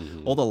lads,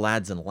 Mhm. all the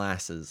lads and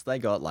lasses, they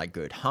got like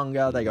good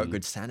hunger, they got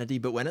good sanity.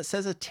 But when it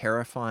says a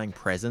terrifying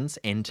presence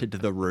entered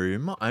the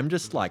room, I'm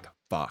just like,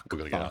 fuck, We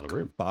gotta get out of the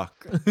room.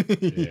 fuck.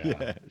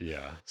 Yeah,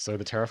 yeah. So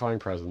the terrifying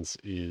presence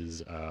is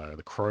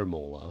the Crow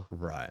Mauler,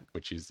 Right.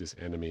 which is this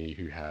enemy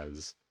who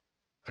has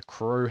a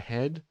crow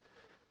head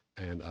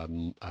and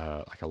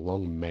like a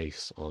long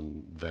mace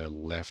on their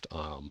left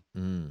arm,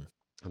 Mm.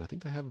 and I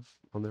think they have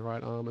on their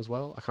right arm as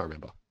well. I can't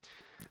remember.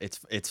 It's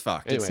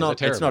fucked. Anyways, It's they're not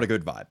terrible. a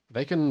good vibe.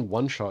 They can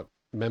one-shot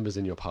members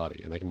in your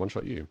party, and they can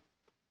one-shot you.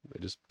 They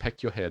just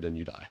peck your head and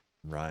you die,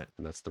 Right.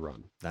 and that's the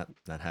run. That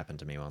happened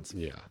to me once.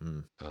 Yeah.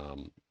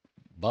 Mm.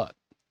 But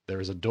there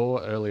is a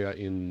door earlier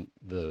in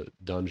the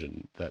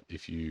dungeon that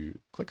if you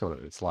click on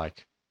it, it's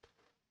like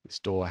this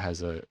door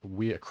has a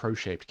weird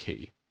crow-shaped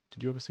key.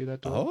 Did you ever see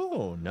that door?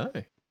 Oh no.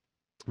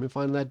 I've been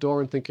finding that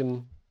door and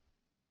thinking,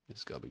 this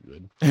is gotta be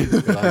good.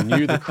 Because I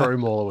knew the Crow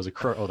Mauler was a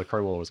crow, or the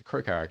Crow Mauler was a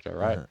crow character,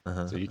 right?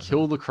 So you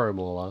kill the Crow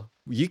Mauler,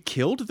 You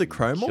killed the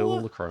Crow kill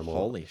Mauler? the Crow Mauler,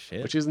 Holy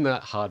shit. which isn't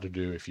that hard to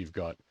do if you've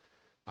got.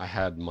 I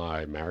had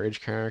my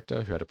marriage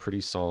character who had a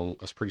pretty strong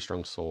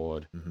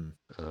sword. Mhm.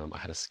 I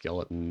had a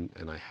skeleton,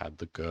 and I had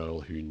the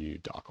girl who knew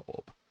Dark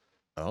Orb.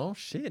 Oh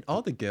shit.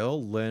 Oh, the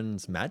girl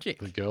learns magic.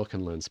 The girl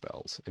can learn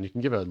spells, and you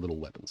can give her little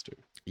weapons too.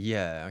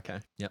 Yeah, okay.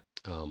 Yep.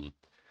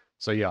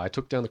 So yeah, I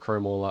took down the Crow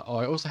Mauler. Oh,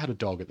 I also had a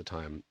dog at the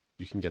time.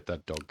 You can get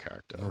that dog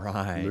character,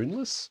 Right.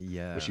 Moonless,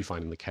 Yeah. which you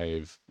find in the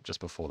cave just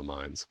before the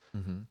mines.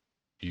 Mm-hmm.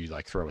 You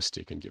like throw a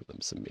stick and give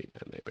them some meat,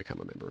 and they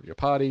become a member of your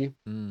party.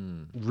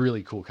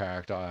 Really cool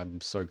character.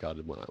 I'm so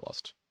gutted when I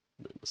lost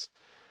Moonless.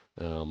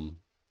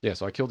 Yeah,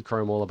 so I killed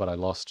Crow Mauler, but I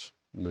lost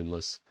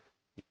Moonless.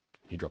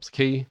 He drops a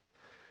key.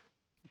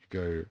 You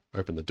go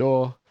open the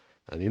door,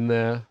 and in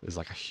there's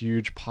like a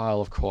huge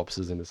pile of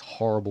corpses in this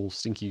horrible,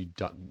 stinky,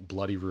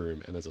 bloody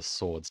room, and there's a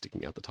sword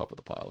sticking out the top of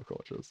the pile of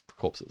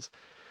corpses.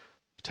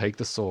 You take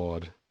the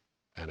sword,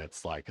 and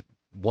it's like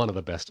one of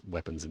the best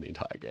weapons in the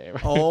entire game.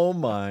 Oh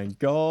my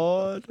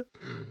god.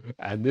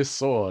 And this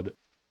sword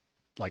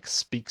like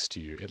speaks to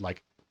you. It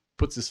like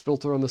puts this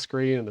filter on the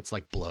screen, and it's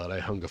like, blood, I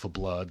hunger for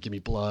blood, give me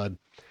blood.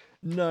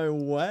 No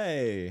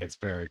way. It's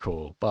very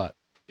cool. But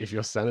if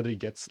your sanity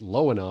gets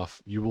low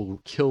enough, you will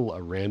kill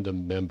a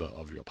random member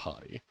of your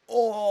party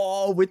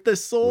Oh, with the with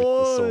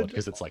sword. the sword,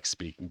 because it's like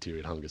speaking to you.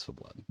 It hungers for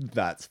blood.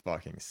 That's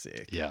fucking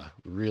sick. Yeah,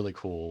 really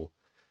cool.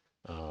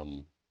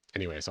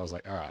 Anyway, so I was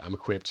like, all right, I'm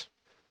equipped.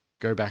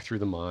 Go back through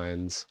the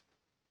mines.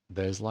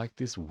 There's like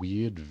this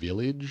weird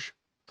village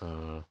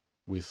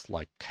with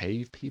like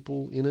cave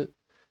people in it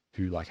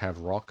who like have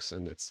rocks,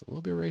 and it's a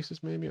little bit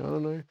racist maybe, I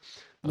don't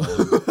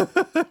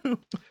know.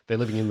 They're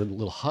living in the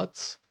little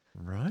huts.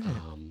 Right.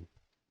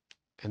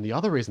 And the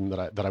other reason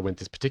that I went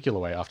this particular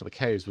way after the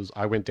caves was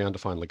I went down to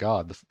find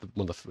Lagarde.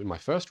 In my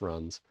first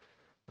runs,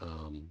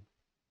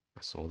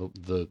 I saw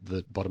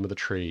the bottom of the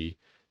tree,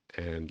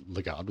 and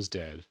Lagarde was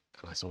dead.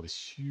 And I saw this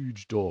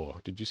huge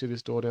door. Did you see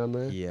this door down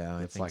there? Yeah,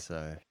 I It's think like-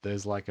 so.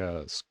 There's like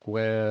a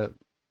square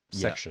Yeah,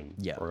 section,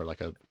 yeah. or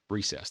like a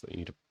recess that you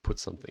need to put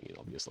something in,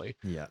 obviously.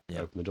 Yeah, to yeah.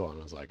 Open the door, and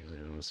I was like, I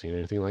haven't seen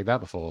anything like that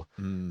before.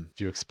 Mm. If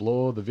you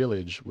explore the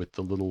village with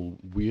the little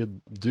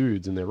weird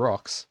dudes in their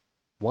rocks,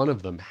 one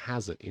of them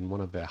has it in one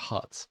of their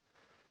huts.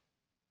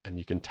 And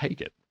you can take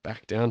it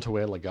back down to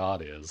where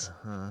Lagarde is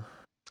Uh-huh.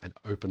 and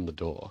open the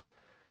door.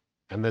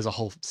 And there's a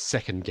whole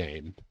second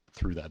game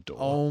through that door.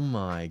 Oh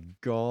my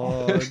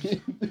god.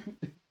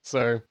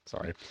 So,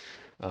 sorry.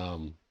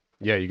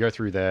 Yeah, you go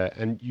through there,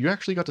 and you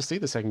actually got to see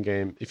the second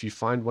game. If you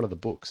find one of the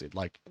books, it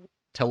like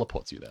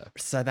teleports you there.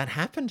 So that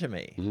happened to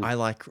me. Mhm. I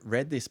like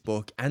read this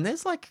book, and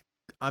there's like,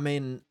 I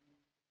mean,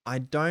 I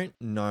don't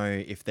know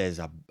if there's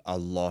a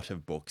lot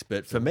of books,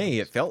 but for me,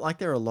 it felt like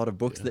there were a lot of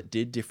books Yeah. that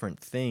did different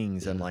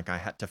things, and Yeah. like I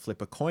had to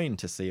flip a coin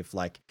to see if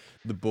like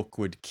the book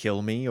would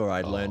kill me or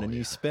I'd learn Oh, a new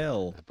yeah.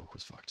 spell. That book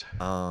was fucked.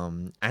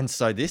 And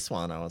so this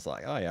one, I was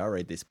like, oh yeah, I'll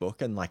read this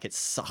book, and like it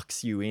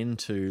sucks you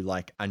into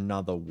like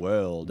another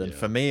world. And Yeah.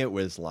 for me, it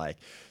was like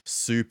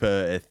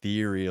super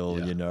ethereal,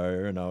 Yeah. you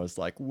know. And I was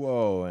like,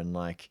 whoa, and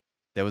like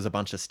there was a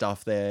bunch of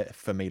stuff there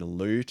for me to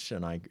loot,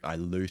 and I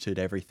looted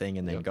everything,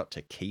 and then Yep. got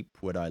to keep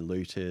what I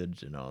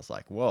looted, and I was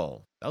like,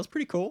 whoa, that was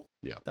pretty cool.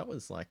 Yeah. That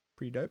was like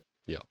pretty dope.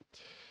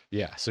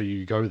 Yeah, so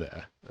you go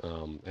there,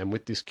 and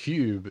with this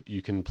cube,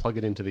 you can plug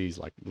it into these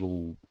like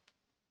little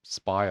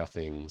spire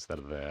things that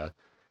are there,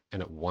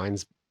 and it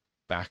winds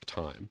back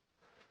time.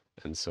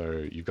 And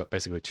so you've got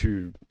basically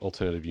two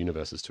alternative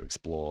universes to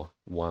explore: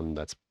 one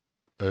that's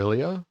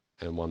earlier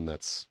and one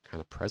that's kind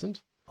of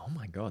present. Oh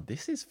my god,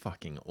 this is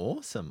fucking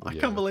awesome! I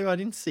Yeah. can't believe I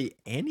didn't see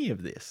any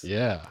of this.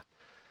 Yeah,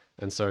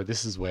 and so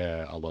this is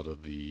where a lot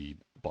of the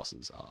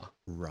bosses are.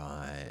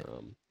 Right.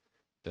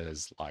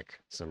 There's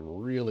like some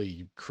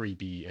really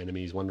creepy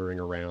enemies wandering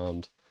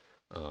around.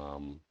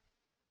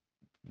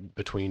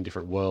 Between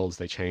different worlds,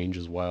 they change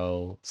as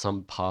well.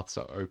 Some paths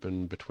are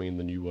open between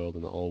the new world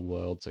and the old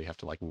world, so you have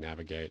to like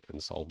navigate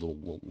and solve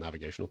little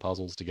navigational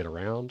puzzles to get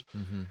around.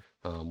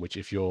 Mm-hmm. Which,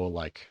 if you're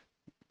like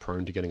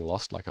prone to getting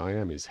lost, like I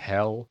am, is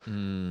hell.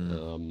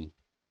 Mm.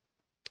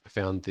 I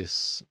found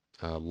this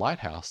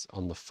lighthouse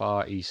on the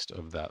far east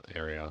of that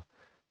area.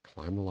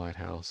 Climb the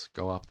lighthouse,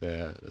 go up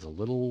there. There's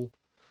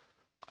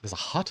a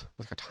hut,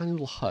 like a tiny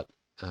little hut,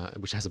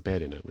 which has a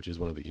bed in it, which is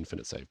one of the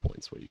infinite save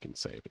points where you can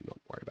save and not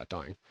worry about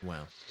dying.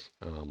 Wow.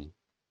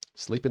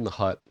 Sleep in the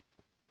hut,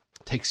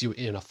 takes you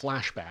in a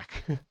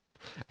flashback,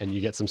 and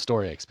you get some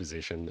story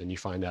exposition, and you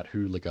find out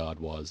who Lagarde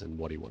was and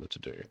what he wanted to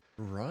do.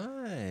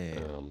 Right.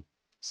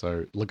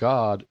 So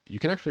Lagarde, you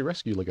can actually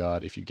rescue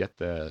Lagarde if you get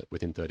there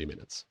within 30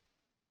 minutes.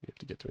 You have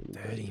to get to him in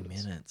 30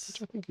 minutes.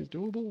 which I think is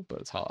doable,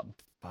 but it's hard.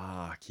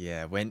 Fuck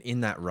yeah. When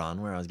in that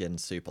run where I was getting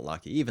super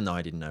lucky, even though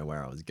I didn't know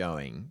where I was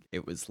going,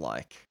 it was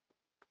like,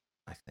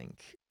 I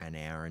think, an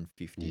hour and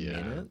 50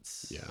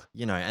 minutes. Yeah.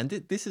 You know, and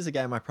this is a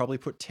game I probably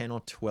put 10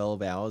 or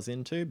 12 hours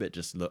into, but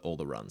just all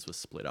the runs were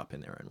split up in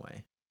their own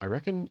way. I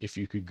reckon if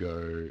you could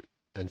go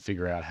and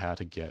figure out how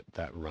to get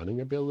that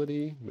running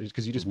ability,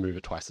 because you just move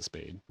at twice the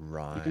speed.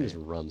 Right. You can just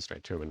run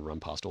straight to him and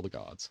run past all the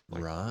guards. Like,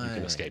 You Right.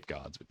 can escape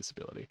guards with this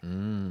ability.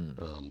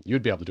 Mm, You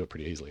would be able to do it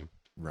pretty easily.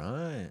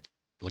 right.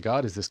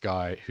 Lagarde is this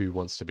guy who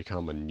wants to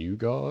become a new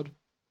god.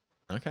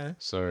 Okay.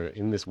 So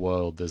in this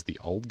world, there's the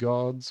old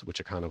gods,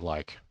 which are kind of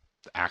like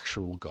the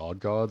actual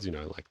gods, you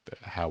know, like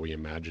how we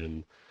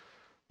imagine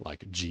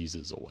like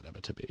Jesus or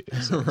whatever to be.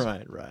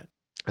 Right.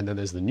 And then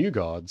there's the new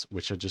gods,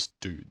 which are just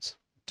dudes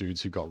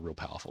who got real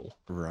powerful,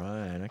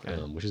 Right. Okay.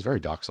 which is very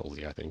Dark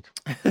Soulsy, I think.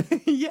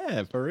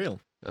 Yeah, for real.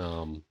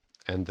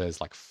 And there's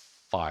like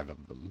 5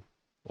 of them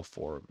or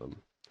 4 of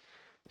them.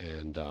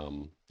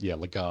 And yeah,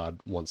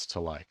 Lagarde wants to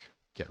like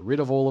get rid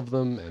of all of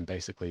them and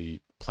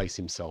basically place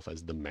himself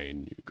as the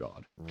main new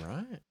god.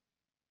 Right.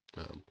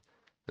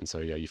 And so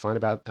yeah, you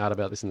find out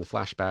about this in the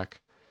flashback.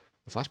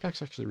 The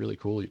flashback's actually really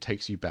cool. It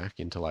takes you back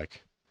into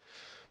like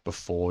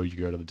before you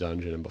go to the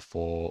dungeon and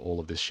before all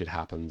of this shit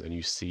happens, and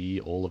you see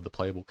all of the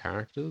playable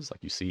characters.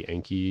 Like you see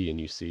Enki and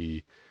you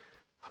see,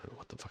 I don't know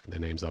what the fuck their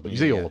names are, but you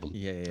see all of them.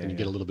 Yeah. And you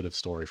get a little bit of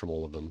story from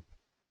all of them.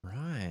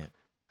 Right.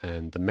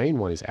 And the main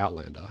one is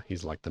Outlander.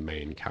 He's like the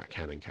main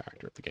canon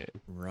character of the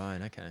game.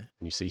 Right. Okay. And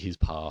you see his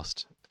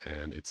past,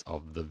 and it's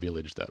of the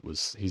village that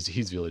was his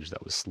village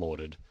that was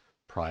slaughtered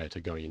prior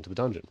to going into the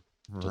dungeon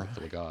to look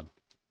for Lagarde.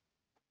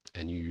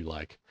 And you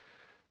like,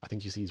 I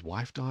think you see his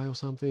wife die or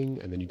something,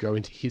 and then you go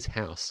into his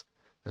house,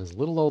 and there's a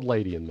little old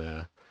lady in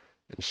there,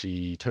 and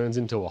she turns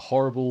into a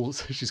horrible,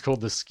 she's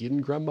called the Skin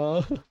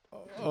Grandma,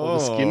 or the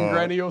Skin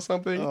Granny or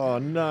something. Oh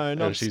no,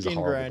 not And she's Skin a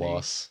horrible Granny.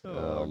 boss.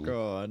 Oh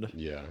god.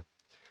 Yeah.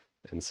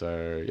 And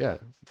so, yeah,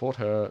 fought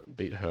her,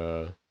 beat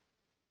her,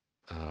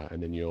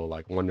 and then you're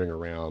like wandering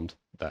around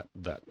that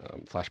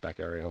flashback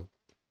area,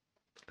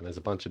 and there's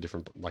a bunch of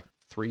different, like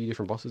 3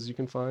 different bosses you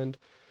can find.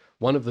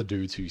 One of the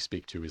dudes who you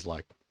speak to is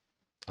like,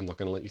 I'm not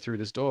going to let you through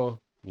this door.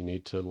 You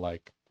need to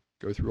like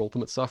go through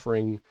ultimate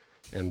suffering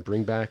and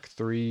bring back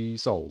 3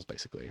 souls,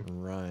 basically.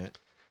 Right.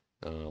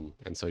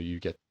 And so you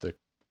get the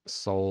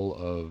soul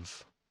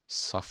of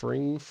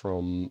suffering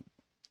from,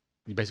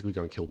 you basically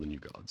go and kill the new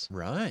gods.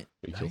 Right.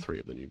 You kill 3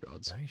 of the new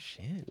gods. No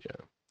shit.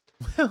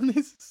 Yeah. Well,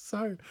 this is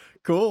so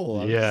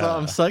cool.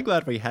 I'm so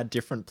glad we had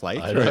different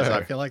playthroughs.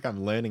 I feel like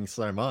I'm learning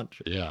so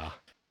much. Yeah.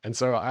 And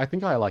so I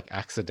think I like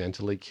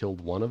accidentally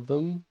killed one of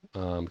them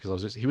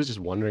because he was just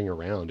wandering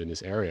around in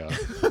this area.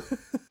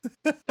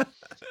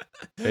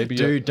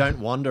 Dude, don't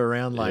wander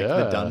around like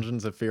the Yeah.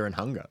 dungeons of fear and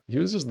hunger. He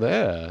was just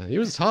there. He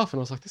was tough, and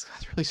I was like, this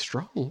guy's really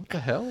strong. What the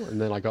hell?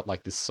 And then I got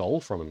like this soul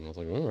from him, and I was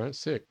like, all right,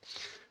 sick.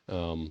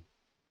 And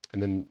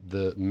then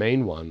the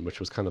main one, which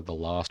was kind of the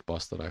last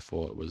boss that I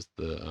fought, was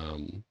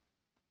the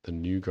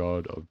new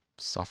god of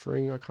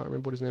suffering. I can't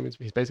remember what his name is.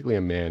 He's basically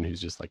a man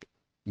who's just like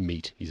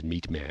meat. He's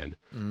meat man.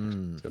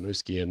 He's got no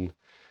skin.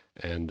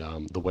 And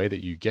the way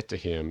that you get to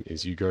him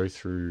is you go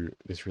through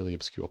this really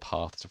obscure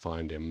path to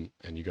find him,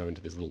 and you go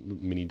into this little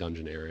mini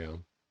dungeon area,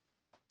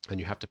 and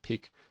you have to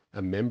pick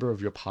a member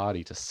of your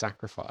party to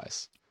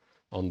sacrifice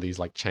on these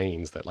like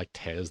chains that like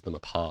tears them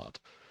apart.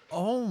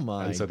 Oh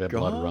my god. And so their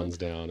blood runs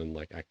down and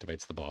like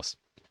activates the boss.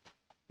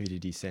 Who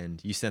did you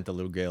send? You sent the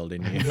little girl,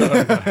 didn't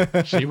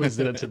you? She was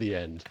in it to the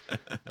end,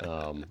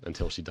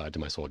 until she died to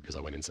my sword because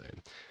I went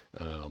insane.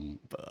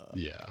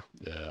 Yeah.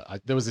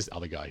 There was this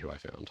other guy who I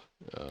found.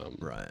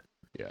 Right.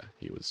 Yeah,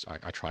 he was.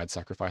 I tried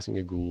sacrificing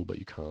a ghoul, but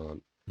you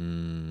can't.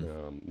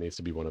 Needs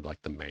to be one of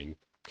like the main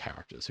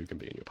characters who can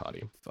be in your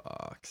party.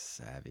 Fuck,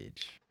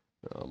 savage.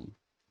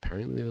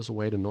 Apparently, there's a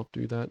way to not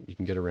do that. You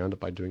can get around it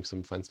by doing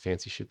some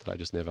fancy shit that I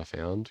just never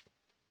found.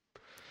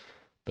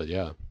 But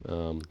yeah.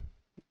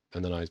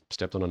 And then I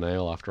stepped on a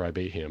nail after I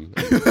beat him.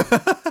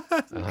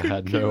 And I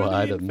had no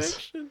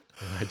items. And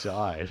I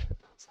died.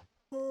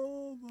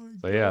 Oh my god.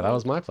 So yeah, that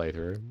was my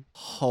playthrough.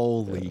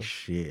 Holy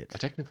shit. I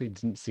technically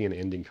didn't see an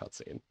ending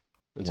cutscene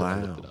until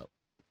I looked it up.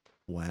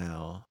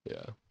 Wow.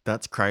 Yeah.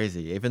 That's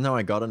crazy. Even though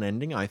I got an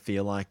ending, I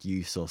feel like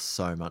you saw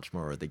so much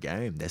more of the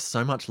game. There's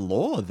so much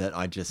lore that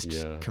I just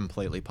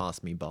completely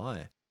passed me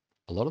by.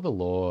 A lot of the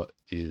lore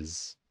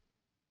is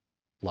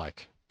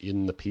like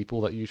in the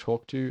people that you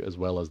talk to as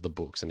well as the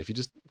books. And if you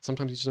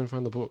sometimes you just don't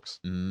find the books.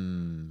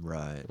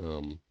 Right.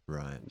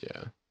 Right.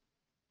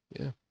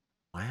 Yeah.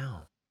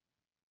 Wow.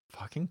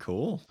 Fucking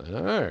cool. I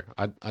know.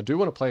 I do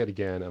want to play it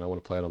again, and I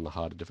want to play it on the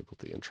harder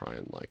difficulty and try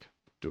and like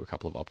do a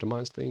couple of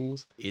optimized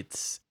things.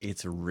 It's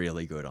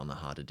really good on the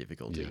harder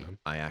difficulty.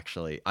 Yeah.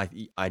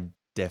 I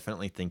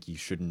definitely think you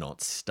should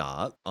not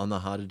start on the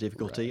harder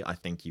difficulty. I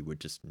think you would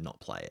just not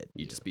play it.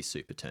 You'd just be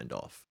super turned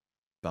off.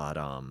 But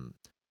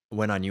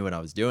when I knew what I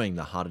was doing,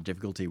 the harder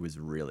difficulty was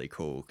really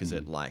cool because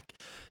it like,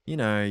 you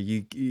know,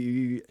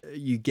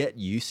 you get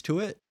used to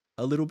it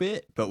a little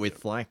bit, but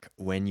with like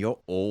when you're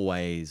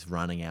always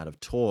running out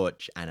of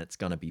torch and it's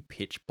gonna be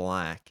pitch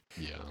black,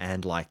 Yeah.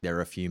 and like there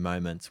are a few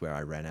moments where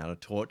I ran out of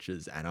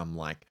torches and I'm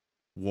like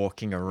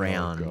walking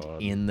around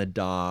God. in the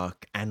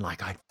dark and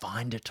like I'd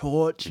find a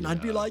torch and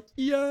I'd be Yeah. like,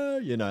 yeah,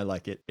 you know,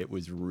 like it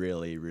was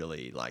really,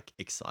 really like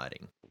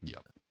exciting.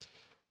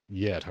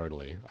 Yeah,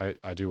 totally.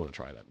 I do want to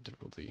try that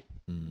difficulty.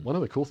 Mm. One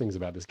of the cool things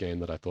about this game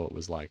that I thought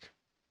was like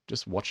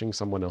just watching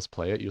someone else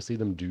play it, you'll see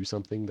them do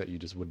something that you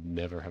just would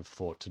never have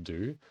thought to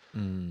do.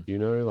 Mm. You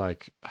know,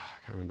 like I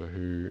can't remember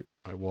who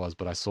I was,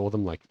 but I saw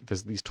them like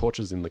there's these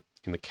torches in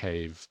the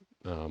cave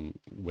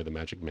where the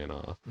magic men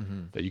are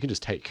Mm-hmm. that you can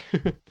just take.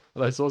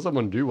 And I saw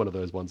someone do one of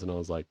those once, and I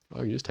was like,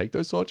 "Oh, you just take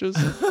those torches?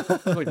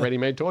 They're like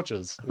ready-made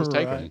torches. Just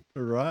take them."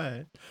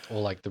 Right.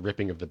 Or like the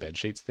ripping of the bed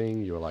sheets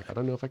thing. You were like, "I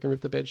don't know if I can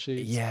rip the bed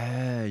sheets."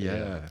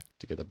 Yeah.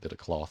 To get a bit of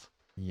cloth.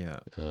 Yeah.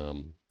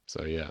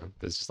 So yeah,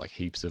 there's just like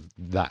heaps of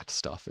that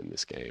stuff in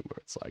this game where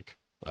it's like,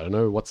 I don't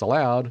know what's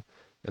allowed.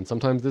 And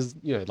sometimes there's,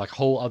 you know, like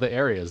whole other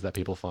areas that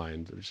people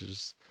find, which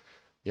is,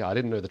 yeah, I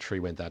didn't know the tree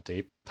went that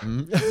deep.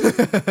 The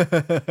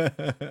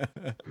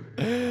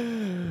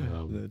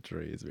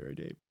tree is very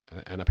deep.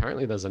 And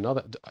apparently there's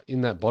another,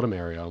 in that bottom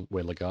area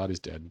where Lagarde is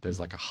dead, there's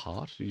like a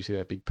heart. Do you see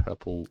that big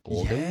purple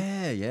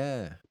organ?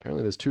 Yeah.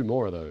 Apparently there's 2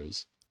 more of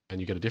those, and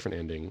you get a different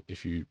ending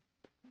if you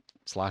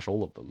slash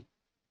all of them.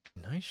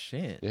 No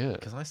shit. Yeah.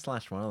 Because I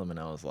slashed one of them and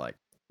I was like,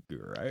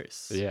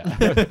 gross. Yeah.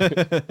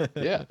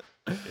 Yeah.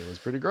 It was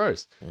pretty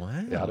gross.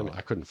 Wow. Yeah,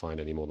 I couldn't find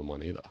any more than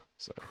one either.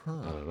 So I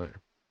Huh. don't know.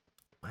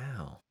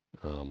 Wow.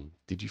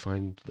 Did you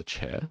find the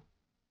chair?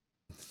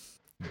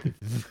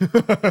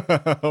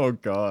 Oh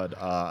God.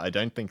 I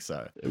don't think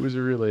so. It was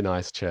a really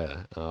nice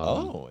chair.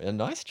 A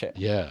nice chair.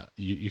 Yeah,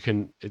 you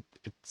can.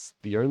 It's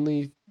the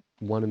only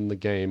one in the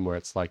game where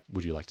it's like,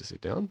 would you like to sit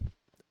down?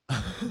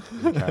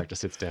 The character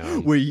sits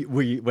down. Were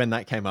you, when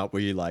that came up,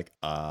 were you like,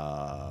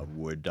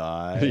 would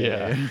I?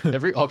 Yeah.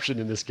 Every option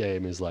in this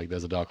game is like,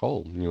 there's a dark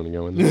hole. You want to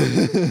go in there?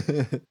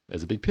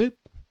 There's a big pit.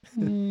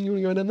 You want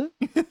to go down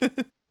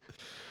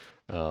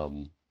there?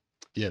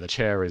 Yeah, the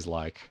chair is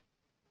like,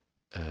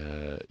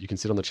 you can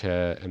sit on the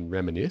chair and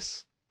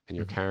reminisce, and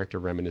your character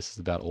reminisces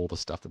about all the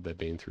stuff that they've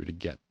been through to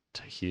get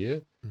to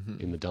here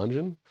in the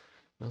dungeon.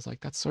 And I was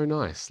like, that's so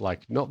nice.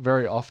 Like, not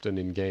very often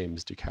in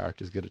games do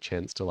characters get a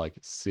chance to like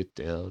sit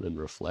down and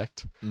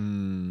reflect.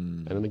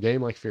 And in a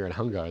game like Fear and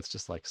Hunger, it's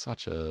just like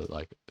such a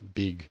like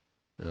big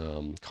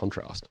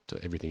contrast to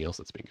everything else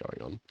that's been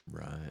going on.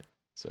 Right.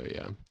 So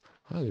yeah,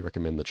 highly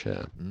recommend the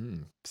chair.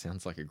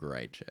 Sounds like a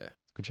great chair.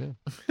 Good chair.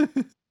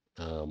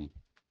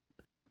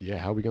 Yeah,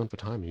 how are we going for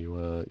time? You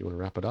want to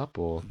wrap it up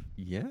or?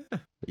 Yeah.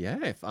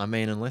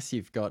 Unless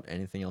you've got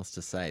anything else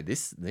to say,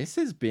 this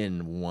has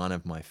been one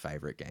of my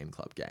favorite Game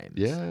Club games.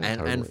 Yeah, and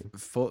totally.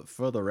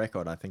 for the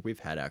record, I think we've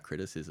had our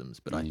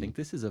criticisms, but I think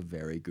this is a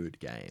very good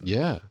game.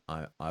 Yeah,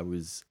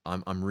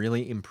 I'm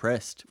really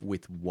impressed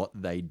with what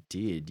they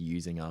did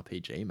using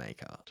RPG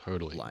Maker.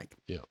 totally. Like,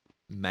 yeah,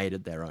 made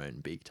it their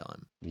own big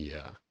time.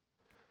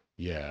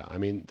 Yeah. I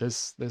mean,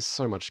 there's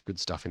so much good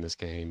stuff in this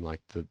game,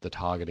 like the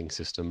targeting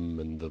system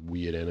and the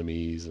weird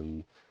enemies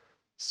and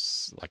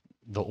like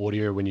the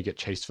audio when you get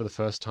chased for the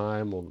first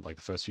time or like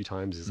the first few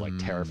times is like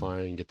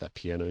terrifying. You get that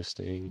piano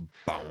sting.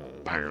 Yeah.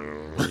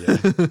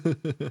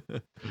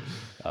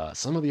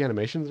 Some of the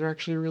animations are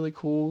actually really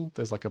cool.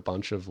 There's like a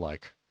bunch of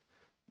like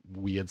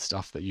weird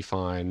stuff that you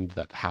find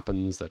that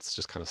happens that's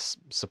just kind of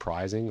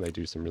surprising. They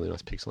do some really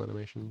nice pixel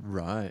animation.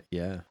 Right.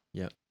 Yeah.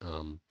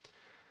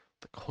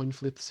 The coin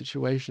flip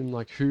situation,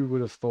 like who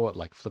would have thought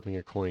like flipping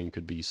a coin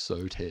could be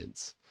so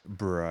tense?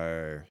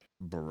 Bro.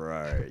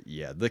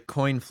 Yeah. The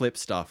coin flip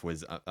stuff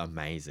was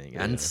amazing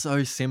and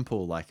so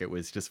simple. Like, it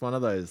was just one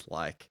of those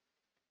like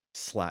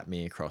slap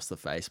me across the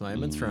face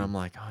moments where I'm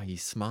like, oh, you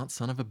smart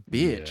son of a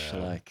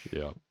bitch.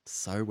 Yeah.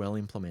 So well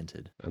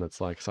implemented. And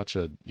it's like such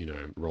a,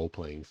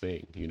 role-playing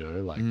thing,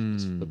 like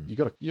just you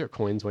got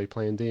coins while you're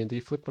playing D&D,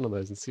 flip one of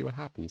those and see what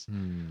happens.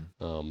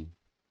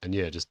 And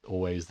yeah, just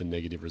always the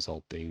negative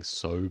result being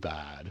so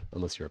bad,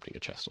 unless you're opening a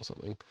chest or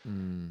something.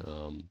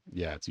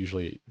 Yeah, it's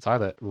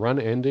either run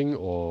ending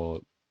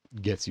or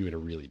gets you in a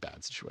really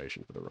bad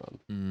situation for the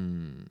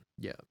run.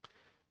 Yeah.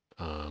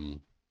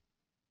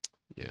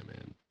 Yeah,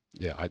 man.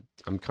 Yeah,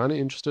 I'm kind of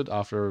interested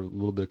after a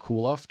little bit of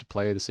cool off to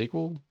play the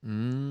sequel.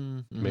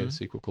 Made a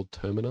sequel called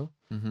Termina,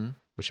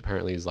 which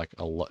apparently is like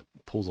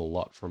pulls a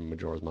lot from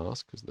Majora's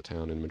Mask, because the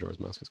town in Majora's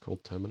Mask is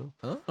called Termina.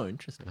 Oh,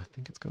 interesting. And I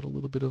think it's got a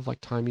little bit of like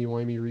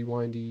timey-wimey,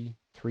 rewindy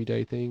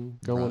 3-day thing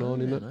going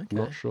on in it. Okay. I'm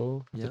not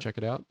sure. Have to check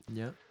it out.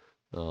 Yeah.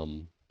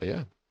 But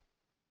yeah,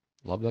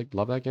 love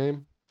that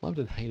game. Loved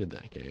and hated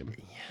that game.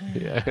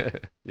 Yeah. Yeah.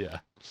 Yeah.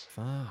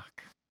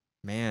 Fuck.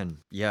 Man,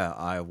 yeah,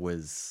 I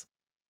was,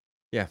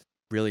 yeah,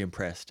 really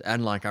impressed.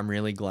 And like, I'm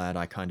really glad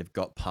I kind of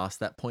got past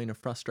that point of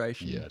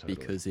frustration Yeah, totally.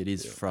 because it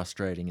is Yeah.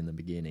 frustrating in the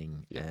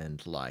beginning. Yeah.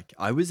 And like,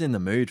 I was in the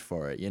mood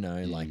for it,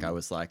 like I Mm.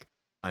 was like,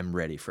 I'm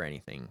ready for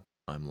anything.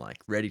 I'm like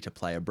ready to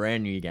play a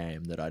brand new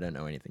game that I don't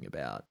know anything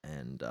about.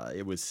 And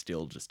it was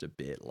still just a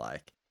bit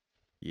like,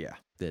 yeah,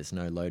 there's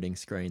no loading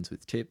screens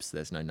with tips,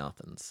 there's no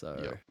nothing. So,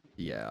 Yep.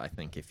 yeah, I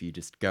think if you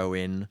just go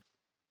in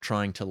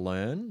trying to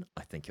learn,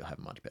 I think you'll have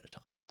a much better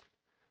time.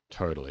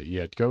 Totally.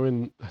 Yeah. Go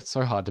in. It's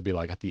so hard to be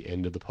like at the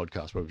end of the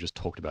podcast where we've just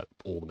talked about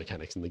all the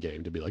mechanics in the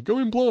game to be like, go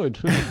in blind.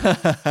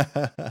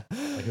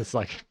 Like it's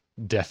like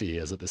deaf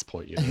ears at this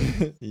point, you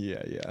know?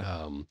 Yeah.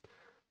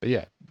 But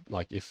yeah,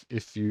 like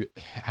if you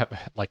have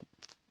like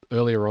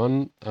earlier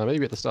on,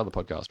 maybe at the start of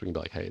the podcast, we can be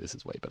like, hey, this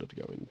is way better to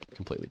go in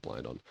completely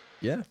blind on.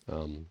 Yeah.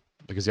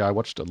 Because yeah, I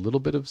watched a little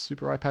bit of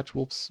Super Eye Patch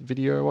Wolf's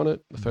video on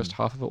it, the first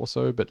half of it or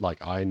so, but like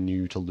I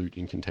knew to loot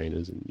in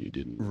containers and you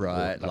didn't.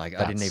 Right. Well, Like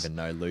I didn't even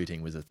know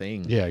looting was a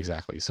thing. Yeah,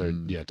 exactly. So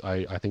yeah,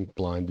 I think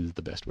blind is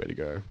the best way to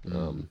go.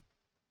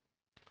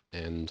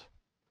 And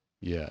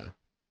yeah,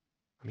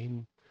 I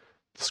mean,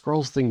 the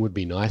scrolls thing would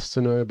be nice to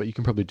know, but you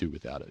can probably do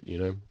without it, you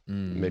know?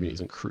 Maybe it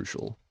isn't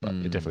crucial, but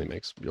it definitely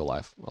makes your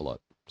life a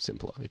lot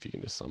simpler if you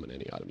can just summon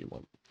any item you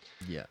want.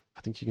 Yeah.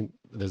 I think you can,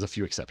 there's a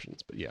few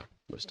exceptions, but yeah,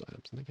 most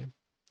items in the game.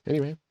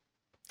 Anyway,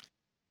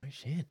 Oh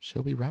shit.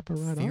 shall we wrap her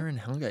right Fear up? and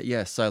Hunger.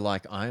 Yeah. So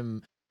like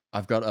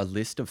I've got a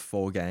list of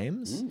 4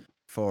 games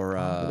for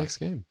The next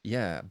game.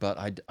 yeah, but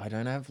I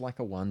don't have like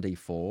a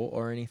 1d4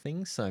 or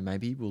anything, so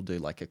maybe we'll do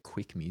like a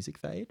quick music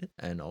fade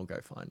and I'll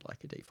go find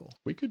like a d4.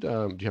 We could,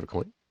 do you have a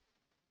coin?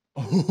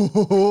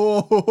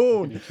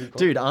 Oh, do 2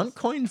 dude, coins. aren't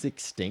coins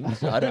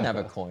extinct? I don't have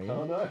a coin.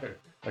 Oh no.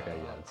 Okay,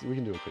 yeah, we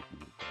can do a quick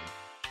music fade.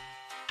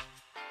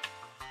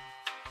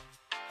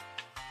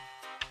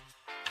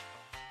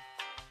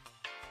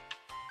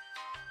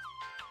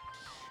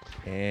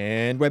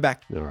 And we're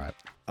back. All right.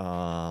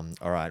 All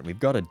right, we've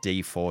got a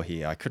D4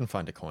 here. I couldn't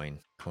find a coin.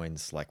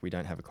 Coins, like, we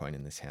don't have a coin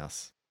in this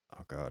house.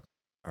 Oh, God.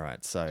 All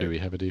right, so... Do we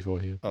have a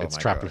D4 here? Oh It's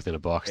my trapped God. within a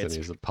box and It's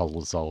is a puzzle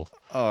to solve.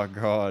 Oh,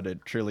 God,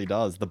 it truly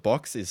does. The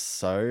box is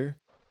so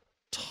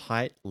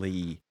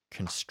tightly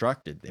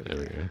constructed. There we There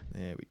we go. go.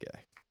 There we go.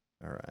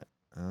 All right.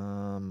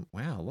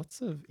 Wow, lots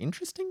of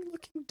interesting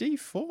looking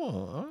D4.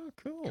 Oh,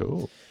 cool.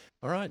 Cool.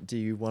 All right, do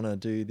you want to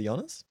do the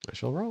honors? I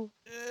shall roll.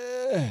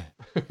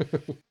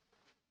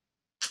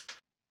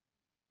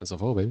 That's a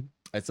 4, baby.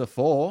 It's a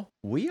 4.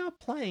 We are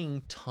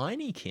playing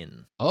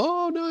Tinykin.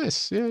 Oh,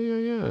 nice.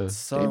 Yeah.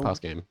 So- Game Pass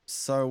game.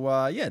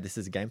 So, yeah, this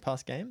is a Game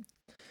Pass game.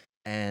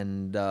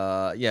 And,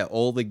 yeah,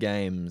 all the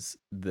games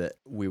that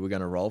we were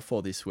going to roll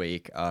for this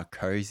week are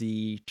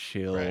cozy,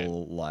 chill, Right.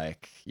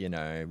 like,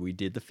 we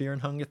did the Fear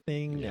and Hunger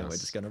thing. Now we're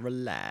Yes. just going to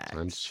relax.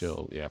 Time to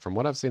chill. Yeah, from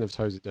what I've seen of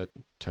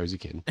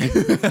Tozikin,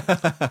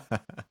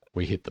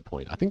 we hit the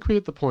point. I think we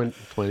hit the point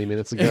 20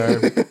 minutes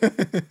ago.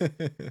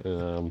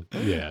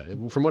 Yeah,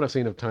 from what I've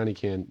seen of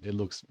Tinykin, it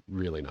looks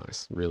really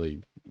nice.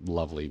 Really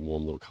lovely,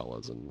 warm little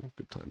colors and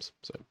good times.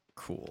 So I'm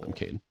Cool.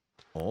 keen.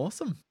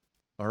 Awesome.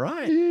 All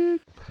right. Yeah.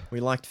 We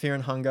liked Fear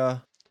and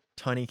Hunger.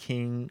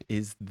 Tinykin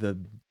is the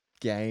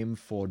game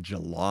for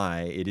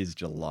July. It is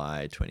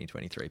July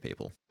 2023,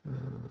 people.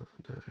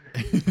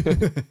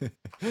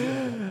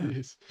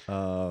 Yes.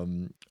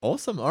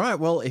 Awesome. All right.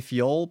 Well, if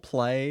y'all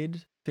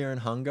played Fear and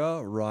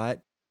Hunger, write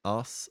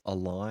us a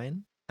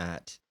line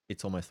at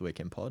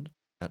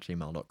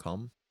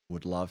itsalmosttheweekendpod@gmail.com.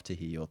 Would love to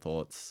hear your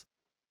thoughts.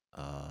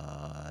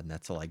 And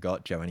that's all I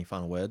got. Joe, any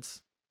final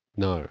words?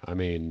 No, I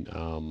mean,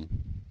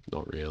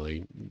 not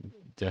really.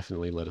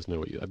 Definitely let us know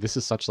what you. This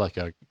is such like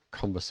a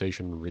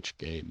conversation-rich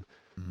game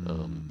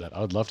that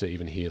I would love to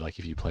even hear. Like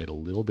if you played a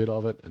little bit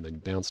of it and then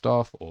bounced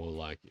off, or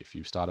like if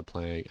you started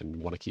playing and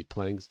want to keep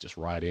playing, just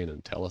write in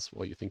and tell us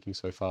what you're thinking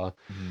so far.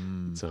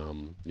 It's,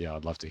 yeah,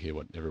 I'd love to hear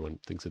what everyone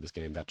thinks of this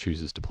game that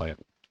chooses to play it.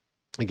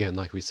 Again,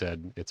 like we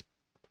said, it's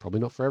probably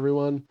not for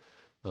everyone.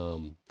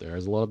 There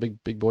is a lot of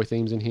big boy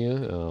themes in here,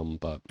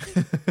 but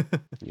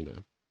you know,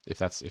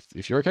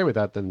 if you're okay with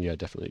that, then yeah,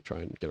 definitely try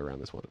and get around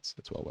this one. It's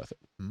well worth it.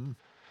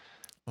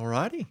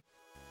 Alrighty.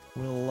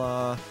 We'll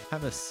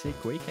have a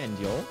sick weekend,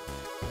 y'all.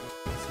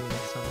 See you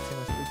next time. See you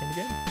next weekend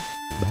again.